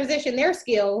they've transitioned their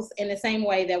skills in the same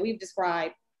way that we've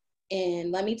described.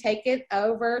 And let me take it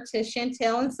over to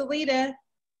Chantel and Salita.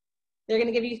 They're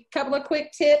gonna give you a couple of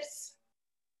quick tips.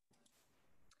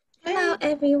 Hello,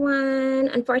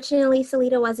 everyone. Unfortunately,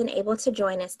 Salita wasn't able to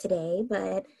join us today,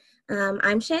 but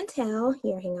I'm Chantel.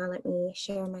 Here, hang on, let me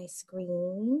share my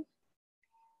screen.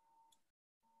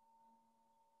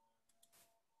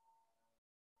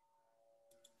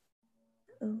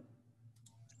 Oh.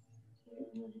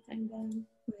 Am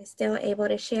I still able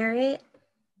to share it?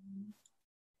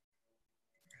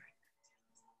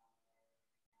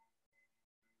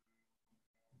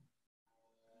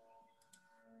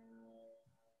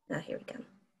 Oh, here we go.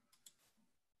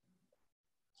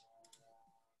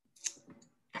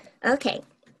 Okay,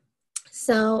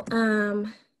 so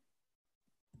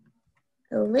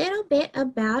a little bit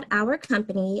about our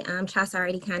company. Chas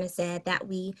already kind of said that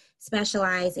we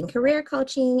specialize in career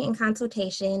coaching and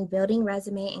consultation, building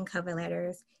resume and cover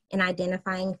letters, and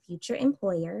identifying future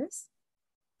employers.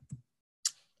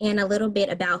 And a little bit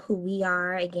about who we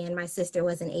are. Again, my sister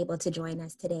wasn't able to join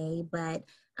us today, but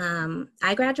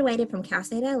I graduated from Cal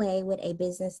State LA with a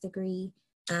business degree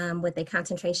with a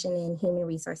concentration in human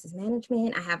resources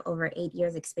management. I have over 8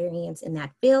 years experience in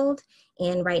that field.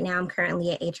 And right now I'm currently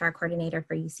an HR coordinator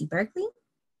for UC Berkeley.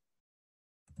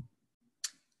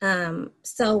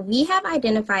 So we have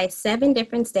identified 7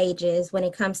 different stages when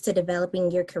it comes to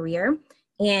developing your career.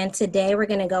 And today we're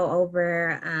gonna go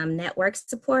over network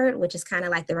support, which is kind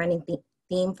of like the running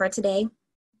theme for today.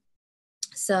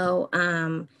 So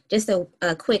just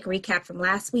a quick recap from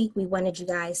last week, we wanted you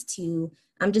guys to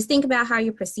just think about how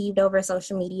you're perceived over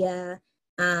social media.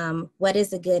 What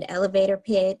is a good elevator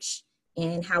pitch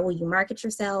and how will you market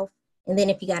yourself? And then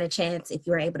if you got a chance, if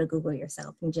you were able to Google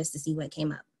yourself and just to see what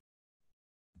came up.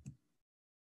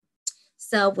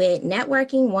 So with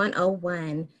networking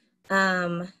 101,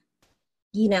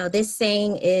 you know, this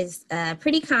saying is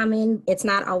pretty common. It's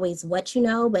not always what you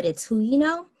know, but it's who you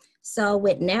know. So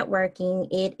with networking,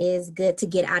 it is good to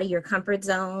get out of your comfort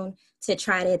zone, to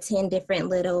try to attend different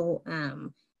little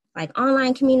like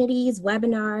online communities,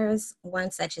 webinars,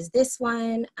 one such as this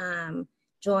one,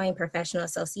 join professional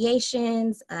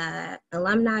associations,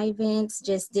 alumni events,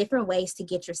 just different ways to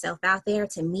get yourself out there,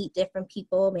 to meet different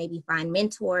people, maybe find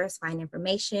mentors, find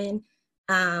information.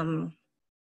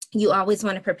 You always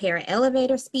want to prepare an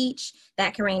elevator speech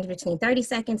that can range between 30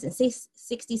 seconds and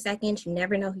 60 seconds. You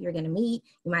never know who you're going to meet.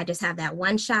 You might just have that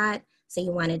one shot. So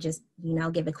you want to just, you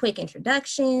know, give a quick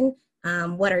introduction.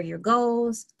 What are your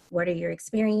goals? What are your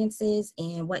experiences?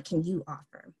 And what can you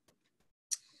offer?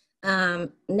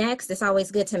 Next, it's always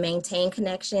good to maintain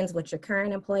connections with your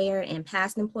current employer and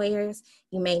past employers.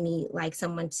 You may need like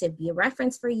someone to be a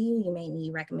reference for you. You may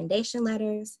need recommendation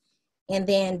letters. And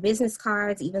then business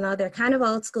cards, even though they're kind of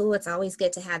old school, it's always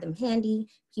good to have them handy.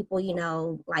 People, you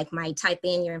know, like might type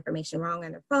in your information wrong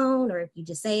on their phone, or if you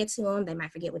just say it to them, they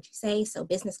might forget what you say. So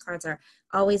business cards are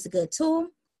always a good tool.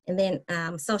 And then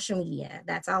social media,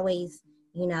 that's always,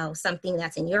 you know, something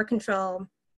that's in your control.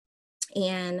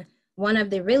 And one of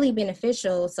the really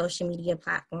beneficial social media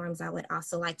platforms I would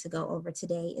also like to go over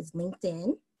today is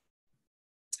LinkedIn.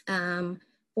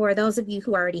 For those of you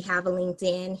who already have a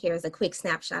LinkedIn, here's a quick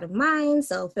snapshot of mine,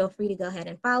 so feel free to go ahead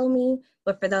and follow me.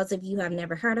 But for those of you who have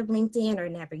never heard of LinkedIn or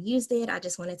never used it, I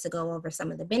just wanted to go over some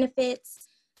of the benefits.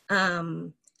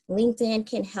 LinkedIn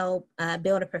can help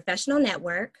build a professional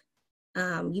network.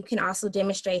 You can also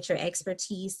demonstrate your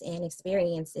expertise and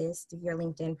experiences through your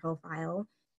LinkedIn profile.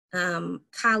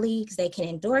 Colleagues, they can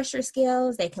endorse your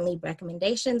skills, they can leave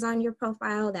recommendations on your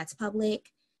profile that's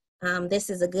public. This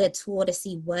is a good tool to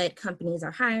see what companies are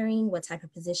hiring, what type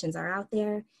of positions are out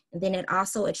there. And then it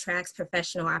also attracts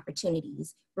professional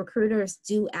opportunities. Recruiters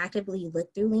do actively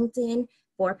look through LinkedIn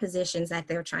for positions that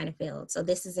they're trying to fill. So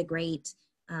this is a great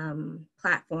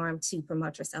platform to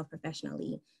promote yourself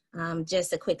professionally.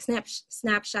 Just a quick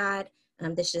snapshot.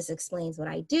 This just explains what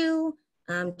I do.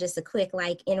 Just a quick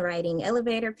like in writing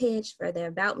elevator pitch for the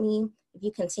About Me. If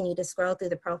you continue to scroll through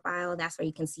the profile, that's where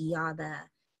you can see all the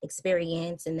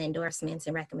experience and the endorsements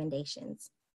and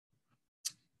recommendations.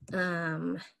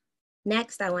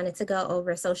 Next, I wanted to go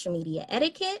over social media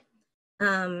etiquette.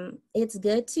 It's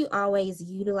good to always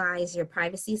utilize your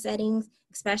privacy settings,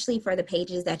 especially for the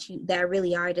pages that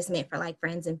really are just meant for like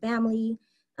friends and family.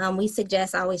 We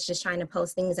suggest always just trying to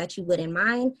post things that you wouldn't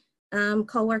mind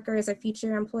coworkers or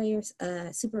future employers,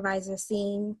 supervisors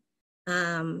seeing.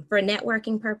 For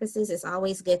networking purposes, it's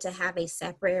always good to have a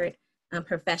separate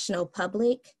professional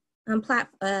public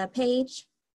page.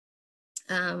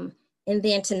 And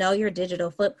then to know your digital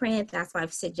footprint, that's why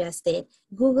I've suggested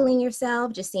Googling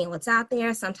yourself, just seeing what's out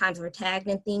there. Sometimes we're tagged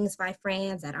in things by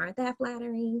friends that aren't that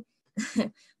flattering,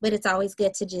 but it's always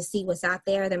good to just see what's out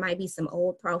there. There might be some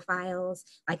old profiles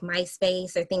like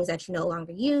MySpace or things that you no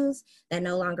longer use that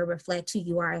no longer reflect who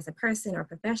you are as a person or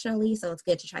professionally. So it's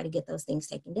good to try to get those things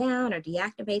taken down or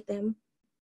deactivate them.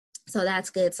 So that's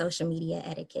good social media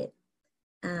etiquette.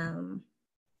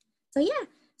 So yeah,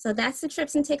 so that's the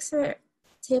tips and tips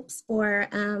for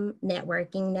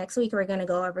networking. Next week, we're gonna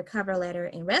go over cover letter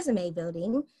and resume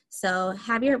building. So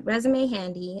have your resume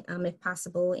handy if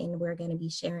possible, and we're gonna be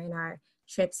sharing our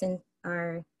tips and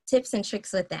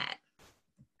tricks with that.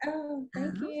 Oh,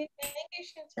 thank you. Thank you,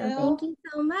 So Chantel. thank you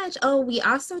so much. Oh, we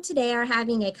also today are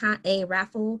having a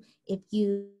raffle. If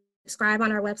you subscribe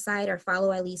on our website or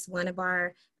follow at least one of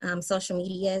our social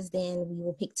medias, then we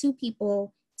will pick 2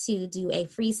 people to do a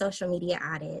free social media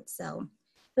audit. So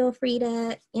feel free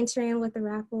to enter in with the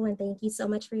raffle, and thank you so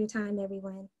much for your time,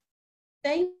 everyone.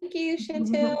 Thank you,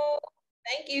 Chantel.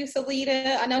 Thank you,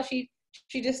 Salita. I know she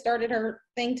just started her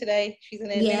thing today. She's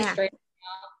an administrator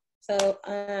now.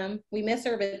 So we miss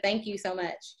her, but thank you so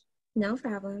much. No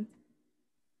problem.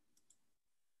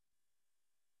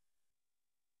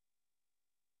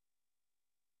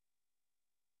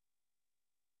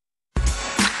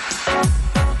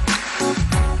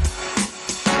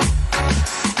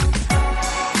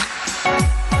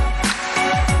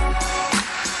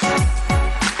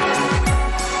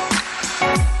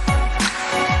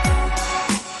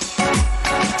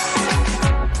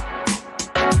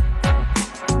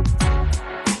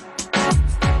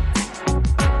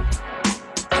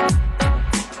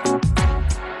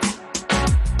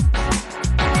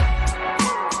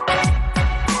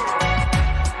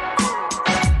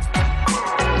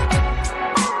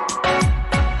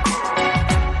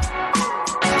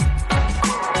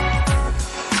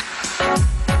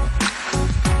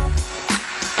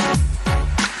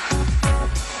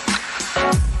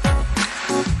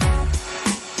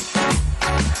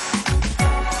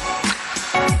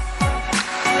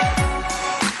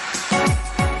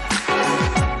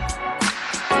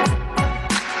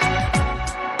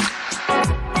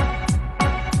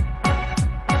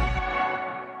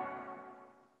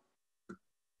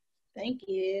 Thank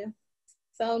you.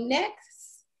 So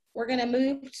next, we're going to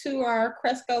move to our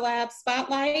Cresco Lab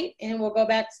Spotlight, and we'll go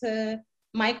back to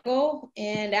Michael.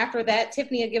 And after that,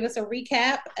 Tiffany will give us a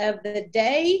recap of the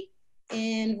day,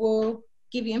 and we'll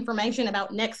give you information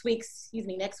about next week's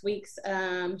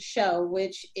show,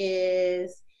 which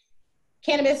is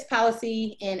Cannabis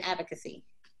Policy and Advocacy.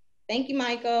 Thank you,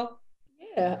 Michael.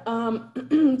 Yeah,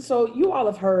 so you all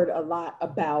have heard a lot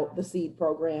about the SEED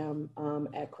program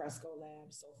at Cresco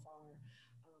Labs so far.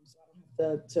 So I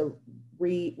don't have to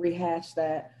rehash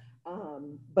that.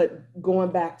 But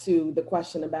going back to the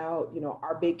question about,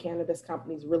 are big cannabis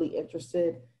companies really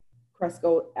interested?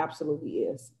 Cresco absolutely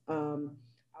is.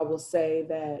 I will say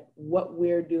that what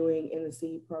we're doing in the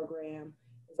SEED program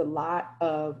is a lot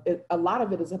of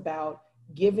it is about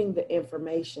giving the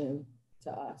information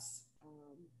to us.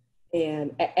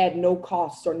 And at no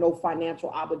cost or no financial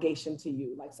obligation to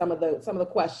you. Like some of the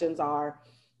questions are,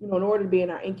 in order to be in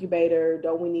our incubator,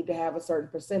 don't we need to have a certain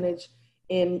percentage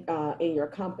in your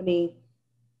company?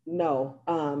 No,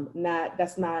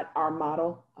 that's not our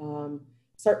model.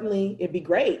 Certainly, it'd be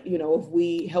great, if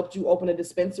we helped you open a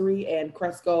dispensary and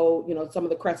Cresco, some of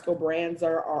the Cresco brands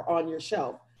are on your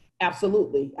shelf.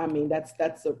 Absolutely, I mean that's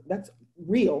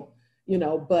real,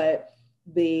 but.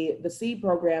 The SEED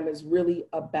program is really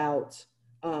about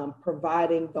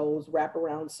providing those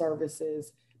wraparound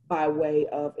services by way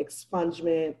of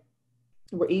expungement.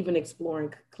 We're even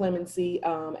exploring clemency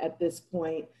at this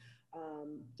point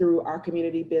through our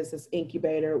community business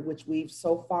incubator, which we've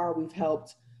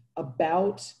helped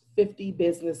about 50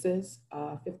 businesses,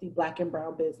 50 Black and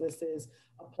brown businesses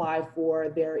apply for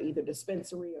their either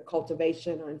dispensary or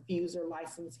cultivation or infuser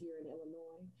license here in Illinois.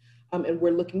 And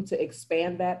we're looking to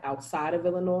expand that outside of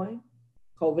Illinois.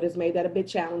 COVID has made that a bit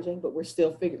challenging, but we're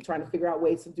still trying to figure out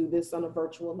ways to do this on a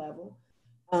virtual level.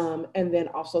 And then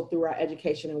also through our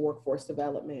education and workforce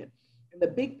development. And the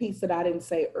big piece that I didn't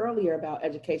say earlier about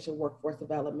education workforce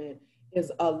development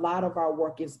is a lot of our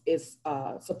work is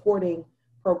supporting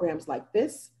programs like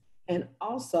this, and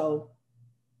also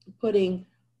putting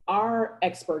our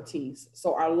expertise,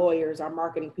 so our lawyers, our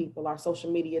marketing people, our social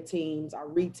media teams, our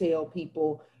retail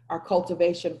people, our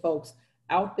cultivation folks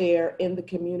out there in the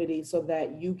community so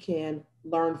that you can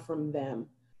learn from them.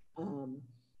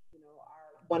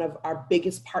 One of our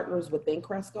biggest partners within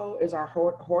Cresco is our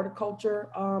horticulture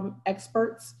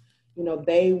experts.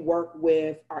 They work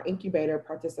with our incubator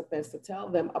participants to tell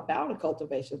them about a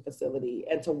cultivation facility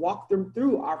and to walk them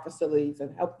through our facilities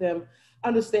and help them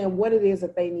understand what it is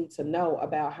that they need to know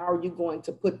about how are you going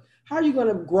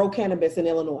to grow cannabis in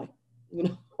Illinois?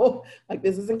 Like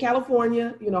this is in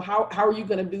California, how are you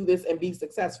going to do this and be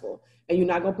successful? And you're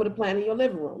not going to put a plant in your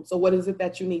living room. So what is it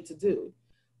that you need to do?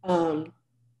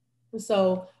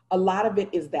 So a lot of it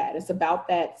is that. It's about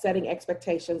that setting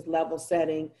expectations, level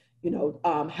setting,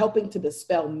 helping to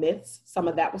dispel myths. Some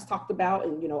of that was talked about,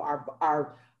 and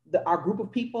our group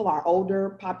of people, our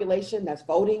older population that's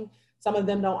voting, some of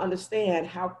them don't understand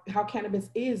how cannabis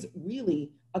is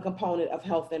really a component of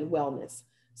health and wellness.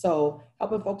 So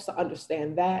helping folks to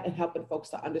understand that and helping folks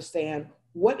to understand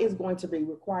what is going to be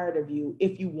required of you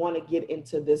if you want to get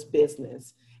into this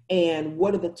business. And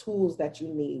what are the tools that you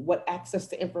need? What access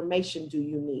to information do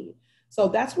you need? So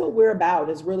that's what we're about,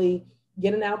 is really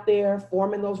getting out there,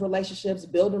 forming those relationships,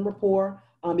 building rapport,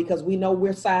 because we know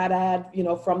we're side-eyed,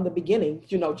 from the beginning,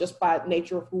 just by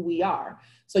nature of who we are.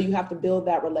 So you have to build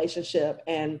that relationship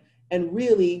and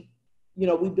really,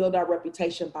 we build our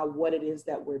reputation by what it is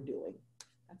that we're doing.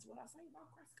 That's what I say about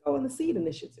Cresco and the Seed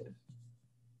Initiative.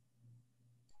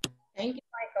 Thank you,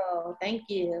 Michael. Thank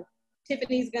you.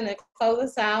 Tiffany's going to close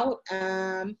us out.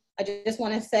 I just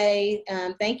want to say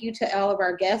thank you to all of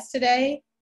our guests today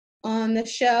on the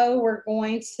show. We're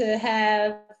going to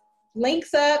have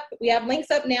links up. We have links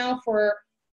up now for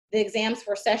the exams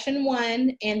for session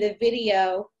 1 and the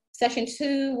video. Session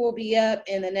 2 will be up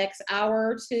in the next hour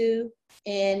or two,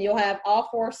 and you'll have all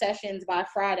 4 sessions by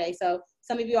Friday. So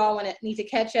some of you all need to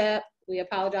catch up. We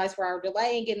apologize for our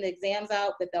delay in getting the exams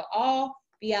out, but they'll all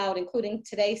be out, including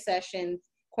today's session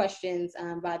questions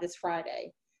by this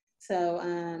Friday. So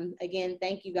again,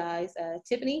 thank you guys.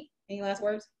 Tiffany, any last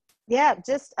words? Yeah,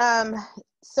 just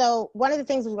so one of the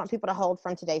things we want people to hold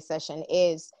from today's session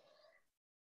is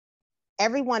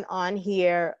everyone on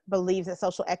here believes that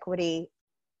social equity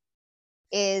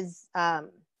is a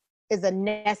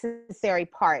necessary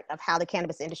part of how the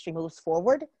cannabis industry moves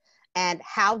forward, and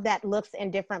how that looks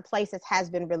in different places has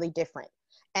been really different.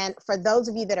 And for those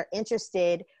of you that are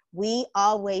interested, we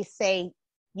always say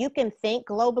you can think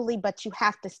globally, but you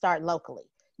have to start locally.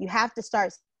 You have to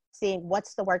start seeing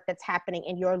what's the work that's happening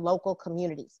in your local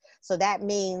communities. So that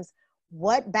means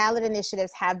what ballot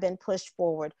initiatives have been pushed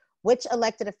forward, which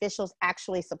elected officials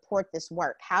actually support this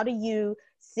work. How do you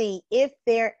see if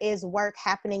there is work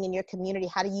happening in your community?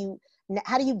 How do you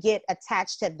get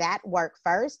attached to that work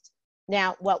first?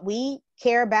 Now, what we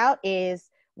care about is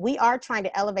we are trying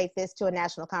to elevate this to a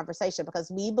national conversation,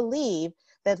 because we believe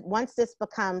that once this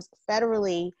becomes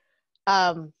federally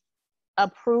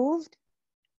approved,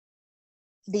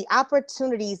 the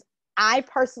opportunities, I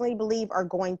personally believe, are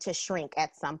going to shrink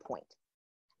at some point,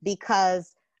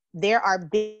 because there are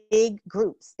big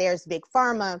groups. There's big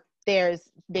pharma, there's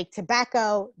big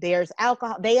tobacco, there's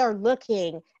alcohol. They are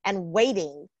looking and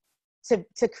waiting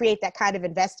to create that kind of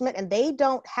investment, and they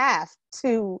don't have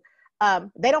to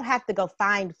go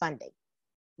find funding,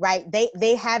 right?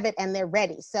 They have it and they're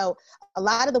ready. So a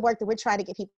lot of the work that we're trying to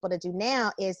get people to do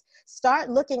now is start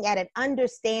looking at and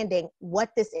understanding what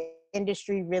this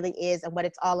industry really is and what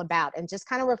it's all about, and just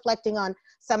kind of reflecting on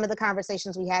some of the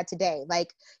conversations we had today.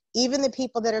 Like, even the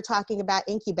people that are talking about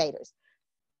incubators,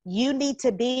 you need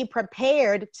to be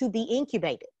prepared to be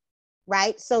incubated,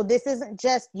 right? So this isn't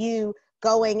just you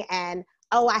going and,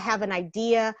 oh, I have an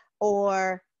idea,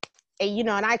 or, and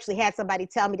I actually had somebody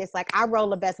tell me this, like, I roll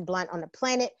the best blunt on the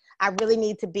planet. I really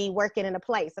need to be working in a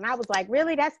place. And I was like,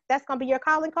 really? That's going to be your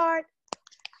calling card?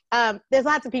 There's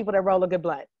lots of people that roll a good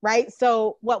blunt, right?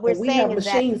 So what we're saying is that we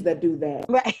have machines that do that.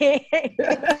 Right?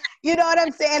 You know what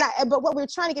I'm saying? But what we're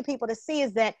trying to get people to see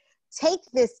is that take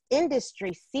this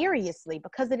industry seriously,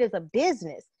 because it is a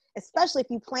business, especially if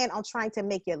you plan on trying to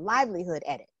make your livelihood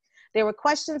at it. There were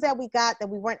questions that we got that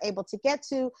we weren't able to get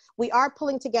to. We are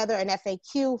pulling together an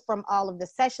FAQ from all of the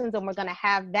sessions, and we're going to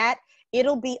have that.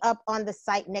 It'll be up on the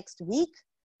site next week.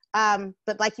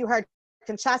 But like you heard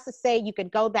Conchasa say, you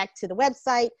could go back to the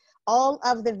website. All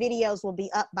of the videos will be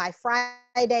up by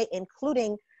Friday,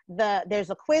 including there's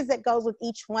a quiz that goes with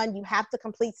each one. You have to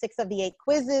complete 6 of the 8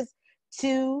 quizzes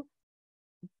to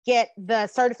get the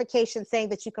certification saying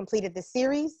that you completed the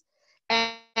series.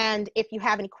 And if you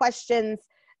have any questions,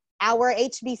 our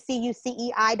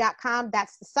HBCUCEI.com,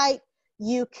 that's the site.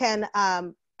 You can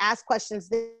ask questions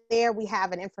there. We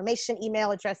have an information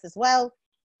email address as well.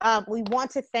 We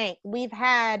want to thank, we've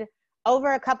had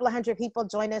over a couple of hundred people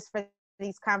join us for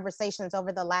these conversations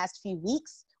over the last few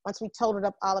weeks, once we totaled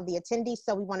up all of the attendees.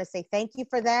 So we want to say thank you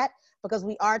for that, because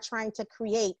we are trying to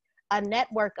create a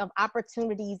network of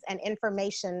opportunities and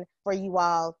information for you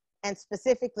all, and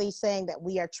specifically saying that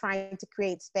we are trying to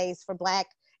create space for Black,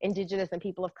 Indigenous, and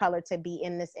people of color to be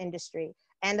in this industry,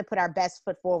 and to put our best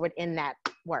foot forward in that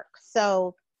work.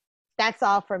 So that's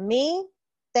all for me.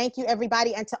 Thank you,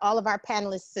 everybody, and to all of our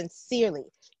panelists, sincerely.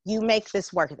 You make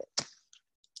this worth it.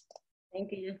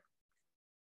 Thank you.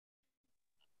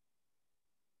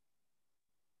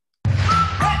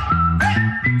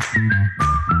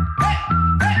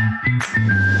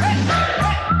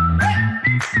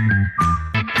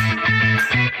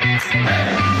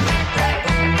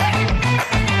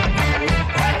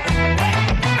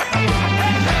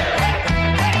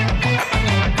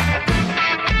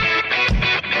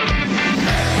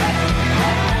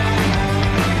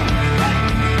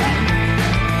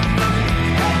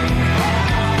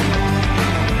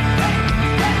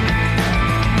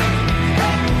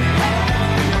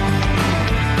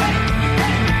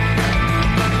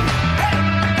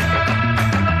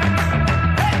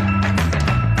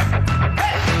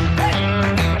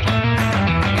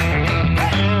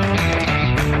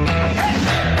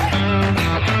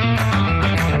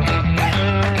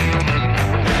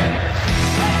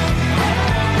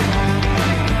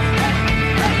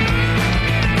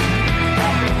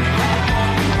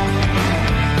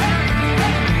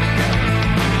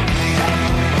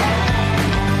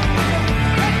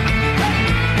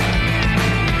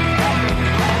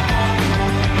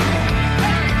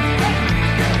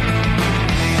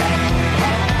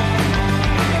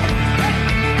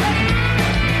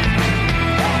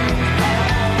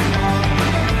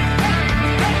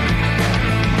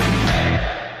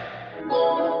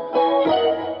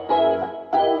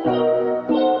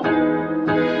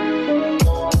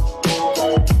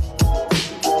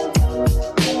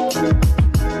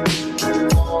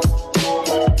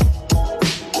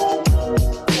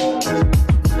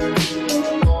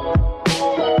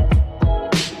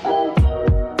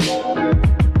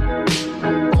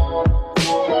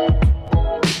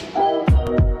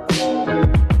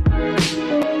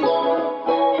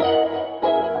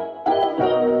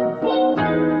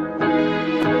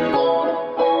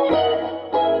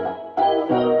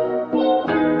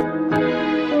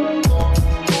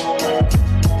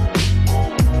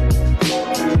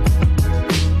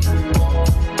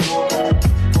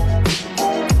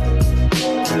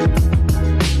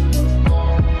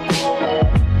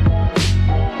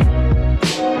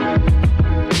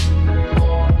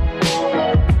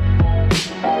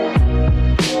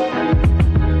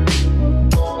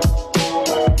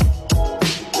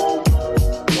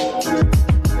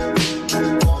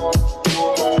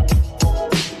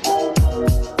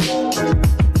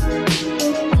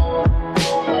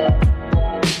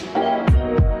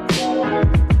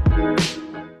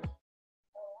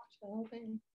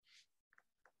 open.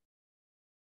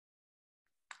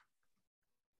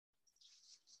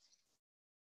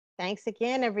 Thanks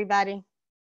again, everybody.